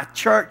 to my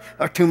church,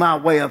 or to my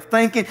way of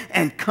thinking,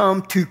 and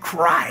come to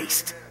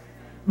Christ.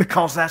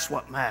 Because that's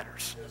what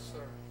matters.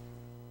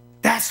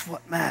 That's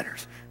what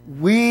matters.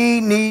 We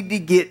need to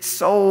get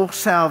soul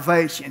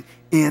salvation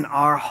in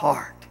our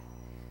heart.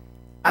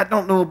 I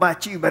don't know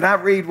about you, but I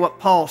read what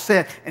Paul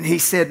said, and he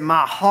said,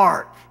 my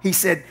heart. He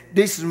said,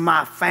 this is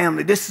my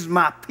family. This is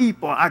my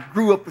people. I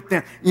grew up with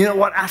them. You know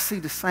what? I see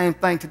the same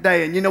thing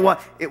today. And you know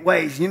what? It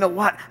weighs. You know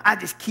what? I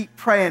just keep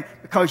praying,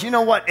 because you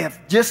know what? If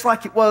just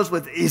like it was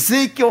with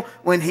Ezekiel,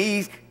 when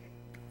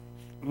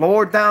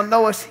Lord, thou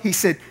knowest, he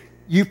said,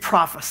 you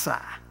prophesy.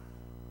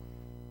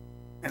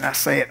 And I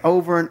say it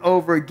over and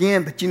over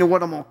again, but you know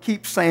what I'm going to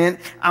keep saying?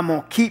 I'm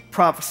going to keep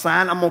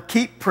prophesying. I'm going to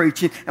keep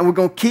preaching, and we're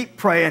going to keep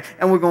praying,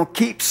 and we're going to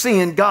keep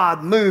seeing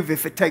God move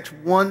if it takes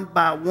one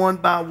by one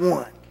by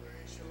one.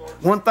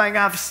 One thing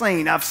I've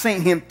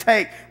seen him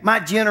take my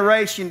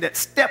generation that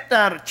stepped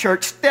out of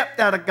church, stepped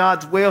out of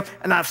God's will,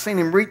 and I've seen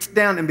him reach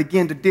down and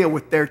begin to deal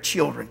with their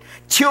children.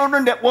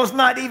 Children that was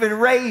not even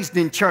raised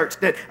in church,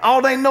 that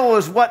all they know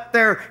is what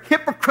their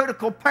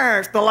hypocritical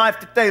parents, the life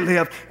that they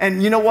live.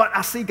 And you know what?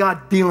 I see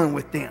God dealing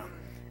with them.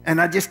 And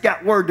I just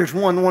got word there's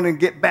one wanting to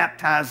get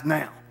baptized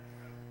now.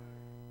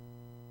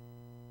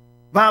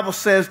 The Bible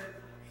says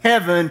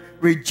heaven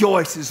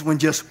rejoices when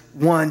just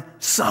one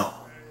soul.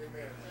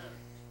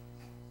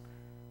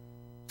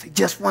 See,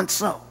 just one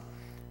soul.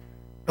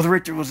 Brother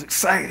Richard was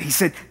excited. He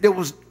said there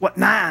was,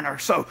 9 or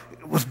so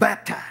was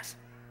baptized.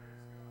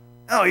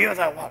 Oh, you was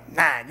like,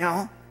 9, you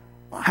know?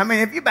 Well, how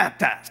many of you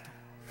baptized?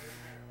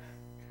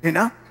 You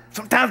know?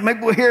 Sometimes maybe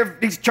we'll hear of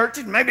these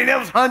churches, maybe there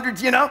was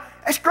hundreds, you know?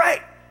 That's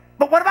great.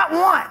 But what about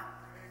one?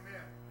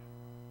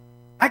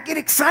 I get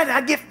excited.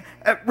 I get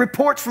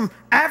reports from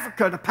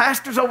Africa, the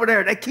pastors over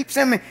there. They keep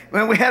sending me.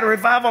 When we had a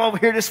revival over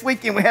here this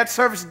weekend, we had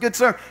service, good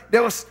service.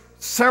 There was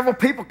several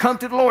people come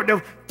to the Lord. There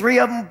were 3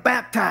 of them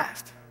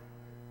baptized.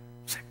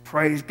 Say,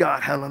 praise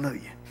God,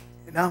 hallelujah.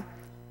 You know?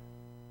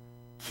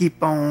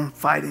 Keep on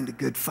fighting the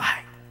good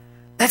fight.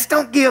 Let's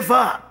don't give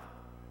up.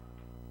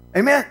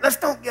 Amen? Let's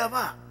don't give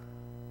up.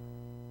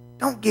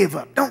 Don't give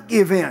up. Don't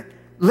give in.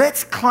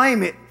 Let's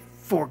claim it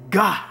for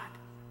God.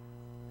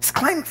 Let's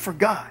claim it for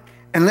God.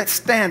 And let's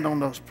stand on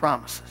those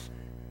promises.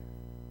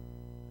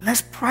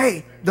 Let's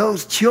pray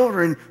those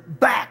children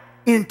back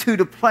into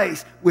the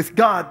place with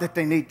God that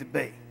they need to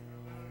be.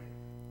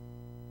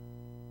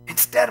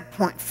 Instead of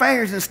pointing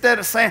fingers, instead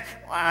of saying,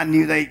 well, I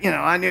knew they, you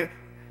know, I knew.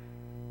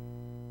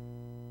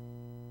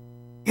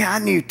 Yeah, I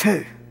knew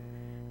too.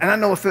 And I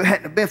know if it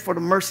hadn't been for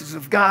the mercies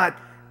of God,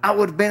 I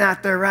would have been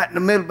out there right in the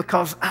middle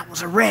because I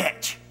was a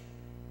wretch.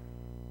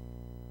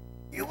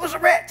 You was a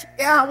wretch.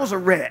 Yeah, I was a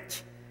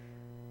wretch.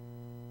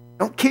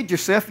 Don't kid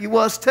yourself, you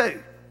was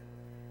too.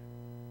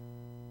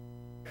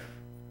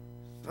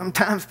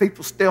 Sometimes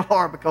people still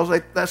are because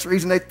that's the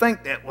reason they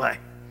think that way.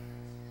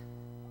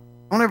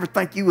 Don't ever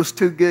think you was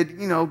too good.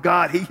 You know,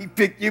 God, He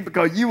picked you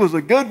because you was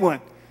a good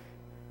one.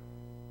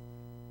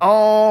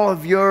 All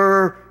of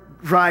your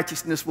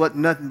righteousness wasn't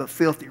nothing but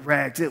filthy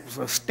rags. It was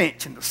a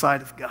stench in the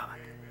sight of God.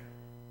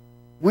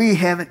 We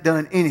haven't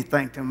done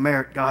anything to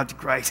merit God's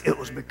grace. It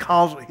was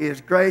because of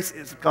His grace.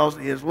 It's because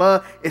of His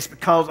love. It's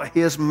because of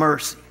His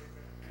mercy.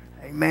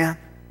 Amen.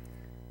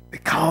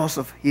 Because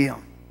of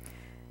Him.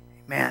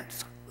 Amen.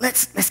 So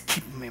let's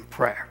keep Him in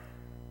prayer.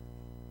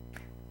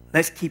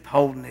 Let's keep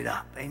holding it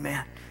up.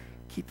 Amen.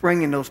 Keep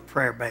ringing those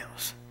prayer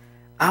bells.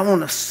 I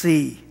want to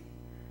see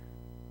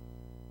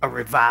a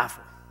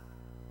revival.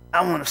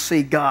 I want to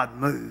see God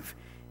move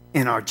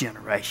in our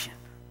generation.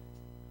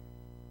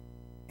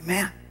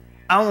 Amen.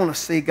 I want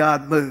to see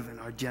God move in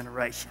our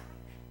generation.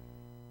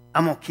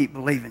 I'm going to keep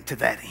believing to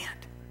that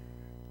end.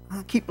 I'm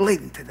going to keep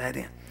believing to that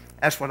end.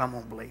 That's what I'm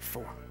going to believe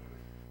for.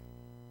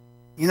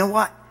 You know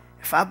what?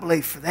 If I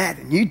believe for that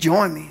and you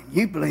join me and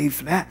you believe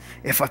for that,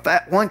 if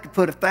one could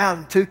put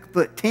 1,000, two could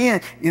put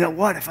 10, you know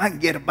what? If I can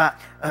get about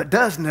a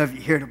dozen of you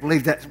here to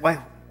believe that,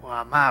 well,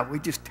 we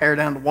just tear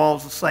down the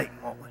walls of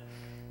Satan, won't we?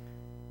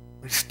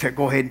 We just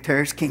go ahead and tear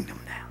his kingdom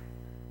down.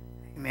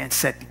 Amen.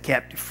 Set the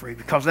captive free,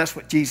 because that's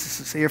what Jesus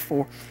is here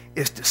for,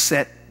 is to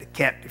set the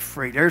captive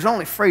free. There's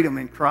only freedom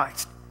in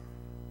Christ.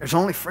 There's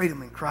only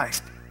freedom in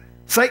Christ.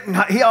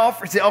 Satan, he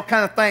offers all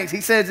kind of things.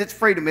 He says it's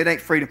freedom. It ain't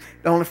freedom.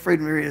 The only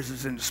freedom there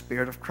is in the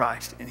Spirit of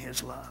Christ, in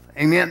His love.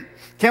 Amen.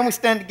 Can we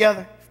stand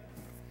together?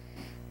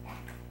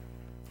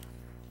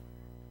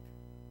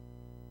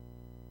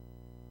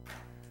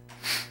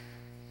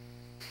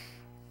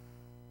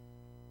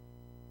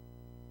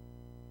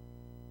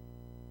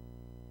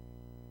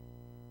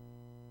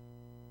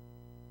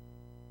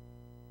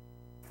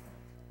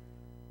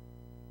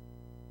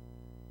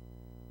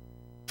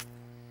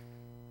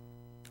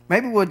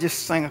 Maybe we'll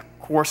just sing a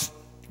chorus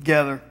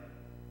together.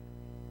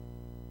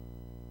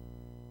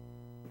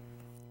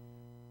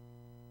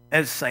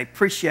 As I say,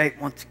 appreciate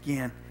once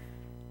again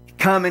you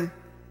coming.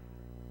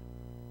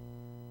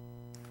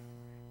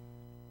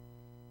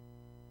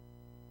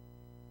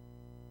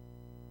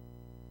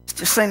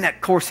 Just sing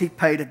that chorus, He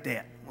paid a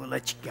debt. We'll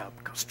let you go,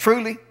 because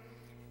truly,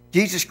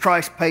 Jesus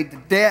Christ paid the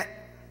debt.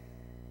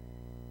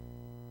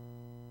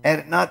 Had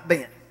it not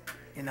been,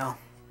 for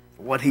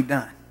what He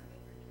done.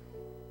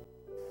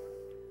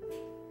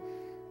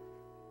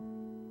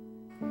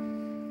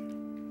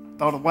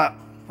 Thought about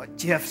what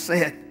Jeff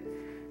said.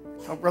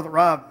 Oh, Brother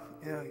Rob,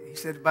 he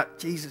said about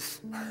Jesus.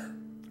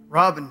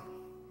 Robin,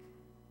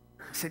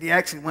 he said he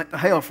actually went to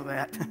hell for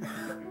that.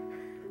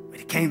 But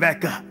he came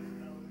back up.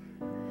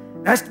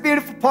 That's the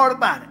beautiful part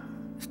about it.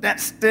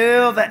 That's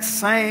still that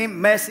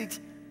same message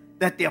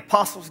that the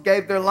apostles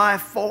gave their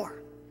life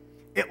for.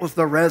 It was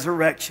the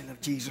resurrection of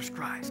Jesus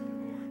Christ.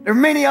 There are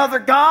many other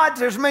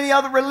gods, there's many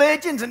other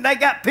religions, and they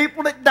got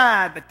people that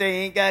died, but they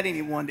ain't got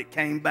anyone that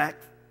came back.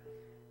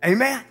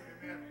 Amen.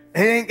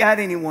 They ain't got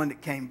anyone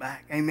that came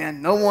back.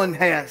 Amen. No one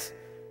has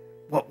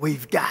what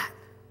we've got.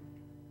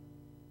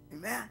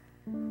 Amen.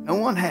 No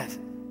one has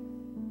it.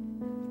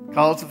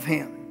 Because of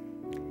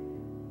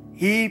Him.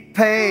 He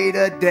paid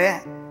a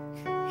debt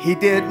He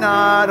did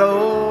not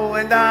owe,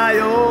 and I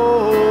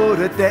owed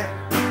a debt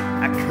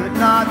I could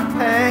not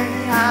pay.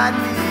 I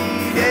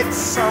needed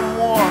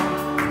someone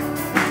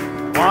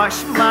to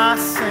wash my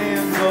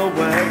sins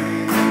away.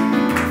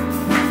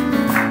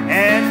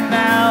 And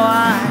now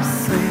I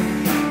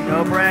sing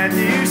a brand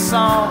new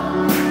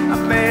song,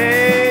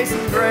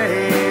 Amazing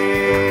Grace.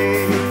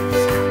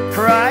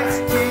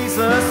 Christ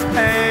Jesus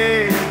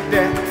paid a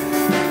debt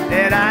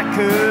that I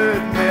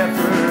could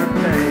never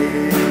pay.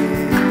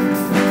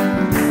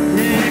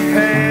 He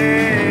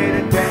paid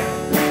a debt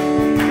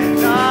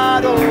that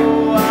not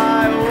owe.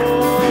 I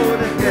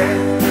owed a debt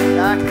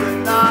I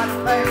could not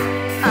pay.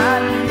 I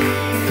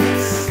needed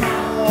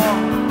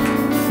someone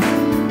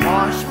to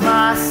wash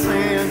my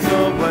sins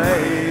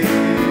away.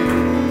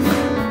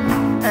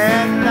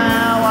 And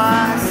now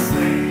I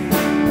sing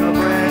a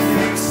brand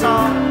new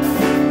song,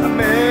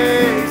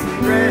 Amazing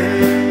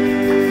Grace.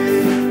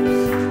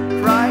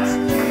 Christ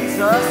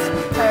Jesus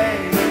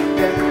paid the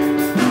debt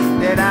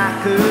that I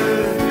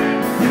could.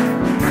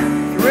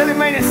 You really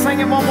mean it? Sing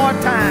it one more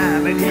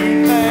time. And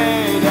He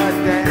paid a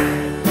debt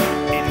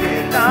He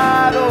did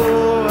not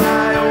owe.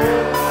 I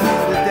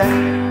owed a debt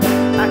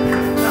I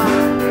could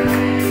not.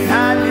 I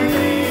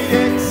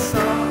needed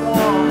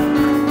someone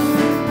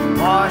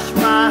to wash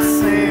my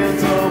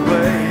sins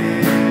away.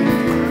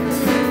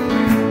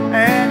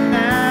 And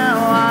now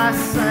I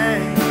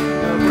sing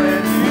a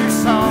brand new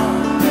song,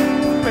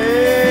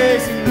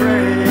 Amazing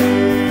Grace.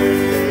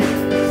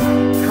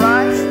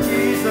 Christ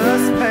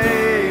Jesus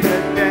paid a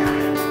debt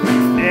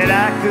that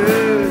I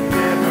could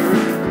never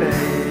pay.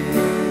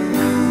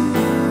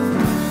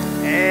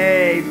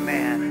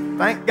 Amen.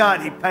 Thank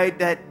God He paid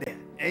that debt.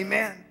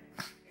 Amen.